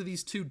because of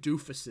these two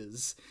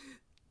doofuses.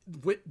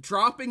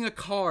 Dropping a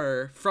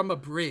car from a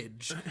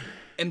bridge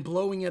and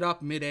blowing it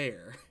up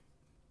midair.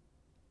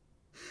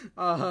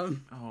 Oh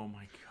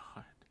my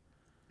god.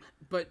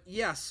 But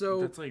yeah,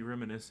 so That's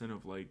reminiscent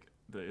of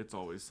the It's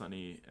Always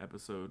Sunny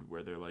episode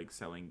where they're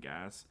selling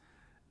gas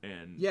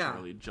and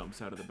Charlie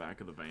jumps out of the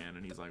back of the van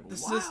and he's like,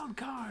 wild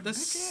card.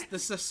 This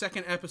is the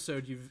second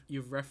episode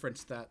you've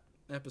referenced that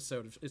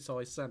episode of It's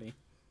Always Sunny.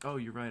 Oh,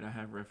 you're right, I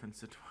have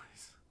referenced it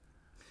twice.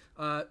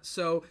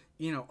 So,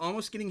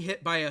 almost getting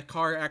hit by a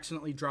car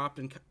accidentally dropped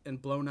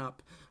and blown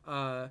up.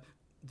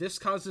 This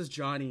causes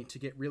Johnny to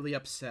get really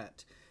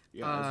upset.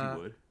 Yeah, as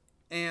he would.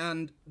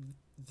 And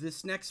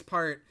this next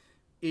part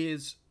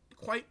is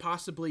quite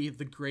possibly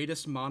the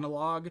greatest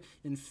monologue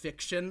in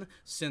fiction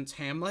since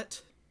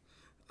Hamlet.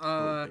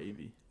 Oh,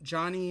 baby.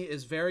 Johnny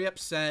is very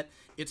upset.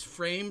 It's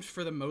framed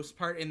for the most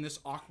part in this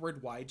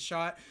awkward wide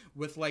shot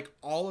with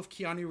all of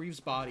Keanu Reeves'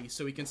 body,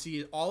 so we can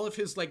see all of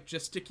his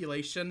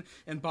gesticulation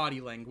and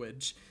body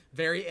language.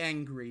 Very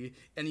angry,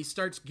 and he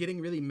starts getting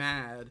really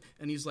mad,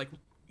 and he's like,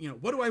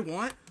 what do I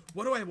want?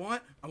 What do I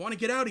want? I want to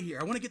get out of here.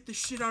 I want to get this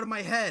shit out of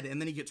my head. And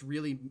then he gets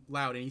really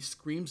loud and he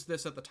screams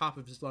this at the top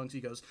of his lungs.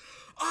 He goes,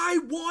 I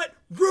want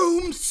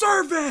room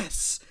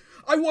service.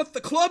 I want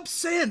the club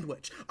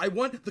sandwich. I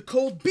want the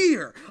cold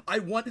beer. I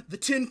want the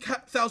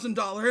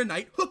 $10,000 a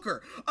night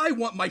hooker. I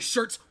want my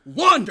shirts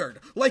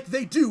laundered like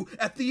they do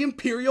at the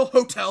Imperial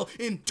Hotel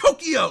in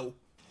Tokyo.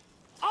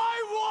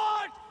 I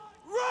want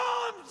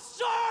room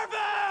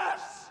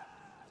service!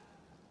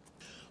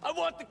 I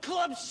want the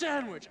club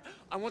sandwich.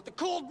 I want the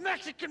cold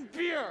Mexican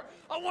beer.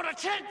 I want a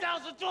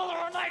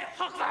 $10,000 a night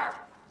hooker.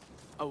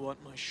 I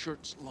want my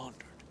shirts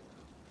laundered.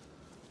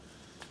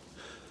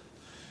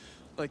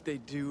 Like they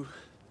do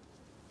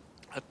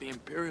at the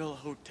Imperial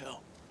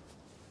Hotel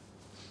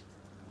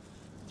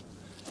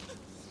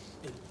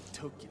in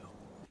Tokyo.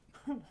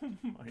 Oh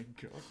my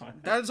god.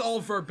 That is all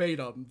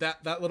verbatim,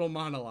 that little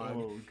monologue.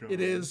 Oh, God. It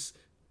is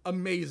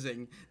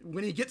amazing.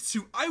 When he gets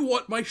to, I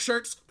want my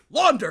shirts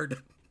laundered.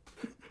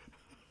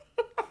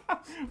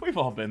 We've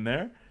all been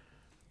there.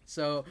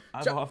 So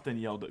I've often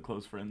yelled at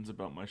close friends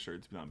about my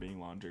shirts not being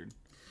laundered.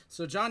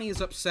 So Johnny is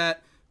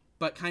upset,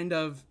 but kind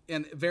of,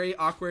 and very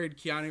awkward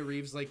Keanu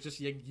Reeves, just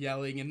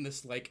yelling in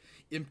this,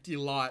 empty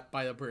lot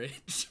by a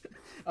bridge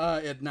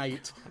at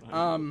night.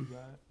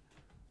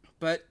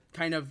 But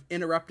kind of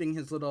interrupting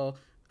his little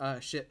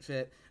shit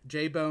fit,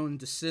 J-Bone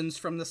descends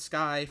from the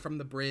sky, from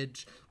the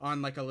bridge,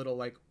 on, a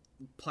little,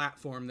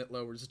 platform that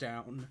lowers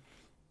down.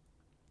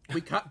 We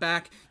cut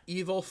back.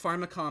 Evil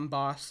Pharmacom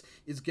boss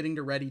is getting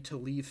ready to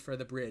leave for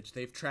the bridge.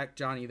 They've tracked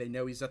Johnny. They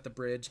know he's at the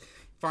bridge.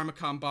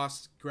 Pharmacom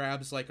boss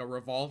grabs a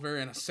revolver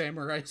and a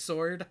samurai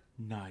sword.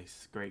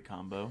 Nice. Great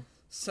combo.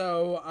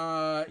 So,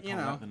 Call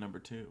that the number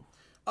 2.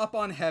 Up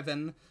on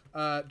Heaven,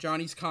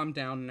 Johnny's calmed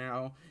down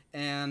now.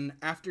 And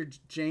after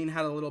Jane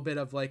had a little bit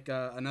of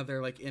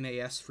another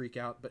NAS freak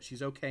out, but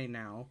she's okay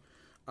now.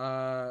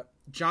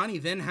 Johnny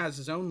then has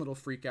his own little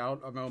freak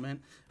out a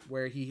moment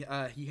where he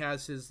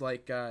has his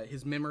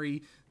his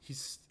memory.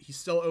 He's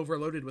still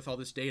overloaded with all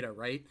this data,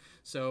 right?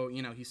 So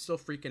he's still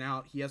freaking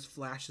out. He has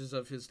flashes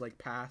of his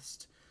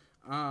past,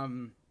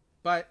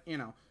 but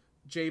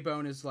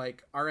J-Bone is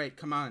like, all right,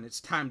 come on,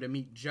 it's time to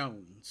meet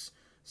Jones.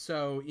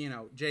 So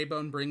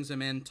J-Bone brings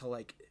him in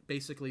to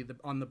basically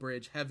on the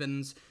bridge,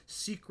 Heaven's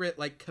secret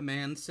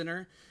command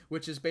center,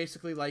 which is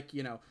basically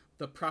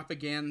the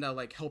propaganda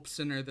like help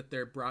center that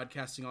they're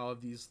broadcasting all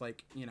of these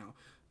like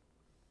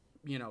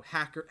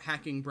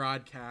hacking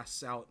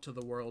broadcasts out to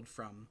the world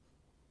from.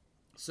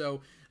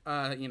 So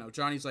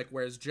Johnny's like,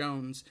 where's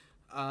Jones?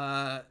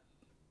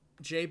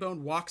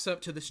 J-Bone walks up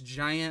to this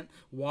giant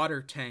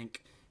water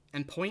tank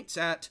and points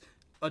at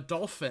a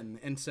dolphin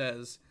and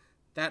says,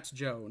 that's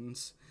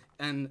Jones.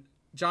 And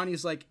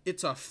Johnny's like,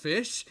 it's a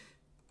fish?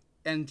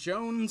 And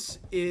Jones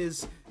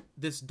is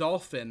this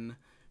dolphin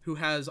who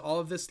has all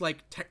of this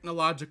like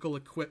technological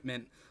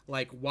equipment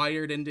like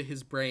wired into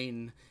his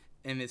brain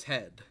and his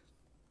head.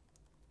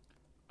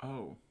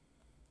 Oh.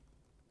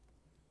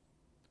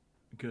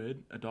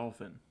 Good. A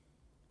dolphin.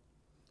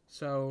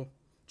 So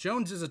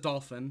Jones is a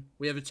dolphin.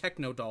 We have a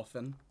techno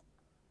dolphin.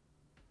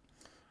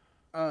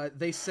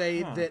 They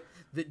say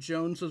that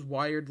Jones was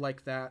wired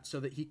like that so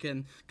that he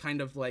can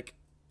kind of like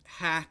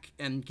hack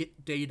and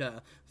get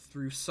data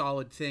through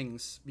solid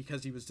things,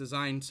 because he was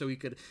designed so he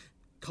could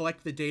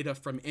collect the data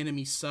from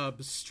enemy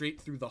subs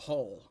straight through the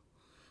hull.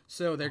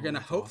 So they're going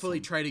to hopefully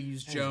try to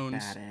use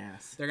Jones.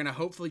 Badass. They're going to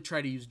hopefully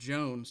try to use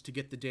Jones to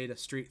get the data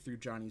straight through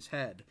Johnny's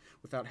head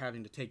without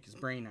having to take his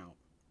brain out.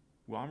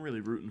 Well, I'm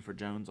really rooting for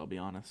Jones, I'll be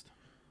honest.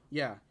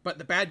 Yeah, but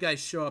the bad guys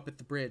show up at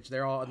the bridge.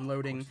 They're all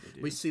unloading.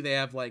 They We see they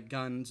have like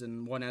guns,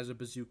 and one has a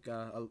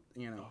bazooka.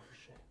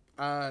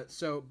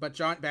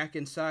 But back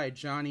inside,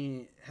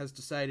 Johnny has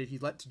decided he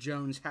lets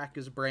Jones hack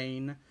his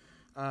brain.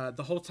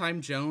 The whole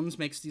time, Jones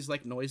makes these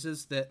like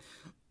noises that,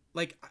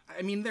 like,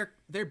 I mean,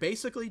 they're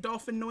basically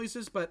dolphin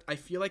noises, but I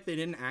feel like they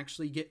didn't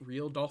actually get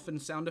real dolphin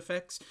sound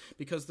effects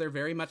because they're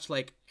very much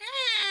like.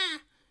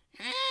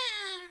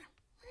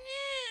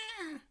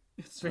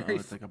 It's very.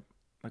 It's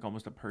like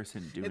almost a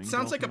person doing. It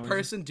sounds like a noises.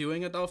 person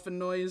doing a dolphin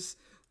noise.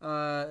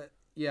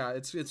 Yeah,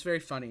 it's very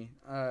funny.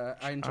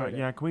 I enjoyed it.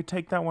 Yeah, can we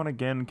take that one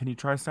again? Can you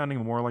try sounding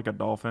more like a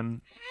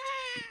dolphin?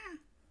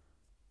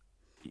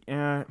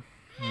 Yeah.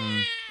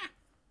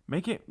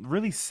 Make it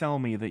really sell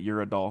me that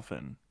you're a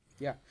dolphin.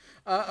 Yeah.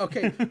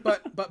 Okay,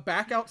 but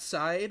back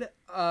outside,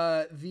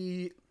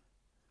 one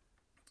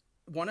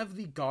of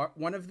the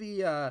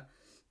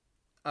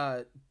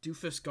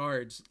doofus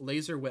guards,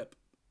 Laser Whip,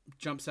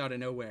 jumps out of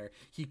nowhere.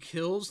 He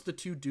kills the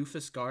two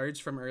doofus guards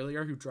from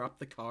earlier who dropped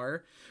the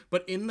car,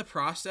 but in the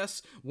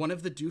process, one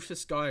of the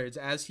doofus guards,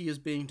 as he is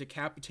being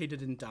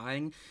decapitated and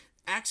dying,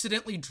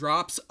 accidentally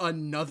drops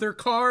another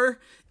car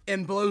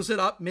and blows it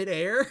up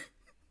midair.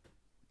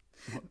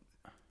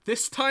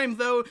 This time,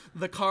 though,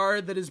 the car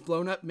that is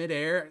blown up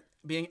midair,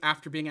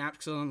 after being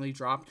accidentally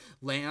dropped,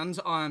 lands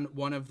on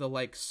one of the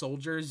like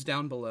soldiers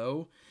down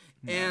below.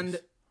 Nice. And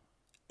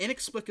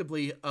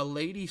inexplicably, a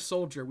lady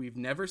soldier we've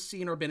never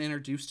seen or been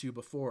introduced to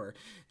before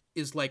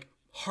is like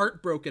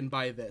heartbroken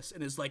by this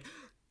and is like,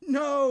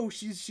 no,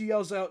 she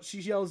yells out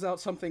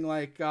something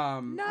like,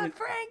 not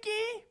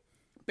Frankie.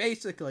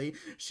 Basically,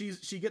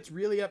 she gets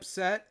really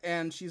upset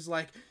and she's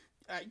like,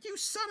 you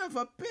son of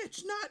a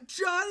bitch, not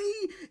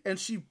Johnny. And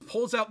she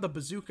pulls out the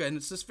bazooka, and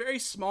it's this very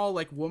small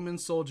like woman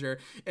soldier,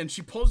 and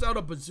she pulls out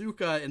a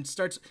bazooka and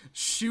starts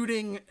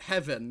shooting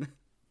Heaven.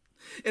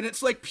 And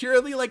it's like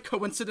purely like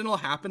coincidental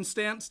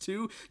happenstance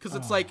too, because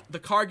it's like the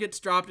car gets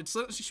dropped. It's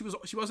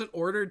she wasn't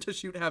ordered to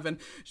shoot Heaven.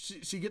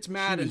 She gets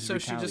mad, and so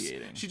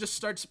she just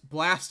starts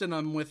blasting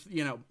them with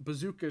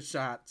bazooka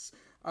shots.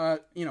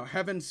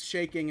 Heaven's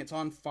shaking. It's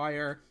on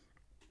fire.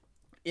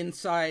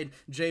 Inside,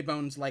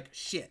 J-Bone's like,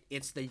 shit,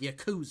 it's the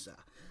Yakuza.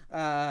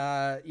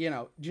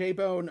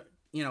 J-Bone,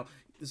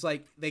 is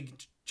like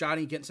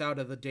Johnny gets out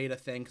of the data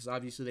thing because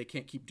obviously they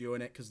can't keep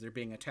doing it because they're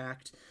being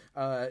attacked.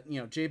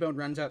 J-Bone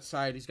runs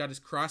outside. He's got his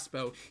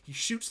crossbow. He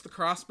shoots the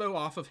crossbow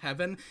off of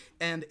Heaven,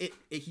 and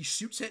he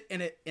shoots it,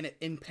 and it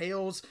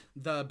impales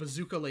the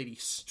bazooka lady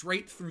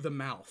straight through the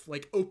mouth,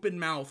 like open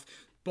mouth.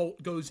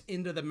 Bolt goes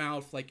into the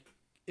mouth, like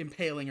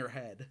impaling her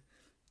head.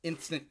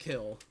 Instant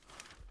kill.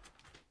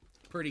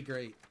 Pretty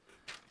great.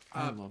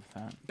 I love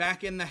that.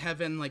 Back in the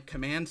Heaven like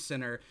command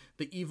center,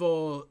 the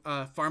evil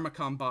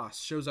Pharmacom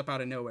boss shows up out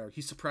of nowhere.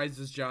 He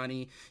surprises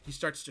Johnny. He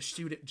starts to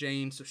shoot at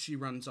Jane, so she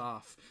runs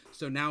off.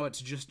 So now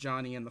it's just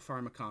Johnny and the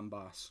Pharmacom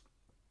boss.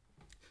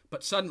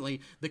 But suddenly,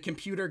 the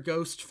computer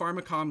ghost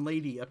Pharmacom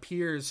lady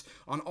appears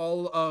on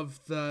all of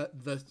the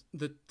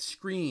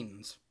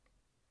screens,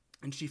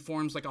 and she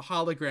forms like a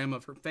hologram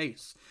of her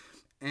face.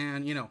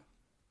 And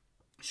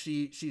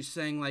she's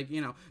saying like,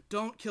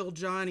 don't kill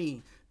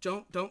Johnny.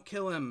 Don't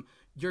kill him.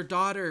 Your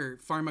daughter,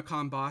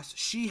 Pharmacom boss,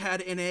 she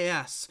had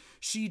NAS.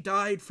 She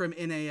died from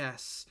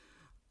NAS.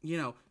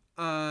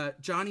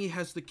 Johnny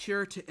has the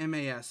cure to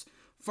MAS.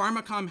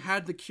 Pharmacom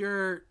had the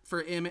cure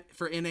for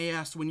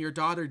NAS when your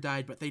daughter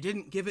died, but they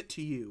didn't give it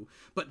to you.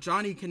 But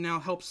Johnny can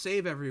now help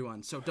save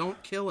everyone, so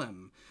don't kill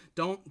him.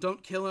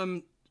 Don't kill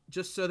him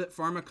just so that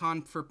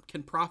Pharmacom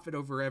can profit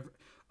over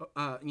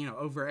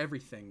over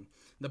everything.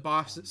 The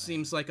boss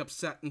seems like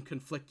upset and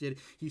conflicted.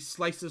 He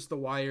slices the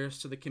wires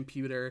to the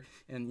computer,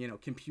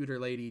 and computer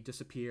lady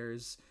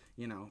disappears.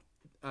 Him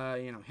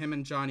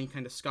and Johnny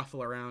kind of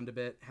scuffle around a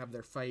bit, have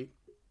their fight.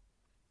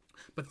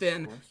 But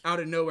then out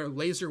of nowhere,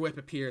 Laser Whip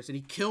appears and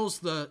he kills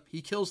the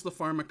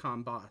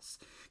Pharmacom boss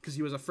because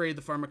he was afraid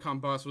the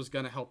Pharmacom boss was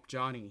gonna help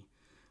Johnny.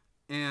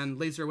 And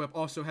Laser Whip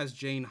also has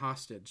Jane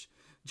hostage.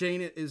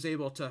 Jane is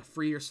able to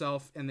free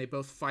herself, and they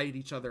both fight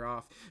each other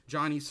off.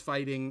 Johnny's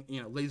fighting,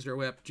 Laser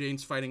Whip.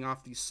 Jane's fighting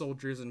off these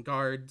soldiers and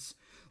guards.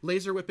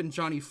 Laser Whip and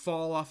Johnny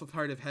fall off of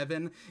Heart of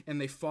Heaven,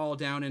 and they fall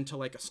down into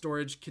like a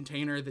storage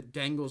container that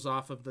dangles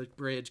off of the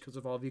bridge because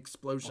of all the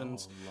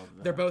explosions.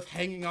 They're both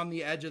hanging on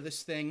the edge of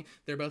this thing.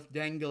 They're both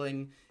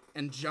dangling,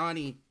 and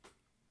Johnny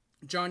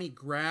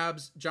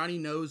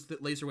knows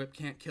that Laser Whip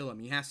can't kill him.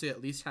 He has to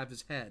at least have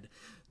his head.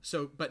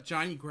 But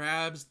Johnny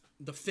grabs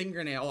the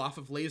fingernail off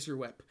of Laser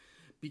Whip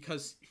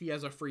because he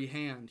has a free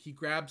hand. He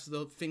grabs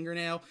the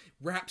fingernail,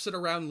 wraps it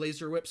around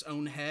Laser Whip's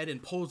own head,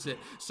 and pulls it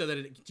so that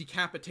it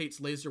decapitates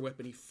Laser Whip,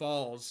 and he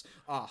falls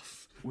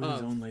off. With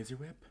his own laser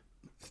whip?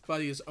 By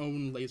his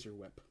own Laser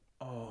Whip.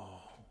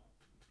 Oh,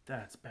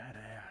 that's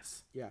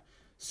badass. Yeah.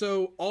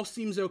 So all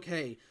seems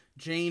okay.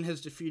 Jane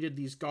has defeated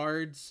these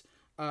guards,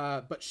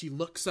 but she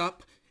looks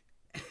up,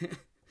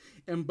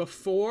 and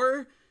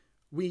before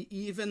we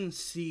even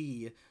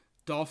see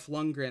Dolph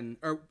Lundgren,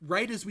 or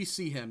right as we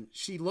see him,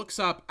 she looks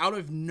up. Out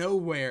of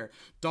nowhere,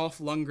 Dolph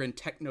Lundgren,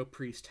 Techno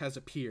Priest, has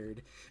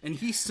appeared. And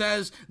he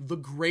says the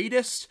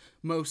greatest,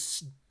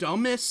 most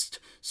dumbest,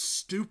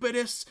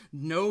 stupidest,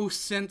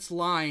 no-sense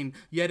line,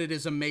 yet it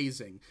is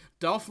amazing.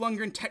 Dolph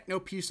Lundgren, Techno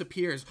Priest,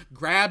 appears,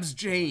 grabs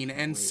Jane,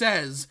 and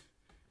says,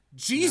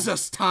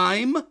 Jesus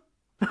time!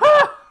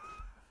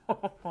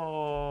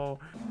 Oh.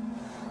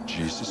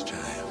 Jesus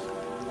time.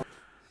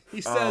 He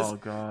says,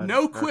 God,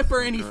 no quip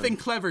or anything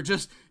clever,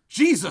 just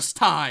Jesus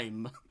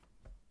time.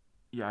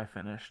 Yeah, I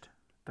finished.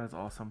 That's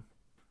awesome.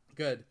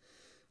 Good.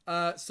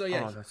 So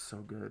yeah. Oh, that's so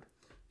good.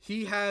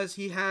 He's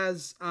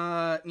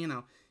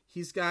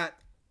got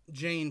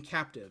Jane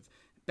captive.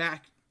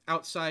 Back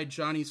outside,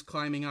 Johnny's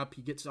climbing up.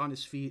 He gets on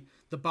his feet.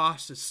 The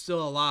boss is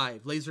still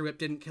alive. Laser Whip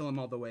didn't kill him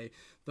all the way.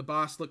 The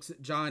boss looks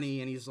at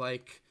Johnny and he's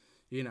like,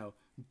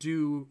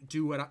 do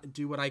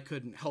what I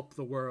could and help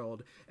the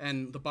world.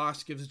 And the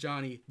boss gives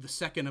Johnny the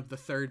second of the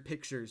third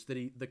pictures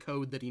the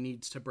code that he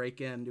needs to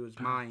break into his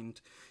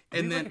mind.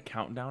 And then like a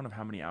countdown of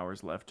how many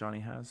hours left Johnny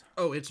has.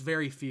 Oh, it's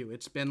very few.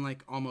 It's been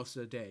like almost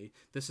a day.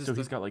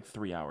 He's got like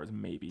 3 hours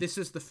maybe. This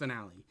is the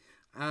finale.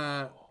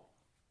 The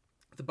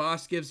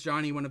boss gives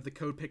Johnny one of the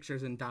code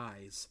pictures and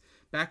dies.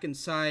 Back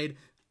inside.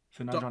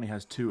 So now Johnny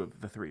has 2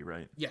 of the 3,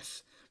 right?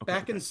 Yes.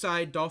 Back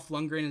inside, Dolph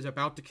Lundgren is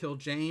about to kill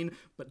Jane,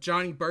 but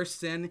Johnny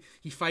bursts in.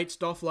 He fights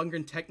Dolph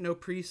Lundgren, Techno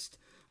Priest.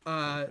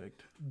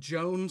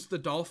 Jones the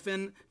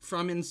Dolphin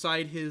from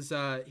inside his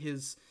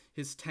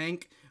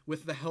tank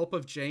with the help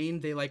of Jane.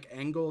 They like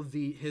angle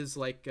his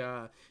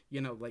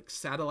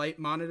satellite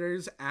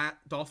monitors at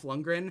Dolph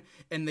Lundgren,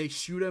 and they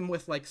shoot him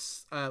with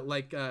what's the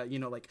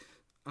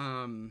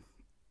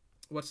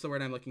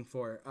word I'm looking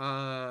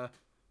for?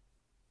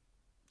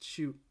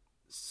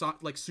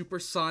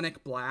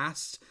 Supersonic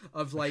blast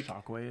of like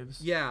shockwaves.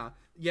 Yeah,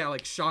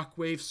 like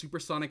shockwave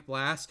supersonic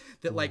blast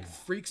that like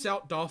freaks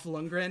out Dolph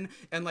Lundgren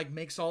and like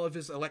makes all of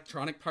his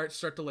electronic parts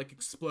start to like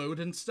explode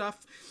and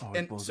stuff.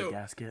 And blows the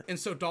gasket. And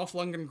so Dolph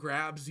Lundgren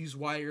grabs these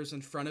wires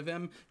in front of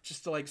him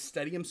just to like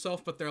steady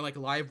himself, but they're like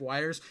live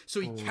wires. So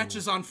he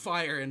catches on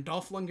fire, and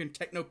Dolph Lundgren,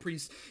 Techno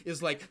Priest,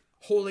 is like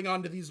holding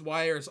onto these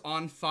wires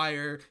on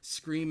fire,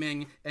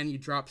 screaming, and he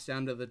drops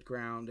down to the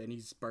ground and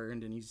he's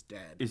burned and he's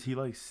dead. Is he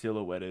like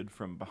silhouetted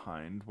from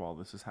behind while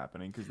this is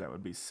happening? Because that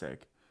would be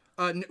sick.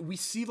 We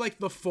see like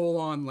the full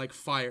on like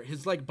fire.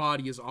 His like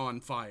body is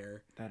on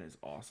fire. That is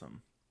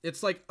awesome.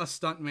 It's like a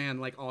stuntman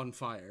like on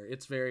fire.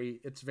 It's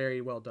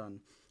very well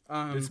done.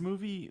 This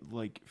movie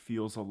like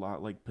feels a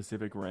lot like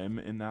Pacific Rim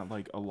in that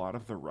like a lot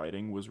of the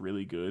writing was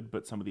really good,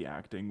 but some of the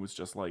acting was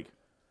just like,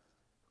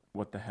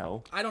 what the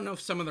hell? I don't know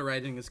if some of the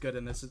writing is good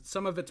in this.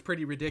 Some of it's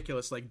pretty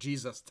ridiculous, like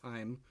Jesus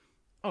time.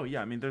 Oh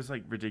yeah, I mean there's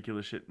like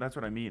ridiculous shit. That's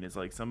what I mean. It's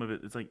like some of it,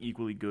 it's like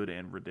equally good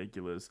and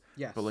ridiculous.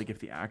 Yes. But like if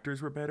the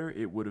actors were better,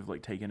 it would have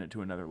like taken it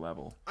to another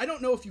level. I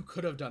don't know if you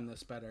could have done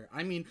this better.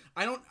 I mean,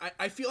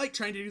 I feel like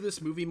trying to do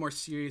this movie more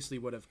seriously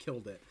would have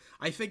killed it.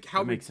 I think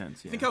how makes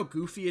sense. Yeah. I think how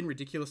goofy and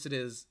ridiculous it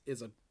is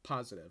a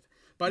positive.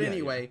 But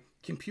anyway,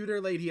 Computer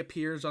Lady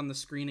appears on the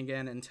screen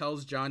again and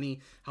tells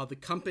Johnny how the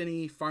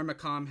company,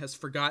 Pharmacom, has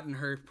forgotten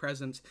her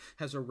presence,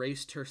 has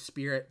erased her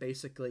spirit,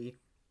 basically.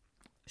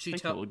 She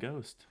like a little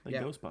ghost. Like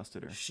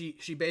Ghostbusted her.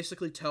 She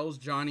basically tells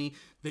Johnny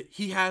that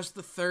he has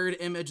the third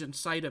image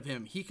inside of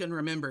him. He can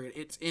remember it.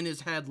 It's in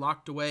his head,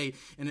 locked away,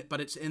 but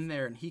it's in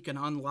there, and he can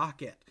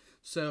unlock it.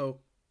 So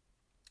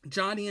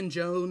Johnny and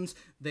Jones,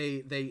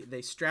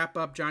 they strap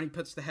up. Johnny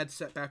puts the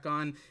headset back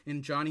on,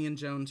 and Johnny and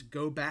Jones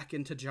go back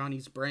into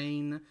Johnny's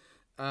brain.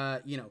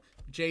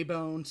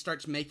 J-Bone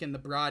starts making the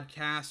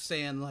broadcast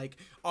saying like,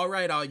 all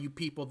right, all you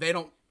people,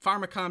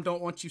 Pharmacom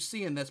don't want you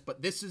seeing this,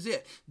 but this is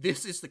it.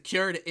 This is the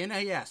cure to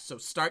NAS. So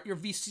start your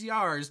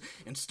VCRs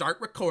and start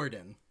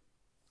recording.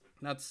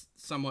 That's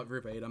somewhat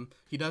verbatim.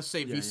 He does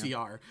say Yeah,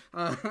 VCR.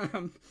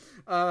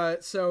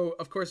 So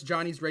of course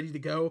Johnny's ready to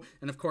go,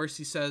 and of course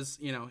he says,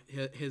 you know,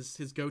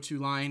 his go-to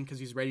line, because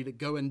he's ready to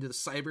go into the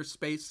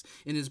cyberspace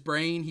in his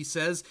brain. He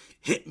says,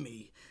 "Hit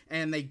me."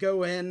 And they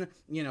go in,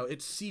 you know,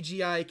 it's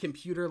CGI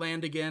computer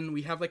land again.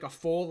 We have like a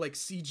full like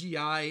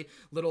CGI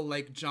little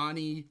like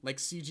Johnny, like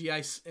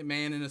CGI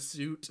man in a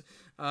suit,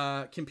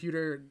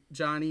 computer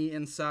Johnny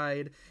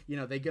inside. You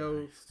know, they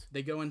go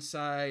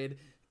inside,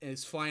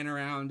 is flying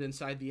around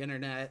inside the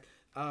internet.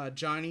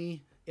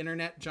 Johnny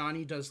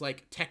does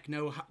like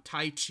techno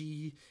tai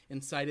chi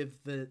inside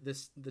of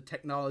the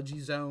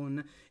technology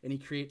zone, and he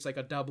creates like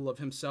a double of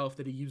himself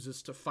that he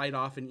uses to fight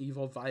off an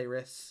evil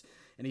virus.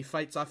 And he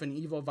fights off an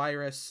evil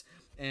virus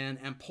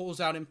and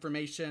pulls out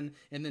information,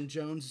 and then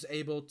Jones is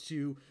able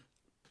to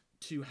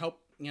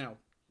help, you know,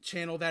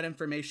 channel that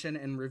information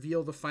and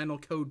reveal the final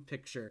code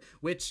picture,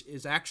 which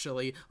is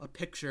actually a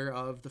picture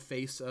of the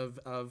face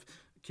of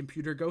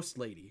computer ghost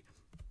lady.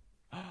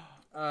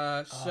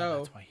 So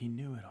that's why he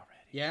knew it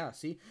already. Yeah,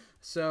 see?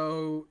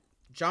 So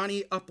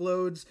Johnny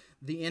uploads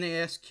the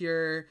NAS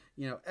cure,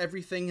 you know,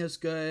 everything is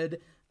good.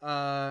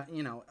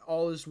 You know,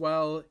 all is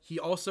well. He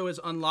also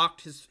has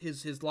unlocked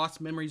his lost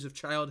memories of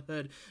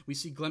childhood. We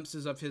see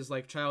glimpses of his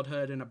like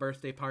childhood and a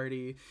birthday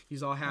party.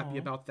 He's all happy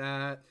about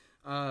that.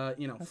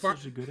 You know, That's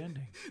such a good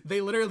ending. They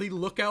literally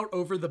look out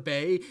over the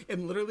bay,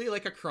 and literally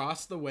like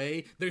across the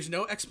way, there's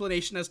no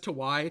explanation as to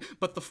why,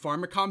 but the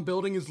Pharmacom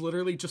building is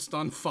literally just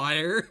on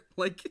fire.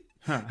 Like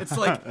it's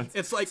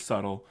like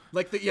subtle.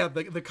 Like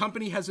the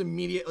company has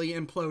immediately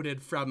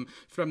imploded from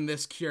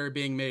this cure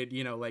being made,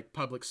 you know, like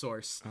public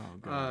source,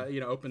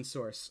 you know, open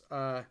source.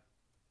 But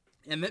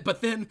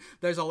then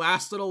there's a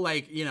last little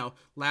like, you know,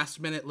 last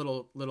minute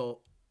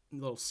little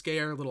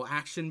scare, little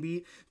action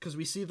beat, because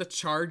we see the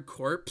charred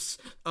corpse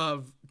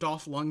of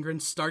Dolph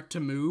Lundgren start to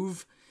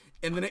move,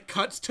 and then it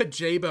cuts to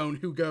J-Bone,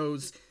 who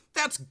goes,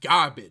 "That's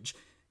garbage.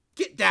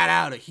 Get that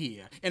out of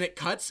here." And it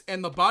cuts,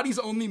 and the body's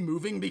only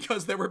moving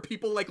because there were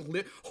people like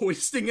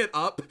hoisting it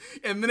up,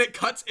 and then it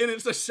cuts, and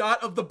it's a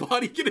shot of the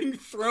body getting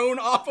thrown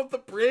off of the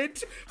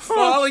bridge,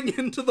 falling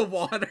into the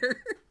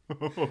water.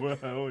 Oh,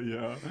 hell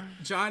yeah.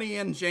 Johnny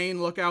and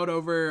Jane look out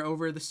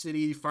over the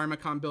city,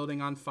 Pharmacom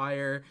building on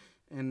fire,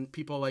 and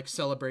people like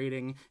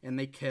celebrating, and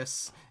they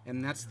kiss,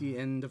 and that's the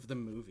end of the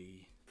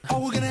movie.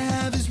 All we're gonna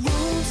have is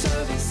room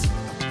service.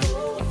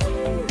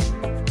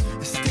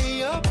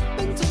 Stay up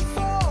until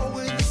 4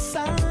 with a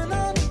sign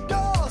on the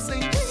door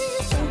saying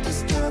please don't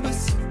disturb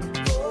us.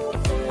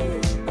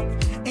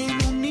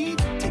 Ain't no need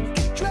to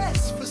get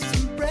dressed for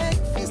some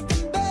breakfast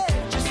in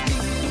bed. Just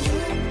me,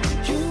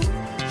 you.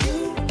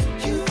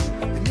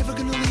 I'm never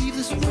gonna leave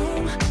this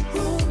room.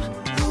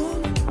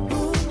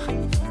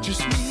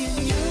 Just me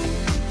and you.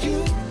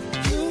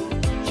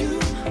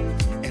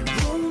 And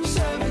room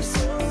service.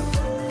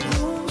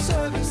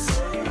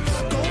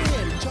 Go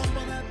ahead and jump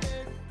on that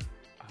bed.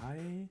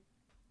 I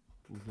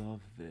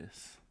love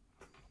this.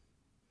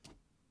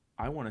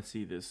 I want to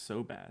see this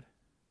so bad.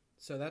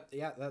 So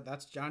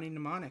that's Johnny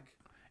Mnemonic.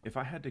 If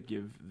I had to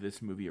give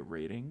this movie a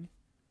rating,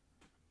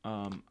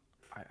 I'd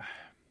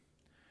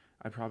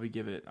probably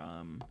give it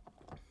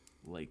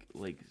like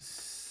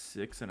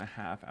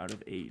 6.5 out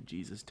of 8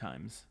 Jesus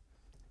times.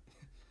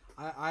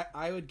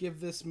 I would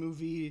give this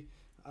movie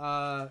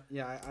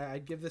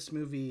I'd give this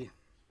movie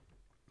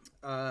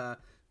I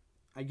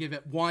give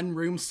it 1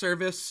 room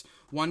service,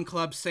 1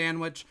 club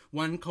sandwich,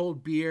 1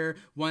 cold beer,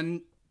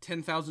 1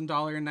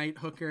 $10,000 a night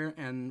hooker,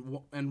 and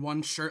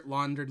 1 shirt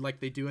laundered like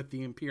they do at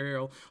the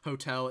Imperial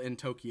Hotel in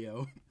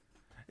Tokyo.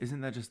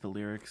 Isn't that just the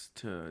lyrics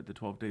to the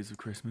 12 Days of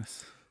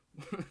Christmas?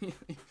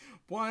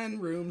 1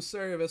 room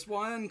service,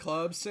 1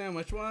 club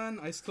sandwich, 1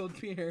 ice cold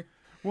beer,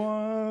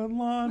 1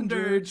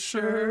 laundered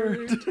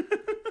shirt.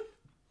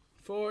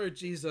 4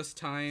 Jesus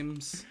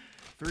times.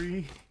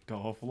 3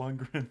 Dolph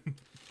Lundgren.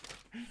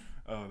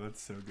 Oh,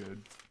 that's so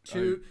good.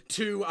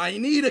 2 I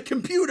need a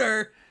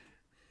computer.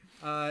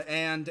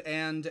 And a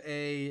And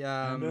a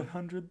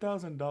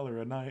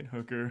 $100,000 a night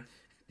hooker.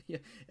 Yeah.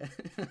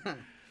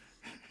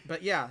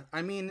 But yeah,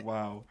 I mean,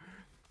 Wow.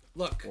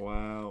 look,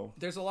 Wow.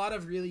 there's a lot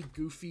of really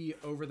goofy,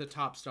 over the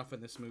top stuff in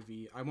this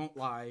movie. I won't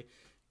lie.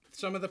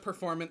 Some of the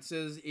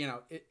performances, you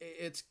know,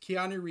 it's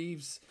Keanu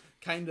Reeves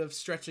kind of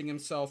stretching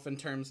himself in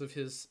terms of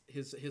his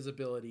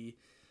ability.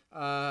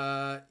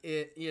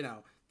 You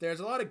know, there's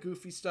a lot of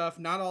goofy stuff.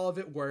 Not all of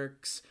it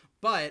works,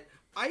 but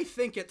I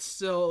think it's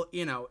still,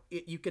 you know,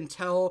 you can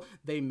tell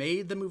they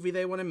made the movie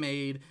they want to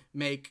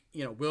make,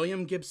 you know,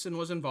 William Gibson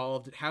was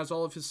involved. It has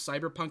all of his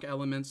cyberpunk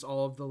elements,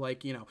 all of the,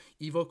 like, you know,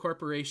 evil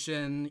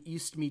corporation,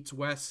 East meets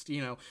West,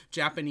 you know,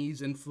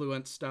 Japanese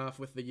influence stuff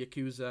with the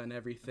Yakuza and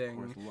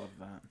everything. Of course, love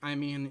that. I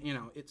mean, you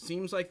know, it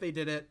seems like they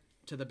did it.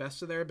 to the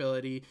best of their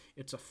ability.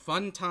 It's a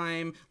fun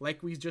time.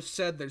 Like we just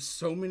said, there's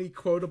so many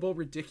quotable,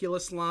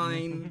 ridiculous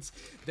lines.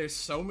 There's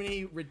so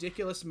many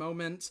ridiculous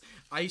moments.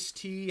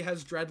 Ice-T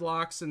has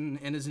dreadlocks and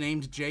is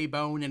named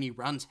J-Bone, and he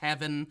runs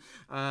heaven.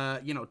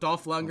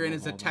 Dolph Lundgren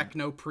is a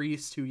techno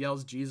priest who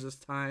yells Jesus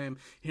time.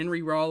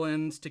 Henry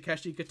Rollins,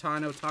 Takeshi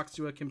Kitano talks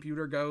to a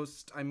computer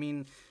ghost. I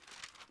mean,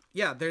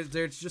 yeah,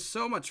 there's just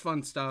so much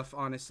fun stuff,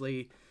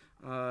 honestly.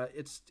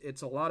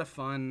 It's a lot of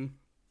fun.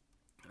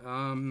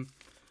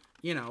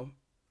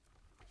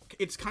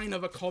 It's kind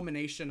of a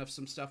culmination of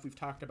some stuff we've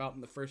talked about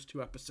in the first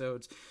 2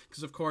 episodes.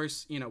 Because, of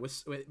course,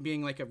 with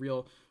being like a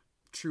real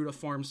true to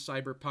form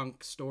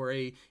cyberpunk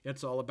story,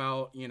 it's all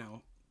about,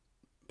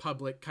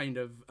 public kind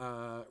of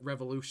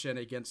revolution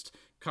against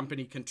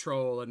company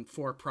control and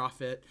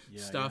for-profit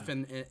stuff. Yeah.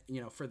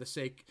 And for the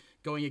sake,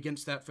 going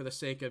against that for the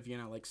sake of,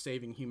 like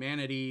saving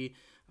humanity.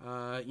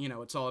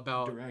 It's all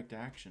about direct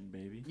action,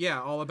 baby.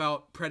 Yeah, all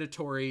about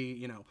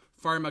predatory,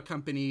 pharma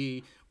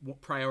company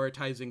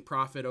prioritizing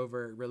profit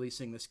over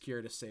releasing this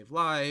cure to save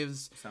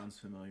lives. Sounds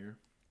familiar.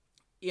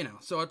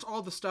 So it's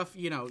all the stuff,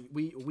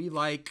 we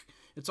like.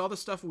 It's all the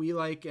stuff we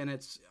like, and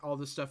it's all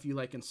the stuff you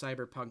like in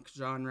cyberpunk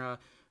genre.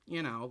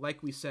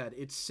 Like we said,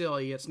 it's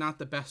silly. It's not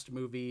the best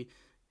movie.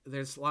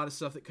 There's a lot of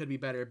stuff that could be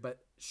better, but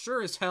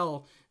sure as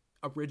hell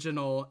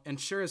original and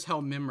sure as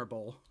hell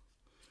memorable.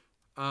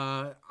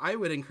 I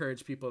would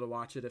encourage people to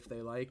watch it if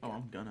they like. Oh,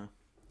 I'm gonna.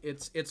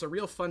 It's a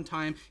real fun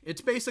time.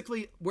 It's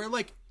basically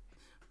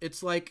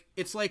it's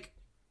like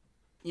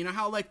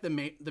how like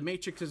the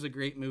Matrix is a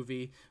great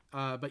movie,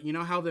 but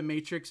how the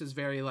Matrix is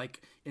very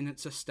like in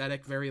its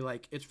aesthetic, very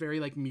like it's very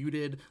like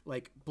muted,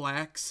 like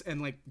blacks and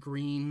like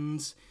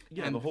greens.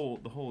 Yeah, and the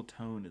whole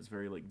tone is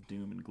very like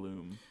doom and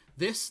gloom.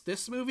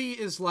 This movie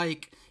is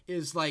like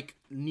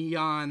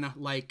neon,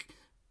 like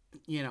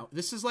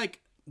this is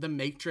like the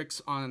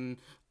Matrix on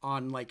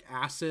like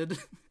acid.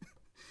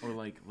 Or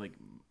like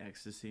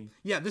ecstasy.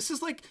 Yeah, this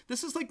is like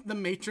the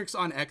Matrix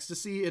on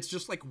ecstasy. It's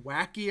just like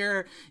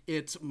wackier.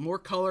 It's more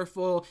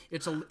colorful.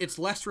 It's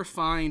less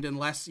refined and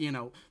less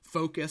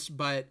focused,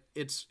 but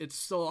it's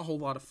still a whole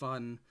lot of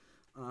fun.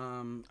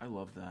 I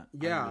love that.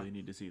 Yeah, I really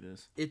need to see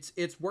this.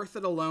 It's worth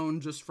it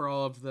alone just for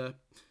all of the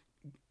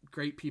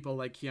great people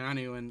like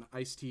Keanu and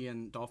Ice-T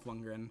and Dolph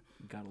Lundgren.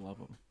 Gotta love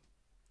them.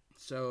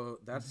 So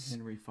that's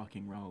Henry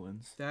fucking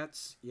Rollins.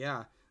 That's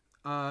yeah.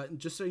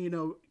 Just so you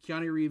know,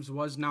 Keanu Reeves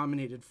was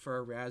nominated for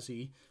a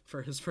Razzie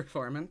for his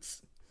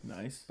performance.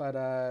 Nice.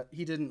 But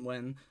he didn't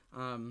win.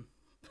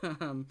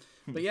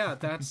 But yeah,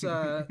 that's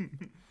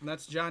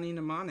Johnny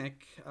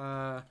Mnemonic.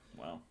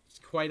 Wow. It's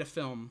quite a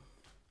film.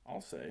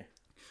 I'll say.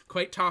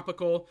 Quite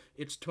topical.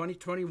 It's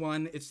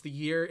 2021. It's the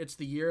year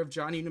of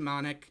Johnny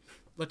Mnemonic.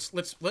 Let's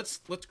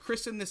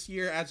christen this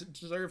year as it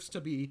deserves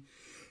to be.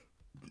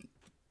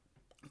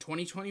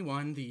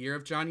 2021, the year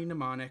of Johnny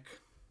Mnemonic.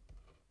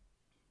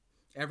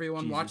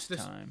 Everyone watch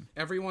this. Time.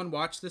 Everyone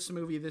watch this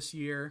movie this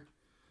year,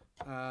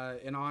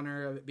 in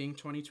honor of it being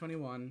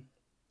 2021.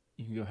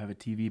 You can go have a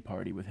TV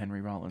party with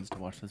Henry Rollins to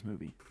watch this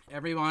movie.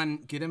 Everyone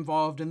get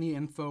involved in the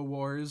info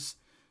wars,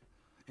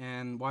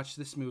 and watch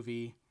this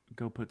movie.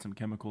 Go put some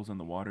chemicals in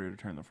the water to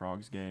turn the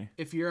frogs gay.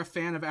 If you're a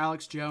fan of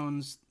Alex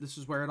Jones, this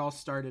is where it all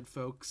started,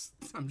 folks.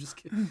 I'm just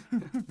kidding.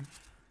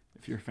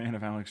 If you're a fan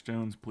of Alex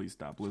Jones, please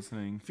stop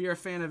listening. If you're a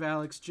fan of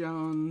Alex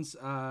Jones,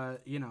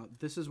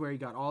 this is where he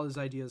got all his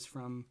ideas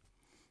from.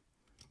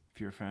 If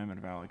you're a fan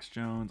of Alex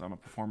Jones, I'm a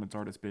performance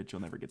artist, bitch.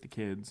 You'll never get the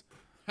kids.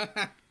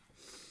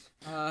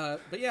 But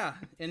yeah,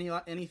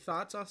 any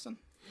thoughts, Austin?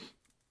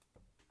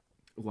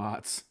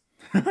 Lots.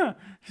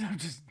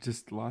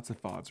 just lots of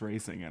thoughts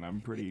racing, and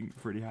I'm pretty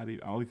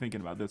happy. I'll be thinking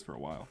about this for a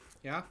while.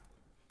 Yeah?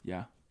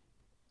 Yeah.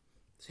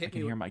 I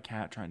can hear my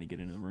cat trying to get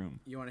into the room.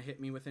 You want to hit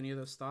me with any of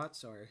those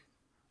thoughts, or?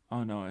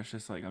 Oh no, it's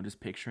just like I'm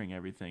just picturing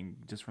everything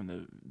just from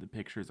the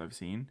pictures I've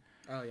seen.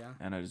 Oh yeah.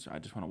 And I just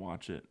want to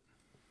watch it.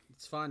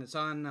 It's fun. It's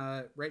on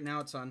right now.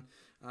 It's on,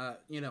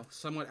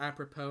 somewhat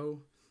apropos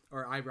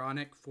or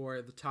ironic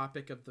for the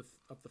topic of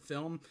the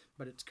film,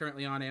 but it's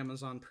currently on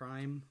Amazon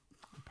Prime.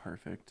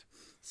 Perfect.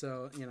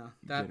 So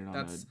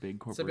that's a big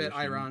corporation. It's a bit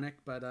ironic,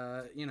 but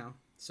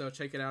so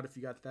check it out if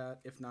you got that.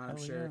 If not, I'm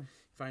sure you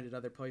find it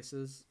other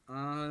places.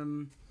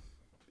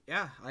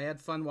 Yeah, I had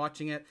fun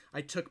watching it.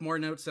 I took more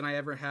notes than I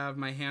ever have.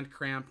 My hand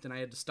cramped, and I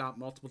had to stop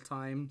multiple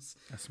times.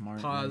 That's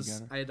smart.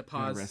 Pause. I had to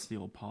pause. Rest the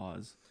old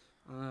pause.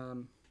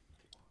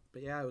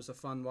 But yeah, it was a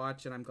fun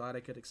watch, and I'm glad I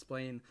could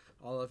explain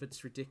all of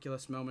its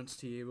ridiculous moments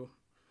to you.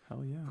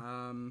 Hell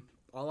yeah.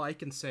 All I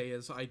can say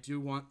is I do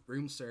want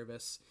room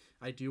service.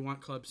 I do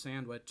want club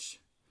sandwich.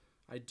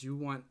 I do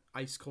want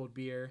ice cold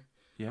beer.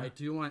 Yeah. I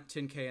do want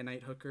 10K a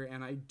night hooker,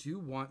 and I do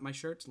want my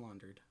shirts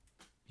laundered.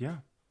 Yeah.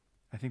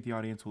 I think the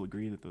audience will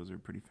agree that those are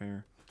pretty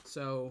fair.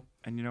 So.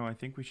 And I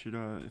think we should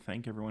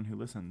thank everyone who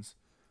listens.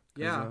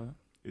 Yeah.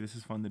 This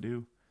is fun to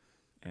do,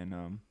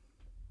 and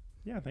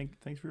yeah,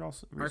 thanks for your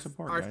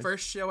support. Our guys.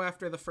 first show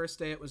after the first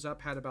day it was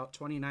up had about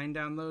 29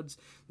 downloads.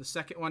 The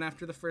second one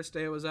after the first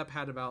day it was up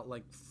had about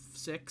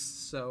 6.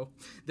 So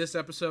this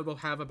episode will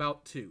have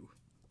about 2.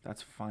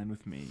 That's fine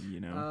with me, you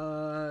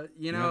know.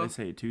 You You know know, what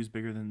they say, two's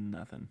bigger than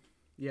nothing.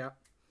 yeah,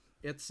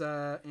 it's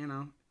you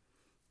know,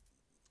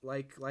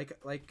 like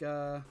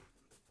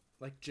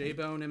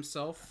J-Bone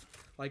himself,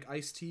 like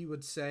Ice-T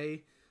would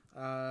say,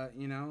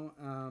 you know,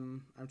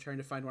 I'm trying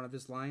to find one of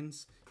his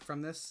lines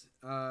from this.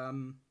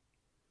 I'm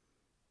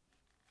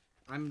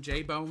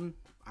J-Bone,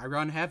 I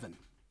run heaven,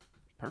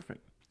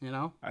 Perfect. you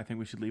know? I think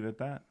we should leave it at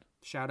that.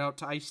 Shout out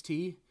to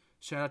Ice-T,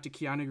 shout out to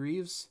Keanu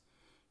Reeves,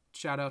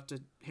 shout out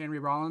to Henry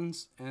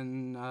Rollins,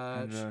 and,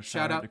 And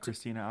shout out to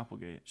Christina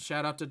Applegate.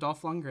 shout out to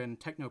Dolph Lundgren,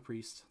 Techno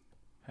Priest.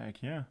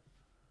 Heck yeah.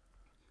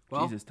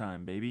 Well, Jesus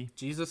time, baby.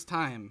 Jesus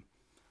time.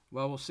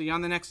 Well, we'll see you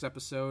on the next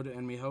episode,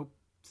 and we hope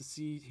to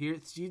hear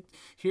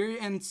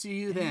and see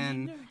you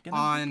then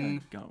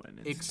on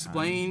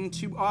Explain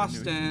to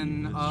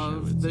Austin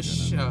of the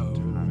show.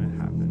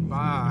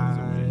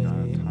 Bye.